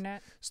sniffing it.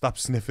 hairnet. Stop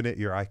sniffing it.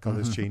 Your eye color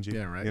is changing.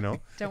 Yeah, right. You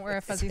know. Don't wear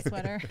a fuzzy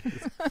sweater.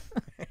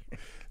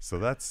 So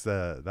that's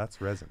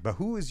resin. But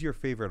who is your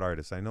favorite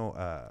artist? I know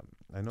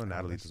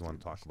Natalie doesn't want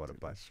to talk about it,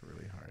 but It's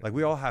really hard. like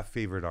we all have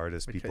favorite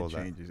artists. But People it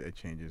that changes. It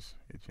changes.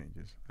 It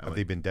changes. I have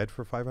they been dead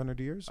for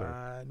 500 years?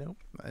 Or? No,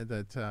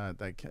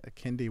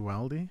 Kendi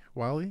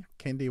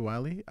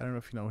Wiley. I don't know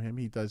if you know him.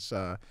 He does.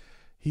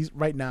 He's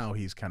right now.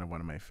 He's kind of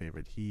one of my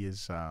favorite. He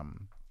is.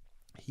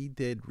 He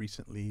did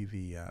recently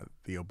the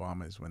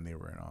Obamas when they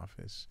were in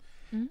office,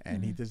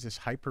 and he does this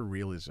hyper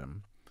realism,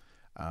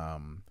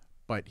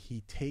 but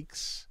he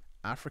takes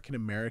African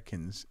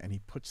Americans and he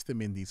puts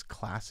them in these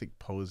classic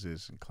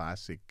poses and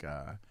classic.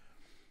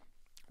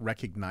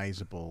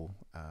 Recognizable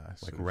Like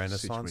sort of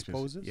Renaissance situations.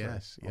 poses, or-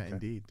 Yes, yeah, okay.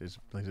 indeed. There's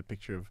a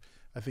picture of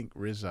I think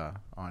RZA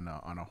on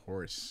a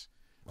horse.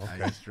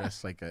 He's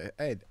dressed like a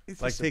Ed.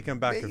 It's Like just take him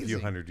back a few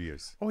amazing. hundred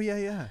years. Oh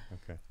yeah.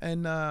 Okay.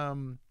 And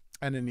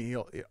then he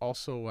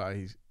also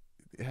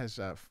it has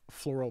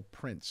floral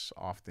prints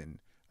often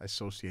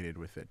associated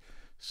with it.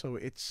 So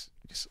it's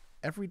just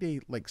everyday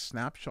like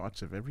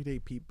snapshots of everyday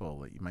people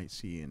that you might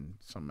see in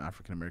some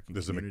African American.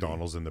 There's a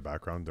McDonald's in the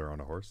background. They're on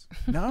a horse.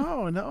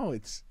 No,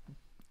 it's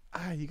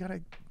You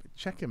gotta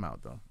check him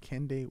out though.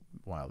 Kende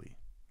Wiley,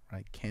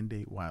 right?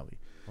 Kende Wiley.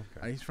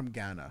 Okay. He's from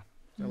Ghana.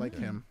 So I like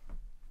him.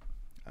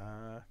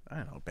 I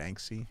don't know,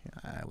 Banksy.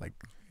 I like,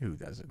 who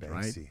doesn't, Banksy.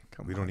 right?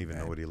 Come We on, don't even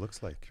man. know what he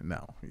looks like.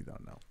 No, you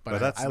don't know. But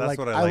that's what I I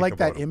like like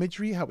that about him.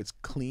 imagery, how it's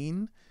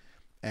clean,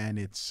 and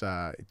it's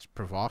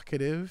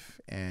provocative,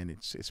 and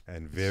it's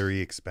And very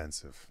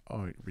expensive.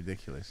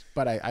 ridiculous.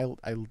 But I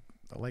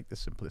like the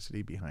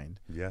simplicity behind.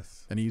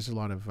 Yes. And he uses a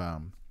lot of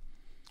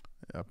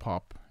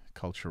pop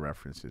culture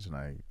references, and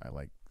I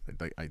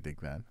dig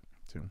that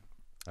too.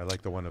 I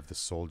like the one of the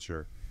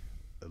soldier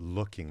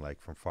looking like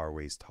from far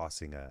away, he's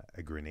tossing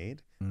a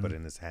grenade, but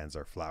in his hands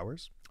are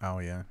flowers. Oh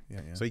yeah.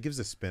 So he gives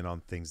a spin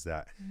on things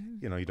that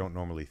you don't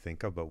normally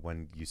think of, but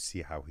when you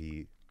see how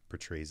he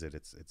portrays it,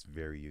 it's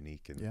very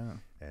unique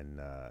and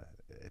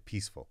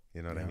peaceful.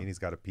 You know what I mean? He's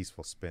got a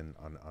peaceful spin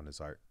on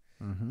his art.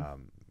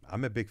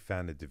 I'm a big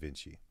fan of Da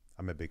Vinci.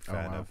 I'm a big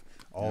fan of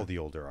all the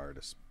older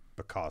artists,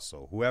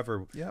 Picasso,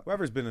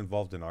 whoever's been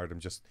involved in art.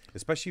 I'm just,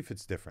 especially if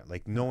it's different,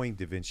 like knowing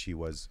Da Vinci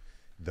was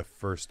the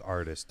first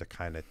artist to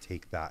kind of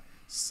take that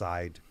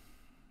side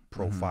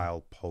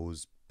profile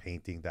pose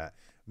painting that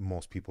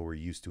most people were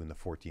used to in the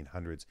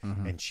 1400s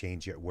and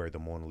change it, where the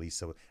Mona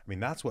Lisa, I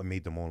mean, that's what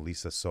made the Mona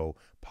Lisa so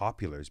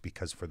popular, is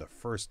because for the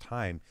first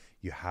time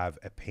you have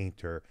a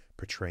painter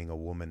portraying a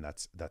woman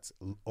that's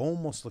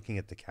almost looking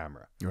at the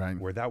camera, Right.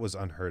 where that was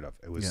unheard of.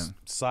 It was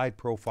side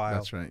profile.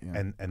 That's right,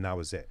 yeah. And that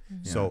was it.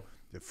 So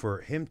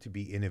for him to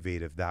be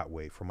innovative that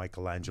way, for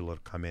Michelangelo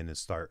to come in and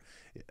start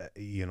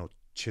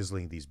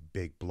chiseling these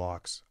big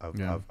blocks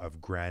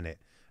of granite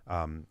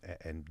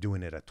and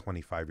doing it at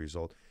 25 years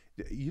old.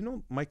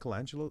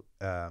 Michelangelo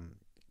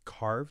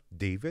carved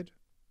David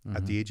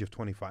at the age of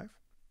 25.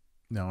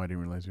 No, I didn't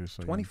realize he was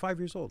so 25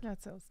 years old.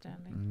 That's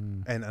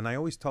outstanding. And I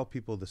always tell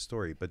people the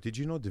story, but did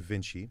you know Da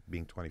Vinci,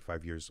 being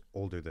 25 years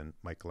older than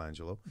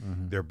Michelangelo,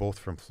 they're both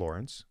from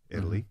Florence,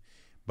 Italy.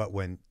 But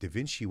when Da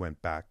Vinci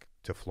went back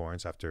to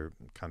Florence after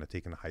kind of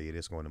taking a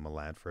hiatus, going to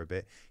Milan for a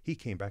bit, he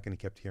came back and he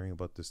kept hearing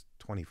about this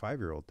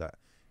 25-year-old that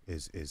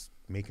is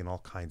making all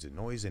kinds of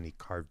noise, and he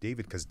carved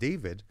David, because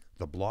David,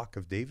 the block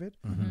of David,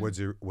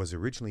 was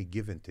originally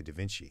given to Da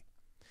Vinci.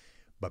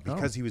 But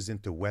because he was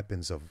into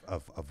weapons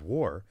of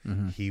war,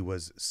 he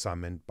was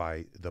summoned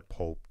by the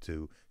Pope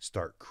to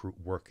start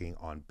working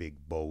on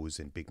big bows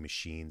and big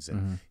machines,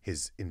 and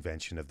his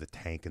invention of the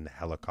tank and the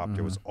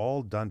helicopter was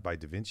all done by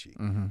Da Vinci,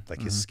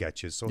 like his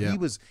sketches. So he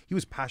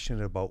was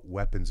passionate about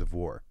weapons of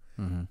war.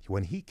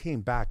 When he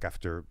came back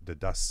after the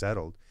dust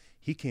settled,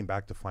 he came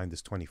back to find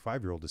this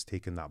 25-year-old has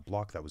taken that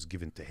block that was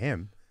given to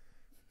him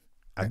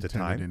at the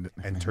time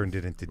and turned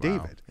it into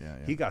David.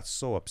 He got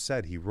so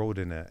upset. He wrote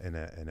in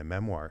a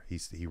memoir.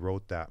 He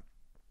wrote that,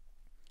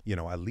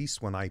 at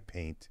least when I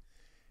paint,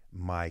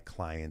 my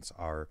clients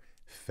are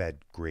fed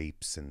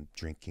grapes and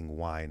drinking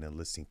wine and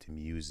listening to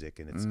music,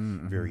 and it's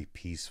very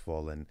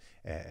peaceful and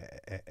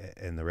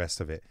the rest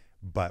of it.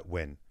 But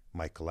when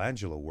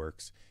Michelangelo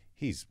works,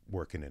 he's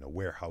working in a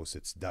warehouse.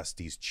 It's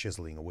dusty. He's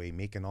chiseling away,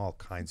 making all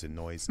kinds of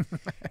noise.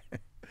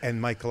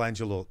 And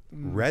Michelangelo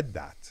read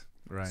that.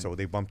 Right. So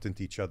they bumped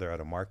into each other at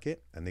a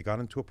market, and they got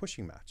into a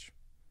pushing match.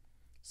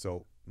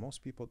 So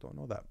most people don't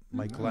know that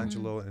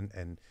Michelangelo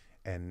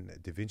and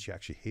Da Vinci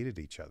actually hated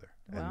each other.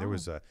 Wow. And there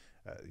was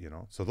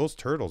so those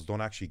turtles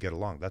don't actually get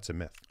along. That's a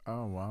myth.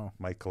 Oh, wow.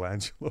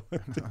 Michelangelo.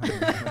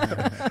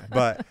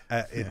 But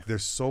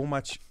there's so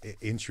much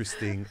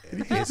interesting Did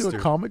you history. do a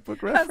comic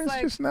book reference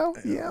like- just now?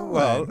 Yeah.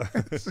 Well,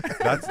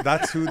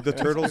 that's who the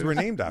turtles were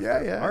named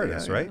after,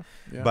 artists, yeah, right?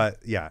 yeah.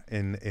 But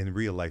in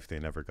real life they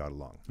never got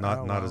along.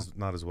 Not wow.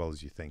 not as well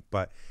as you think.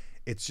 But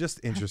it's just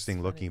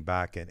interesting looking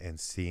back and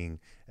seeing,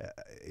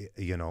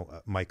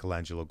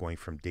 Michelangelo going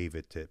from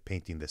David to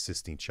painting the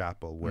Sistine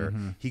Chapel, where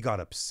he got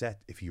upset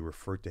if you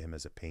referred to him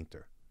as a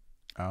painter.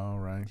 Oh,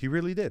 right. He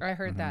really did. I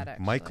heard that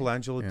actually.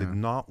 Michelangelo did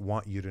not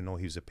want you to know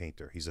he was a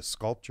painter. He's a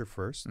sculptor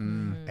first,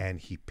 and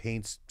he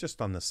paints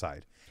just on the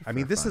side. I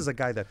mean, this is a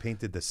guy that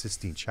painted the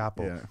Sistine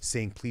Chapel,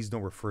 saying, "Please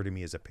don't refer to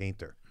me as a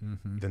painter."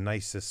 The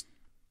nicest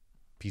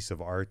piece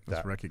of art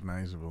That's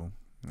recognizable.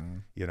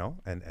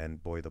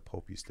 And boy, the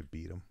Pope used to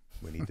beat him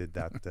when he did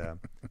that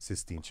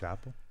Sistine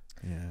Chapel,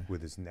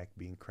 with his neck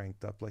being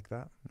cranked up like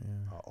that,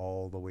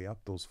 all the way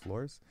up those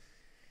floors.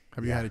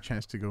 Have you had a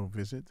chance to go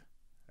visit?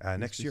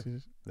 Next year.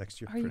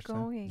 Are you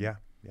going? Yeah.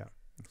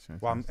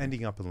 Well, I'm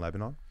ending up in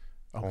Lebanon,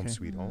 home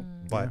sweet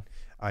home. But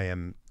I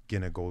am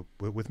gonna go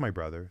with my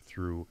brother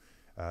through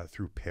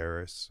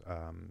Paris,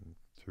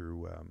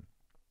 through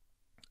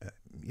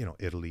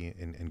Italy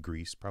and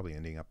Greece. Probably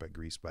ending up at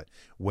Greece. But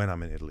when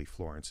I'm in Italy,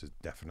 Florence is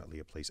definitely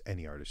a place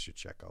any artist should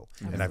check out.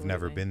 Absolutely. And I've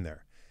never been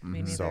there,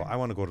 so I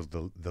want to go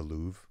to the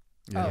Louvre.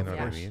 Yeah. You know what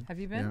I mean? Have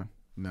you been?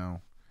 Yeah.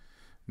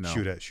 No.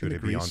 Shoot a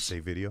Greece.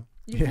 Beyonce video.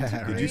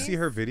 Yeah. Did you see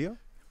her video?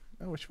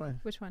 Oh, which one?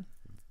 Which one?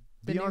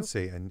 The new-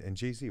 Beyonce and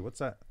Jay-Z. What's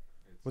that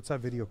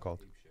video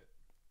called?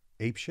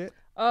 Ape Shit?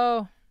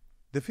 Oh.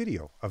 The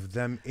video of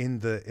them in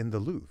the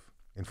Louvre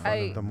in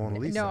front of the Mona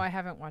Lisa. No, I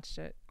haven't watched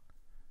it.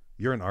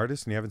 You're an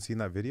artist and you haven't seen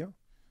that video?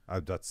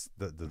 That's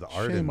the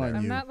art Shame in on there.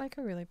 I'm you. not like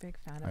a really big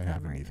fan of I them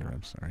haven't right either. now.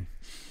 I'm sorry.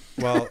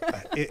 Well,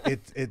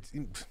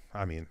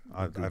 I mean,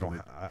 I Google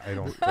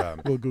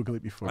don't. We'll Google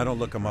it before. I don't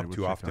look them before up we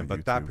too check often, on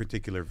but that YouTube.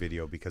 particular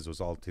video, because it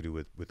was all to do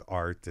with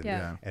art, and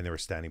Yeah. and they were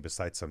standing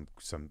beside some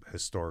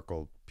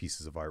historical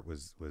pieces of art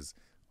was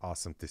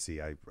awesome to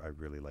see. I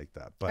really like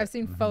that. But I've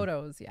seen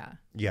photos, yeah,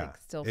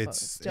 like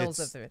stills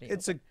of the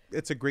video.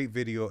 it's a great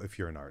video if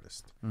you're an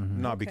artist,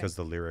 not because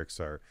the lyrics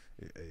are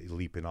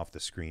leaping off the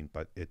screen,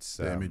 but it's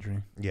The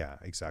imagery. Yeah,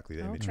 exactly.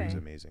 The imagery is Okay.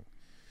 amazing.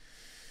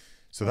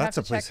 So We'll that's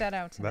have a to place. check that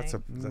out tonight.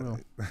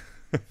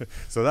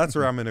 So that's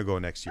where I'm going to go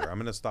next year. I'm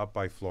going to stop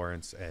by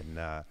Florence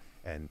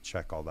and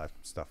check all that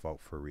stuff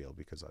out for real,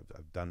 because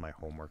I've done my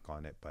homework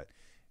on it, but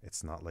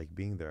it's not like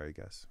being there, I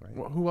guess, right?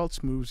 Well, who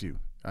else moves you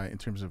in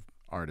terms of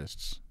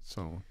artists?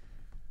 So,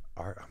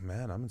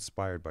 Man, I'm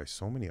inspired by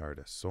so many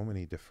artists, so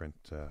many different.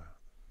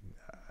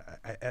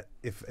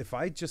 If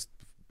I just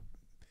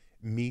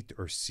meet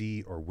or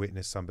see or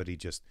witness somebody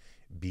just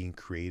being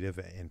creative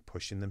and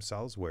pushing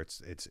themselves, where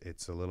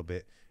it's a little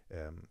bit,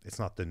 it's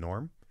not the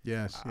norm.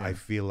 yes, yeah. I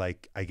feel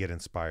like I get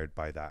inspired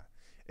by that.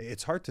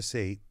 It's hard to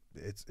say.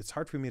 It's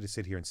hard for me to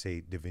sit here and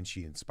say Da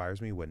Vinci inspires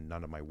me when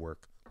none of my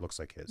work looks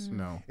like his.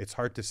 No. It's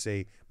hard to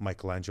say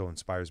Michelangelo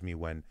inspires me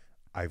when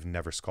I've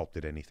never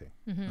sculpted anything.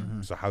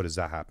 So how does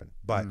that happen?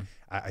 But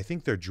I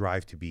think their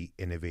drive to be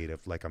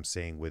innovative, like I'm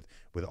saying with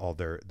all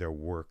their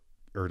work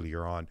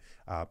earlier on,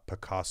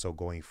 Picasso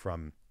going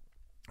from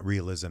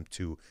realism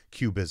to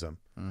cubism,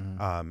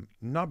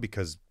 not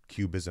because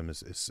cubism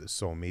is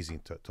so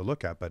amazing to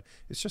look at, but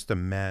it's just a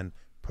man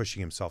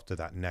pushing himself to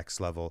that next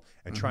level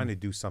and trying to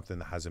do something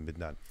that hasn't been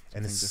done.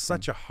 And it's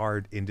such a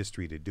hard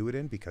industry to do it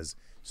in, because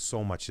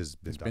so much has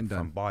been done,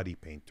 from body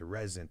paint to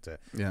resin to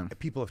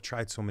people have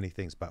tried so many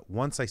things. But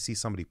once I see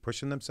somebody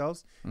pushing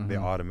themselves, I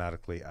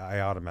automatically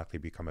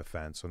become a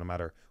fan. So no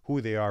matter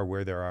who they are,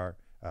 where they are,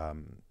 Da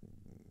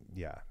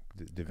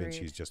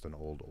Vinci is just an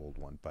old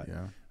one. But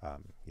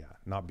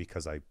not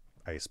because I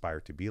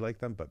aspire to be like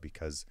them, but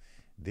because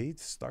they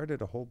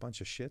started a whole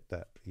bunch of shit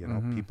that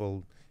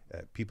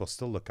people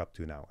still look up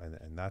to now,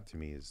 and that to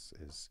me is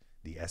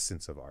the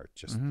essence of art.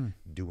 Just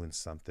doing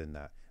something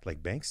that,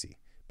 like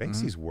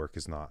Banksy's work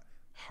is not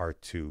hard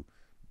to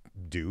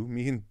do.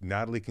 Me and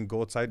Natalie can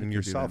go outside and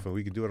yourself, and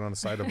we can do it on the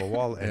side of a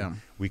wall,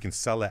 and we can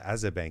sell it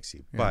as a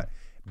Banksy. But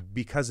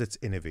because it's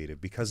innovative,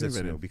 because it's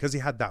new, because he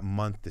had that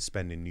month to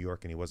spend in New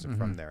York and he wasn't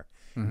from there,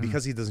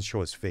 because he doesn't show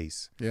his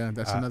face. Yeah,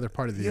 that's another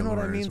part of the you know what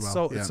I allure mean? as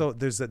well. So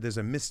there's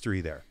a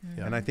mystery there,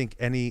 and I think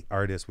any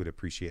artist would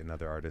appreciate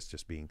another artist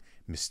just being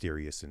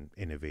mysterious and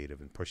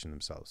innovative and pushing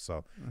themselves.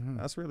 So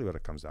that's really what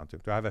it comes down to.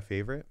 Do I have a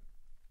favorite?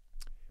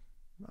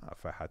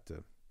 If I had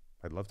to,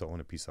 I'd love to own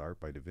a piece of art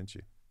by Da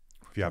Vinci.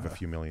 If you have a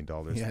few $1 million,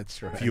 Yeah,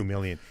 that's right. a few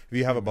million. If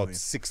you have about million.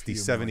 60,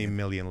 Few 70 million.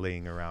 million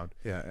laying around.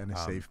 Yeah, and a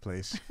safe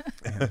place.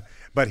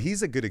 But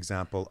he's a good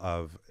example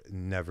of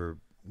never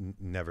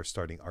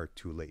starting art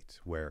too late,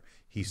 where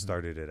he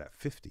started it at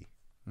 50.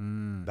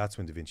 That's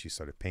when Da Vinci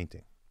started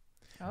painting.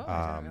 Oh,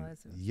 I didn't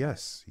realize it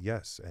was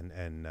Yes.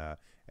 And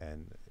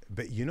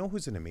but you know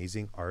who's an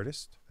amazing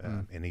artist,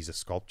 and he's a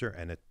sculptor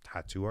and a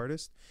tattoo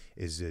artist,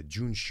 is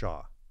Jun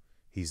Shaw.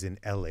 He's in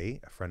LA.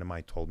 A friend of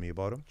mine told me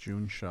about him.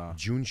 Jun Shaw.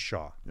 Jun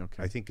Shaw.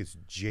 Okay. I think it's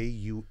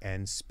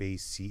JUN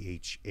space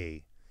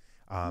CHA.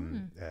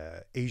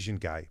 Asian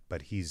guy,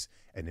 but he's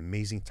an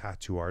amazing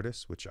tattoo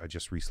artist, which I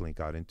just recently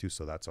got into.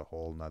 So that's a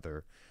whole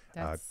nother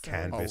That's so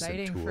canvas and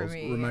exciting for tools.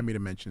 me. Remind me to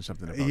mention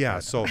something about Yeah,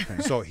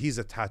 that. so he's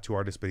a tattoo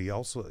artist, but he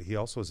also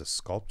is a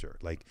sculptor.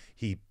 Like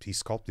he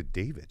sculpted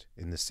David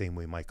in the same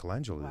way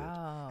Michelangelo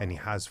did, and he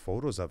has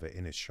photos of it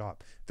in his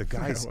shop. The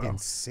guy's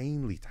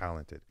insanely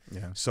talented.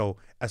 Yeah. So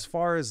as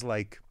far as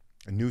like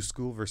new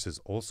school versus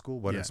old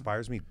school, what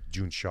inspires me,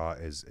 Jun Shaw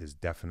is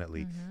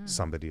definitely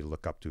somebody to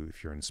look up to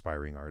if you're an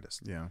inspiring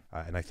artist. Yeah.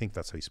 And I think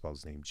that's how you spell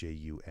his name,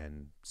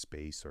 JUN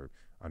space or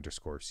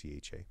underscore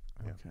CHA.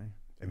 Yeah. Okay.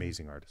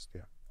 Amazing artist,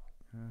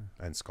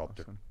 and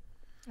sculptor. Awesome.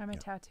 I'm a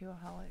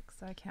tattooaholic,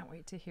 so I can't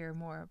wait to hear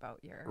more about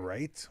your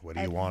Right? What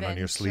do you want on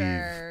your sleeve?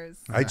 adventures.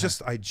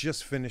 I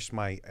just finished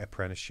my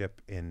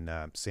apprenticeship in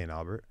St.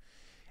 Albert,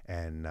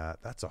 and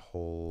that's a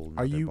whole.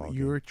 Are nother you ballgame.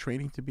 you're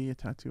training to be a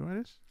tattoo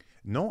artist?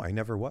 No, I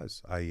never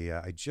was.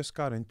 I just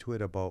got into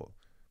it about,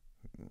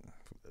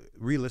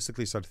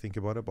 realistically started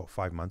thinking about it about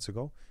 5 months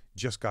ago.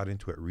 Just got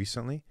into it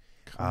recently.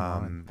 Come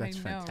on, that's I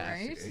know,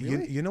 fantastic.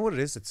 right? You know what it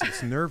is?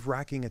 It's nerve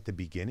wracking at the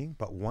beginning,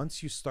 but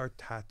once you start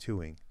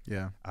tattooing,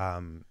 Yeah.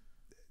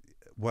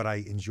 what I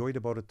enjoyed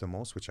about it the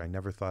most, which I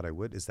never thought I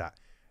would, is that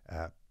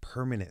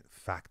permanent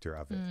factor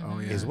of it. Oh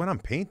yeah. Is when I'm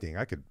painting,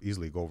 I could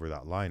easily go over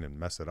that line and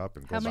mess it up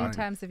and go How many back.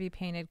 times have you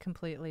painted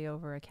completely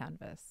over a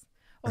canvas?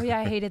 Oh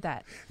yeah, I hated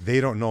that. They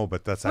don't know,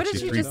 but that's What did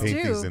actually you 3 just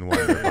paintings do? in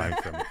one they're buying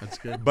from me. That's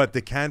good. But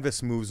the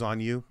canvas moves on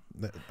you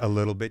a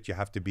little bit. You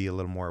have to be a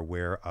little more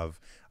aware of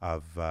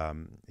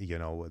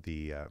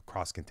the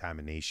cross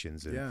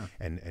contaminations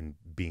and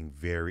being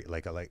very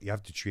like you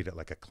have to treat it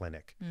like a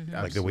clinic,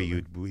 like the way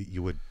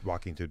you would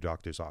walk into a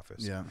doctor's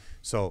office. Yeah.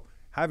 So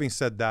Having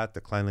said that,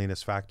 the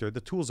cleanliness factor,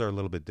 the tools are a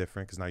little bit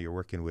different because now you're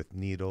working with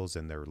needles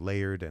and they're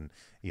layered and,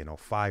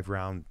 5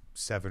 round,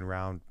 7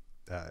 round,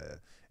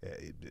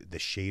 the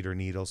shader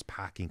needles,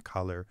 packing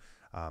color.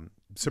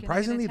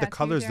 Surprisingly, the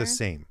color's the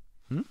same.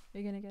 Are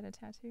you going to get a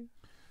tattoo?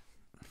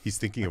 He's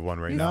thinking of one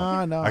right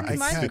now. No, I I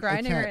mine's can't.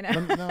 grinding right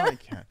now. No, I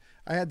can't.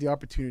 I had the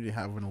opportunity to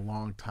have one a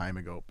long time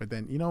ago, but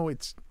then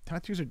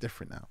tattoos are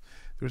different now.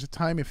 There was a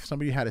time if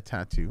somebody had a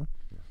tattoo,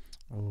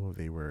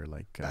 they were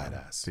like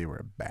badass. They were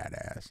a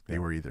badass. They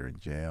were either in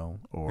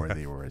jail or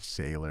they were a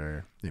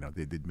sailor.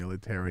 They did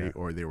military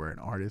or they were an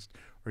artist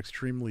or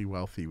extremely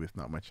wealthy with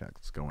not much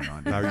else going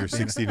on. Now your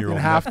 16-year-old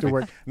have to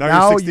work.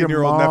 Now your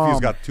 16-year-old nephew's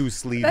got 2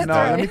 sleeves. That's No,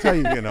 right. let me tell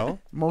you,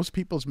 most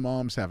people's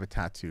moms have a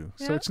tattoo,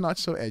 so Yeah. it's not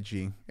so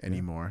edgy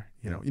anymore.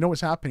 You know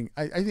what's happening.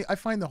 I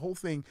find the whole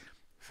thing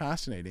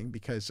fascinating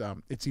because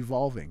it's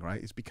evolving,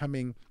 right? It's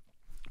becoming,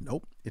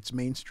 it's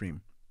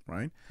mainstream,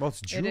 right? Well,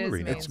 it's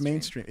jewelry now. It's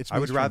mainstream. I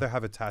would rather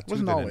have a tattoo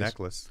Wasn't than always. a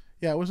necklace.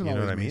 Yeah, it wasn't You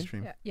know always what I mean?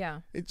 mainstream. Yeah.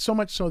 It's so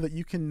much so that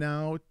you can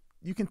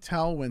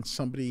tell when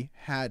somebody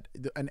had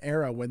an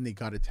era when they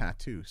got a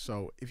tattoo.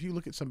 So if you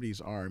look at somebody's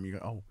arm, you go,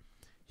 oh,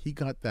 he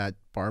got that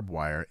barbed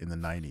wire in the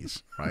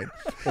 90s, right?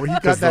 Or he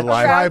got that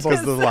tribal.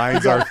 Because the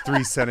lines are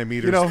 3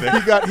 centimeters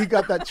thick. he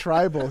got that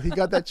tribal. He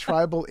got that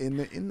tribal in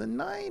the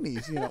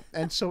 90s,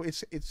 And so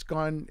it's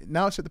gone.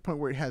 Now it's at the point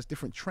where it has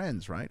different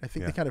trends, right? I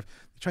think they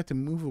tried to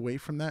move away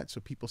from that, so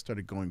people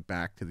started going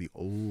back to the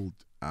old,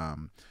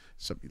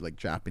 like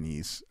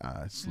Japanese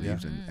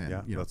sleeves and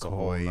that's a koi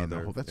whole and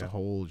other- that's a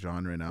whole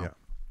genre now.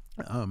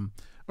 Well,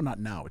 not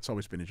now. It's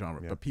always been a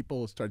genre, but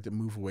people started to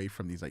move away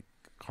from these like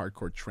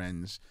hardcore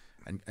trends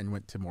and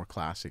went to more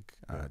classic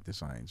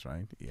designs,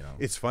 right?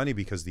 It's funny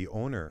because the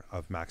owner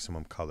of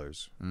Maximum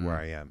Colors, where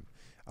I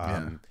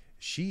am,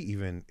 she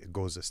even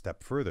goes a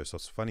step further. So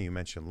it's funny you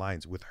mentioned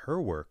lines. With her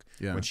work,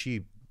 when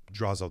she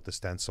draws out the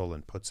stencil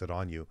and puts it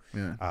on you,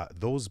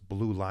 those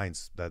blue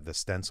lines, the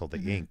stencil, the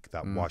ink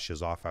that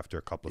washes off after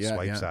a couple of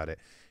swipes at it,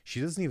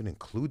 she doesn't even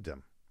include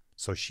them.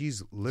 So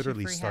she's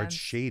literally starts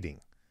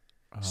shading.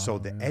 So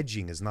the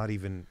edging is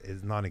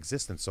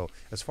non-existent. So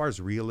as far as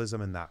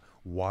realism and that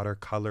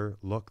watercolor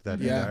look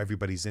that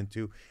everybody's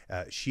into,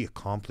 she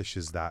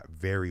accomplishes that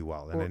very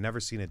well. And I've never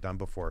seen it done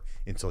before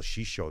until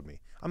she showed me.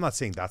 I'm not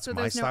saying that's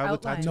my style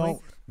of tattooing,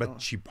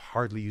 but she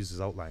hardly uses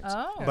outlines.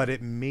 Oh. But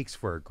it makes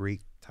for a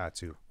great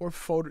tattoo. Or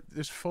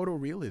there's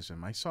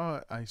photorealism. I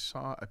saw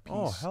a piece.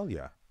 Oh, hell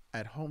yeah.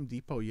 At Home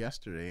Depot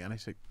yesterday, and I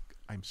said,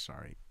 "I'm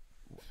sorry."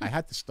 I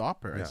had to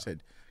stop her. I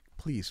said,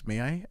 "Please,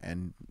 may I?"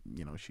 And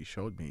she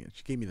showed me.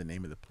 She gave me the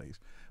name of the place,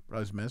 but I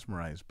was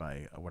mesmerized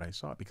by what I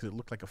saw because it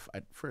looked like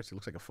at first it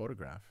looks like a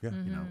photograph. Yeah,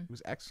 it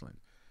was excellent.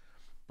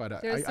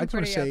 But There's some I just want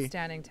pretty to say,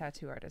 outstanding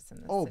tattoo artists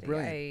in this city.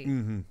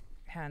 brilliant.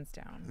 Hands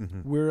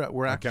down. we're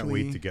I actually can't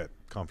wait to get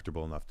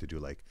comfortable enough to do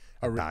like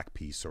a back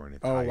piece or an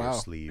entire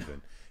sleeve,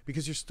 and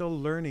because you're still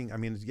learning. I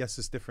mean, yes,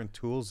 it's different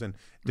tools and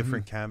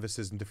different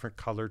canvases and different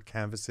colored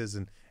canvases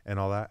and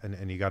all that,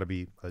 and you got to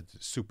be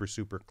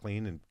super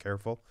clean and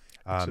careful.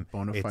 It's a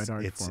bona fide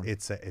art form.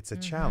 It's a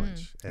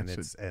challenge,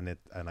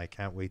 and I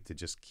can't wait to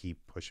just keep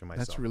pushing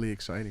myself. That's really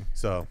exciting.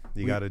 So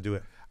you got to do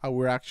it.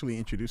 We're actually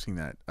introducing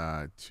that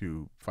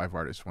to 5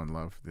 Artists, 1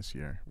 Love this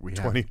year. We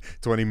have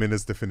 20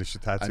 minutes to finish the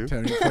tattoo. I'm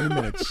telling you, 20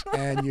 minutes,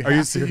 and you Are you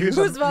have to serious? use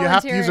Who's you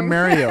have to use a volunteering?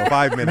 Mario.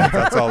 5 minutes.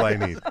 That's all I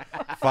need.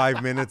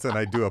 5 minutes, and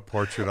I do a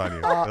portrait on you.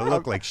 It'll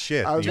look like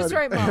shit. I was You Just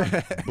right,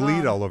 Mom.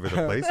 bleed all over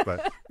the place,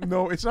 but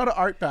No, it's not an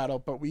art battle,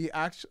 but we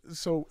actually.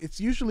 So it's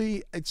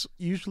usually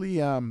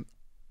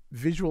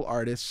visual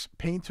artists,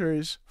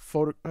 painters,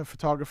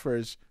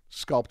 photographers,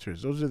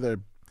 sculptors. Those are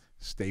the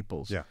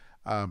staples. Yeah.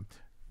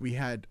 We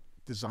had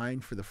design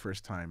for the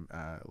first time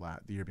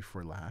the year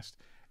before last,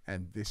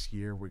 and this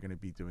year we're going to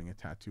be doing a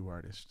tattoo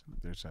artist.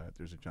 There's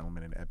a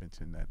gentleman in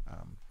Edmonton that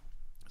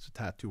is a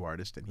tattoo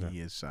artist, and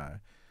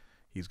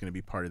he's going to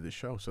be part of the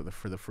show. So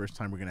for the first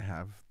time, we're going to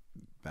have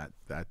that.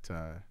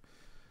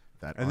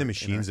 and the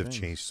machines have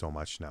changed so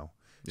much now.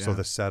 So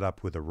the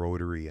setup with a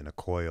rotary and a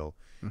coil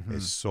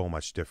is so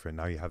much different.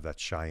 Now you have that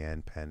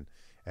Cheyenne pen,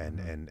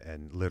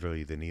 and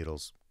literally the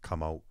needles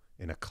come out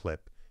in a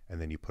clip, and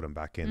then you put them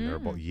back in. They're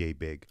about yay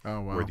big. Oh,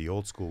 wow. Where the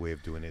old school way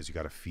of doing it is you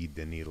got to feed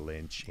the needle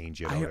in,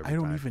 change it out I every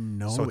don't time. even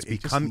know. So it's It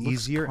just become looks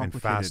easier and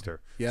complicated.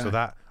 faster. Yeah. So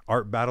that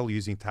art battle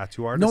using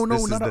tattoo artists, No,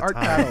 this is not the an art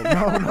time.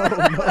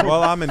 battle. No.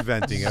 Well, I'm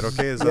inventing it,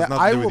 okay? It has nothing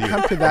I to do will with you.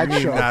 come to that Me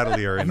and show.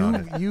 Natalie are in on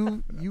it.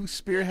 You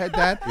spearhead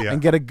that Yeah.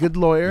 and get a good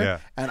lawyer, Yeah.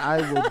 and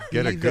I will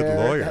Get a be good there.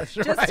 lawyer. That's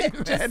Just, right,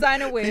 just man.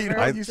 sign a waiver.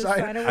 know, you Just sign-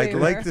 sign a I'd waiver.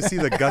 like to see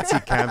the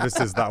gutsy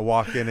canvases that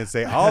walk in and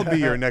say, I'll be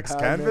your next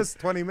canvas,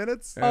 20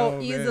 minutes. Oh,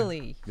 man.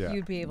 easily. Yeah.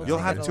 You'd be able You'll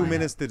to have get a 2 line.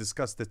 minutes to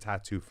discuss the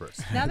tattoo first.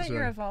 Now that That's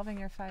you're right. evolving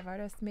your 5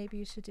 artists, maybe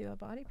you should do a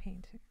body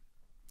painting.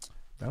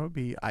 That would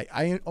be.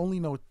 I only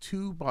know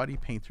 2 body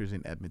painters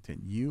in Edmonton.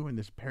 You and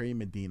this Perry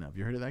Medina. Have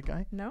you heard of that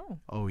guy? No.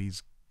 Oh,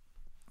 he's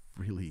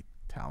really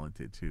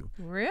talented too.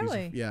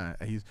 Really?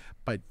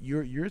 But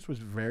yours was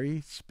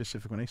very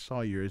specific. When I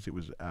saw yours, it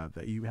was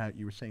that you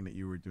were saying that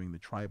you were doing the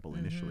tribal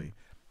initially.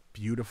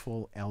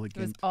 beautiful, elegant.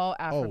 It was all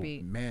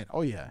Afrobeat. Oh man,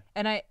 oh yeah.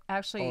 And I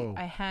actually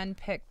I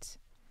handpicked.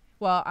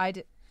 Well,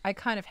 I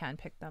kind of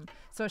handpicked them.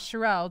 So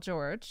Sherelle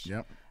George.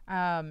 Yep.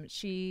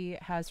 She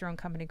has her own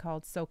company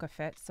called Soca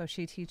Fit. So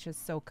she teaches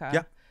soca.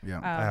 Yeah. Yeah.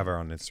 I have her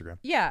on Instagram.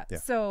 Yeah. Yeah.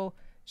 So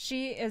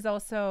she is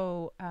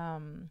also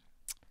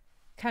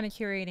kind of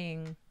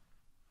curating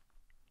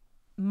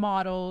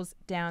models,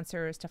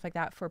 dancers, stuff like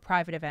that for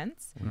private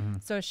events.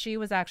 So she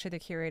was actually the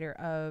curator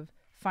of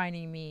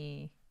finding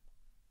me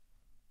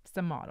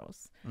some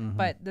models.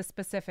 But the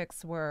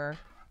specifics were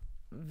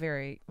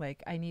very,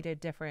 like, I needed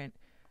different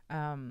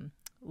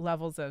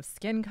levels of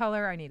skin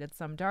color. I needed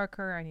some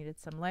darker. I needed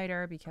some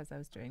lighter because I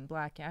was doing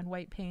black and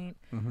white paint.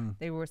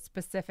 They were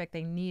specific.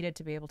 They needed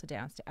to be able to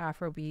dance to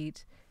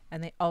Afrobeat.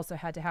 And they also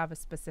had to have a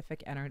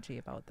specific energy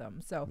about them.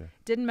 So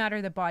didn't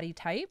matter the body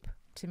type.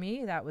 To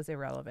me, that was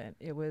irrelevant.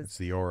 It's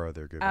the aura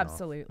they're giving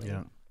absolutely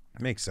Yeah. off.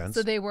 Makes sense.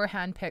 So they were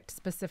handpicked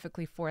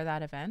specifically for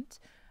that event.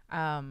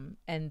 And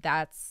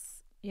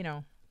that's,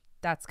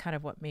 that's kind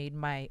of what made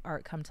my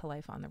art come to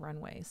life on the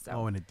runway. So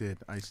Oh, and it did.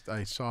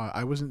 I saw.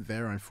 I wasn't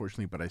there,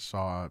 unfortunately, but I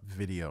saw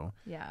video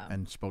yeah.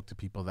 and spoke to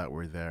people that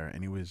were there,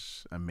 and it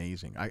was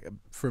amazing.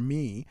 For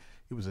me,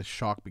 it was a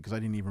shock because I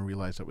didn't even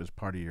realize that was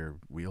part of your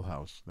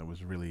wheelhouse. That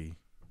was really,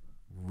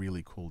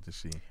 really cool to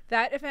see.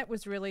 That event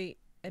was really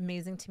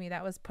amazing to me.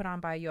 That was put on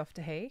by Yof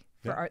Hay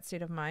for Art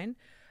State of Mind.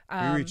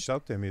 We reached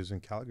out to him. He was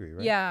in Calgary,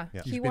 right? Yeah.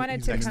 He's He been- wanted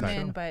he's to been come the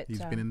in, show. but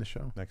He's been in the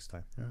show. Next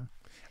time. Yeah.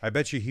 I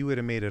bet you he would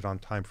have made it on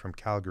time from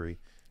Calgary.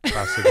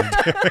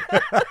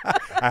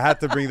 I had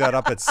to bring that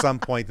up at some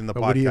point in the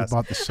But what do you podcast.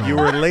 about the song? You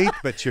were late,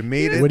 but you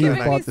made it. What do you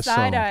and about the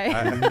song? side-eye.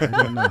 I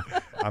don't know.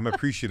 I'm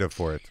appreciative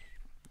for it.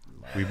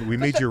 We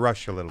made you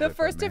rush a little The bit.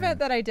 first event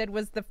that I did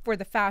was for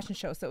the fashion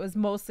show. So it was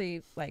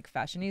mostly like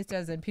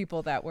fashionistas and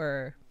people that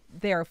were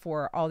there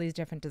for all these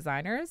different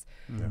designers.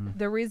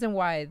 The reason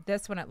why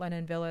this one at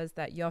London Villas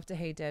that Yof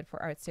Hay did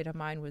for Art State of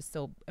Mind was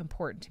so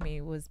important to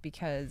me was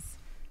because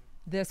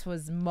this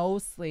was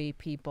mostly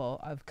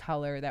people of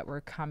color that were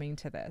coming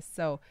to this.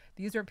 So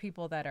these are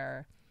people that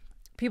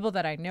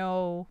I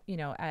know,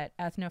 at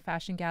Ethno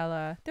Fashion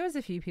Gala. There was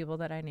a few people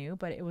that I knew,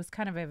 but it was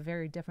kind of a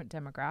very different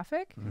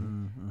demographic.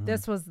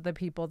 This was the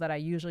people that I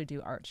usually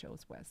do art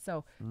shows with.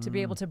 So to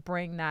be able to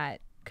bring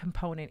that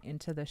component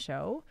into the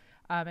show,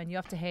 and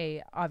Yof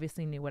Hay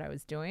obviously knew what I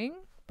was doing,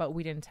 but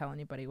we didn't tell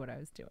anybody what I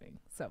was doing.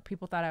 So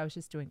people thought I was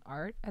just doing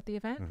art at the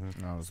event.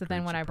 So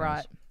then when I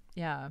brought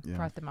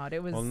them out,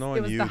 it was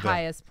the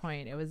highest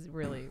point. It was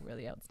really,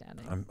 really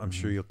outstanding. I'm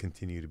sure you'll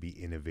continue to be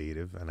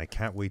innovative, and I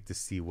can't wait to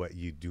see what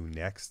you do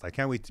next. I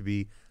can't wait to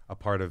be a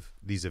part of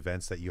these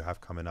events that you have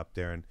coming up,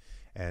 Darren.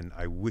 And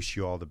I wish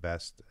you all the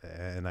best.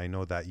 And I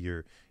know that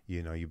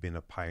you've been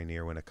a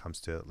pioneer when it comes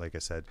to, like I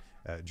said,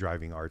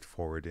 driving art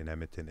forward in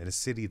Edmonton, in a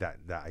city that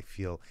I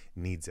feel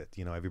needs it.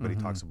 Everybody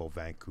talks about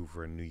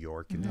Vancouver and New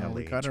York and LA.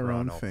 We got and our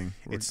own Toronto. thing.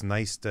 It's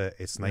nice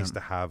to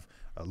have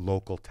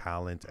local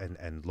talent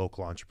and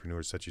local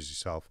entrepreneurs such as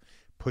yourself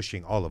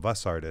pushing all of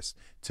us artists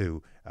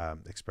to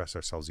express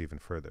ourselves even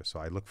further. So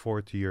I look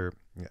forward to your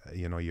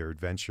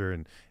adventure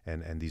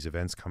and these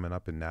events coming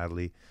up. And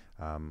Natalie,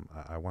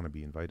 I want to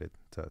be invited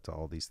to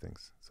all these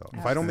things. So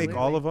if I don't make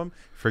all of them,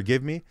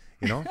 forgive me.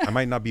 I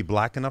might not be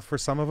black enough for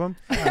some of them.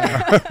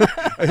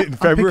 In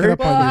February.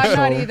 I'm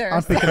not either.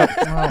 I'm picking up.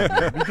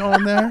 Oh, we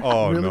going there?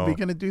 Oh, really? no. We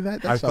going to do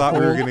that? I thought we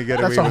were going to get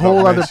away That's a without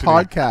whole other mentioning-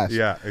 podcast.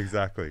 Yeah,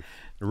 exactly.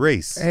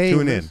 Race. Hey,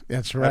 Tune in.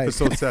 that's right.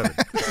 Episode 7.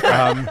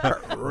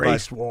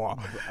 Race war.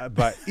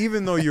 But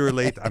even though you were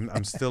late,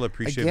 I'm still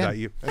appreciative Again, that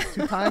you. that's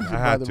 2 times you I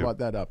had brought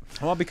that up.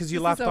 Well, because you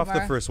This laughed is off the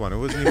Omar. first one. It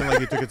wasn't even like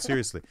you took it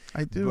seriously.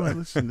 I do.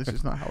 Listen, this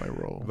is not how I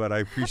roll. But I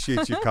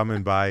appreciate you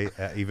coming by,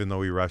 even though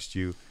we rushed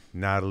you.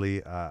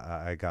 Natalie,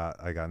 I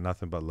got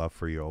nothing but love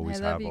for you.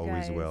 Always I love have, you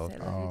always guys. will.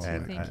 I love you too.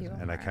 And Thank you.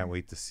 and I can't Omar.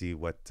 wait to see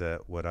what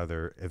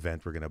other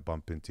event we're gonna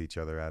bump into each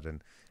other at,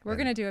 and We're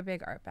going to do a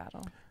big art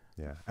battle.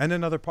 and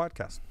another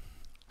podcast.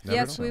 Never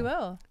Yes, know. we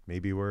will.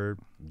 Maybe we're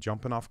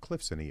jumping off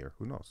cliffs in a year.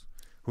 Who knows?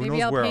 Who Maybe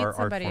knows I'll where paint our art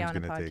somebody form's on a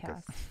going to take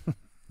us? podcast.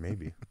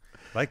 Maybe.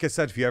 Like I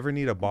said, if you ever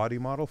need a body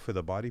model for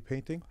the body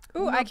painting,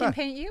 Ooh, not I can bad.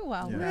 paint you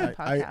while we're on Yeah, a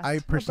podcast. I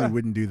personally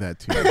wouldn't do that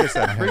too. like I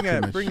said, I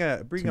have bring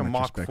too a much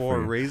Mach respect 4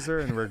 for you. razor,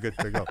 and we're good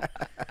to go.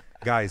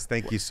 Guys,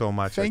 thank you so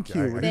much. Thank I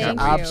you. can't It's Thank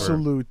an you.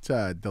 absolute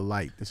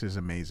delight. This is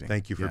amazing.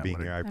 Thank you for Yeah, being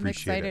what a- here. I I'm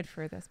appreciate excited it.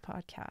 for this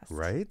podcast.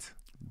 Right?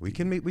 We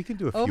can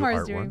do a few Omar's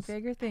art doing ones.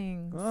 bigger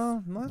things.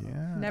 Well, not,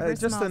 Yeah. Never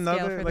just small scale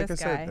another, for like I this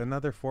said, guy.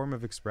 another form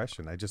of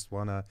expression. I just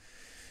want to,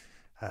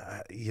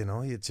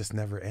 it just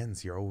never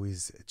ends. You're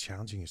always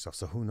challenging yourself.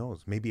 So who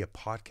knows? Maybe a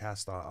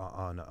podcast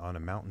on a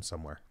mountain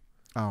somewhere.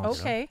 Oh,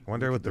 Okay. I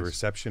wonder Look what at the this.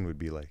 reception would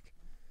be like.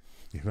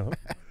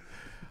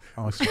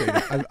 Oh, straight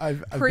up.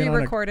 I've been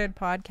Pre-recorded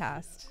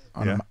podcast.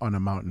 on a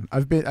mountain.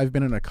 I've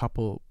been in a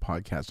couple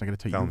podcasts. I got to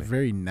tell you, Tell you're me.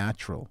 very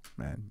natural,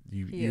 man.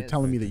 You're is.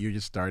 telling me that you're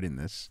just starting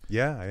this.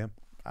 Yeah, I am.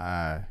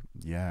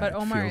 Yeah. But it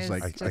Omar feels is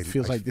like just- it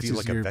feels like this feel is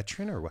like your. a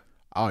veteran or what?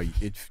 Oh,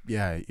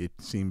 it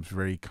seems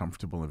very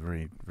comfortable and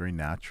very, very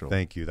natural.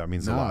 Thank you. That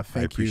means a No, lot. I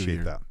thank you. appreciate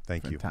You're that.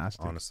 Thank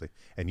fantastic. you, honestly.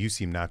 And you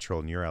seem natural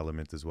in your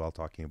element as well,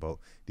 talking about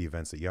the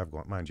events that you have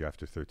going. Mind you,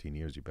 after 13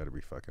 years, you better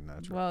be fucking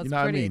natural. Well, it's You know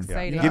what I pretty mean? Yeah.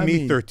 exciting. You know Give I me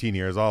mean- 13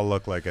 years, I'll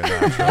look like a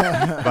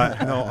natural.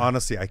 But no,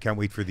 honestly, I can't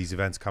wait for these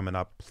events coming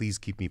up. Please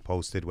keep me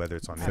posted, whether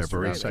it's on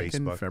February Instagram,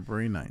 2nd, Facebook.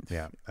 February 9th.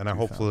 Yeah, and I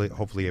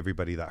hopefully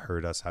everybody that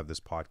heard us have this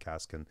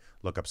podcast can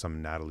look up some of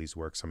Natalie's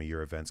work, some of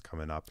your events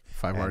coming up.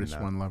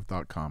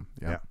 5artistonelove.com.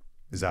 Yeah,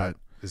 is that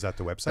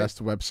the website? That's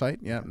the website.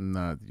 Yeah,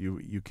 and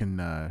you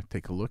can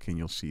take a look and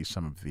you'll see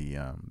some of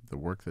the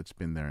work that's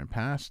been there in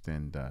past,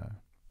 and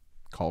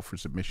call for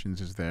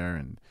submissions is there,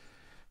 and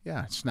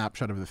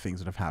snapshot of the things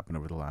that have happened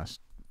over the last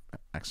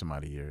X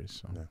amount of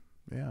years. So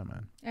yeah,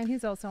 man. And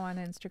he's also on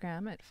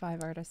Instagram at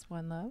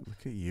 5artist1love.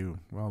 Look at you.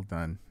 Well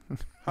done.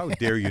 How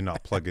dare you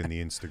not plug in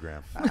the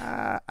Instagram?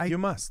 You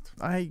must.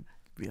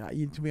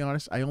 To be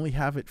honest, I only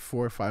have it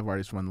for 5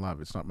 Artists 1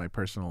 Love. It's not my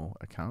personal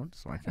account,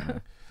 so I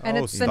can. And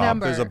it's the stop.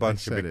 number. There's a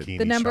bunch of I said it. bikini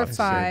The number shots.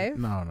 5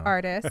 No.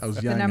 artist. I was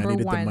the young, I number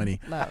needed the 1 money.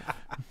 love.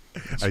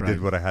 That's I right.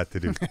 did what I had to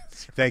do.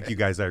 Thank you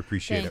guys. I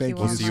appreciate Thank it. you,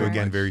 We'll see you Omar.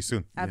 again very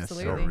soon.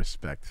 Absolutely. Yes,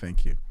 respect.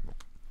 Thank you.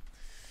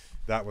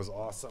 That was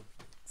awesome.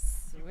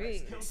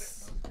 Sweet.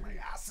 My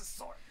ass is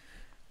sore.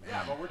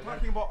 Yeah, but we're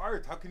talking about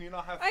art. How can you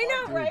not have fun? I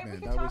know, Dude, right? man, We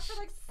that could talk was for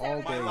like all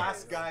 7 day. My hours.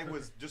 last guy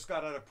just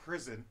got out of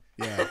prison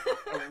Yeah.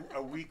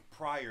 a week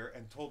prior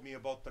and told me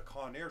about the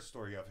Con Air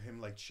story of him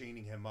like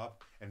chaining him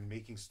up and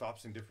making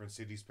stops in different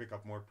cities, pick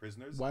up more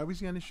prisoners. Why was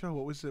he on the show?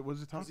 What was the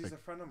Because topic? he's a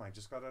friend of mine. Just got out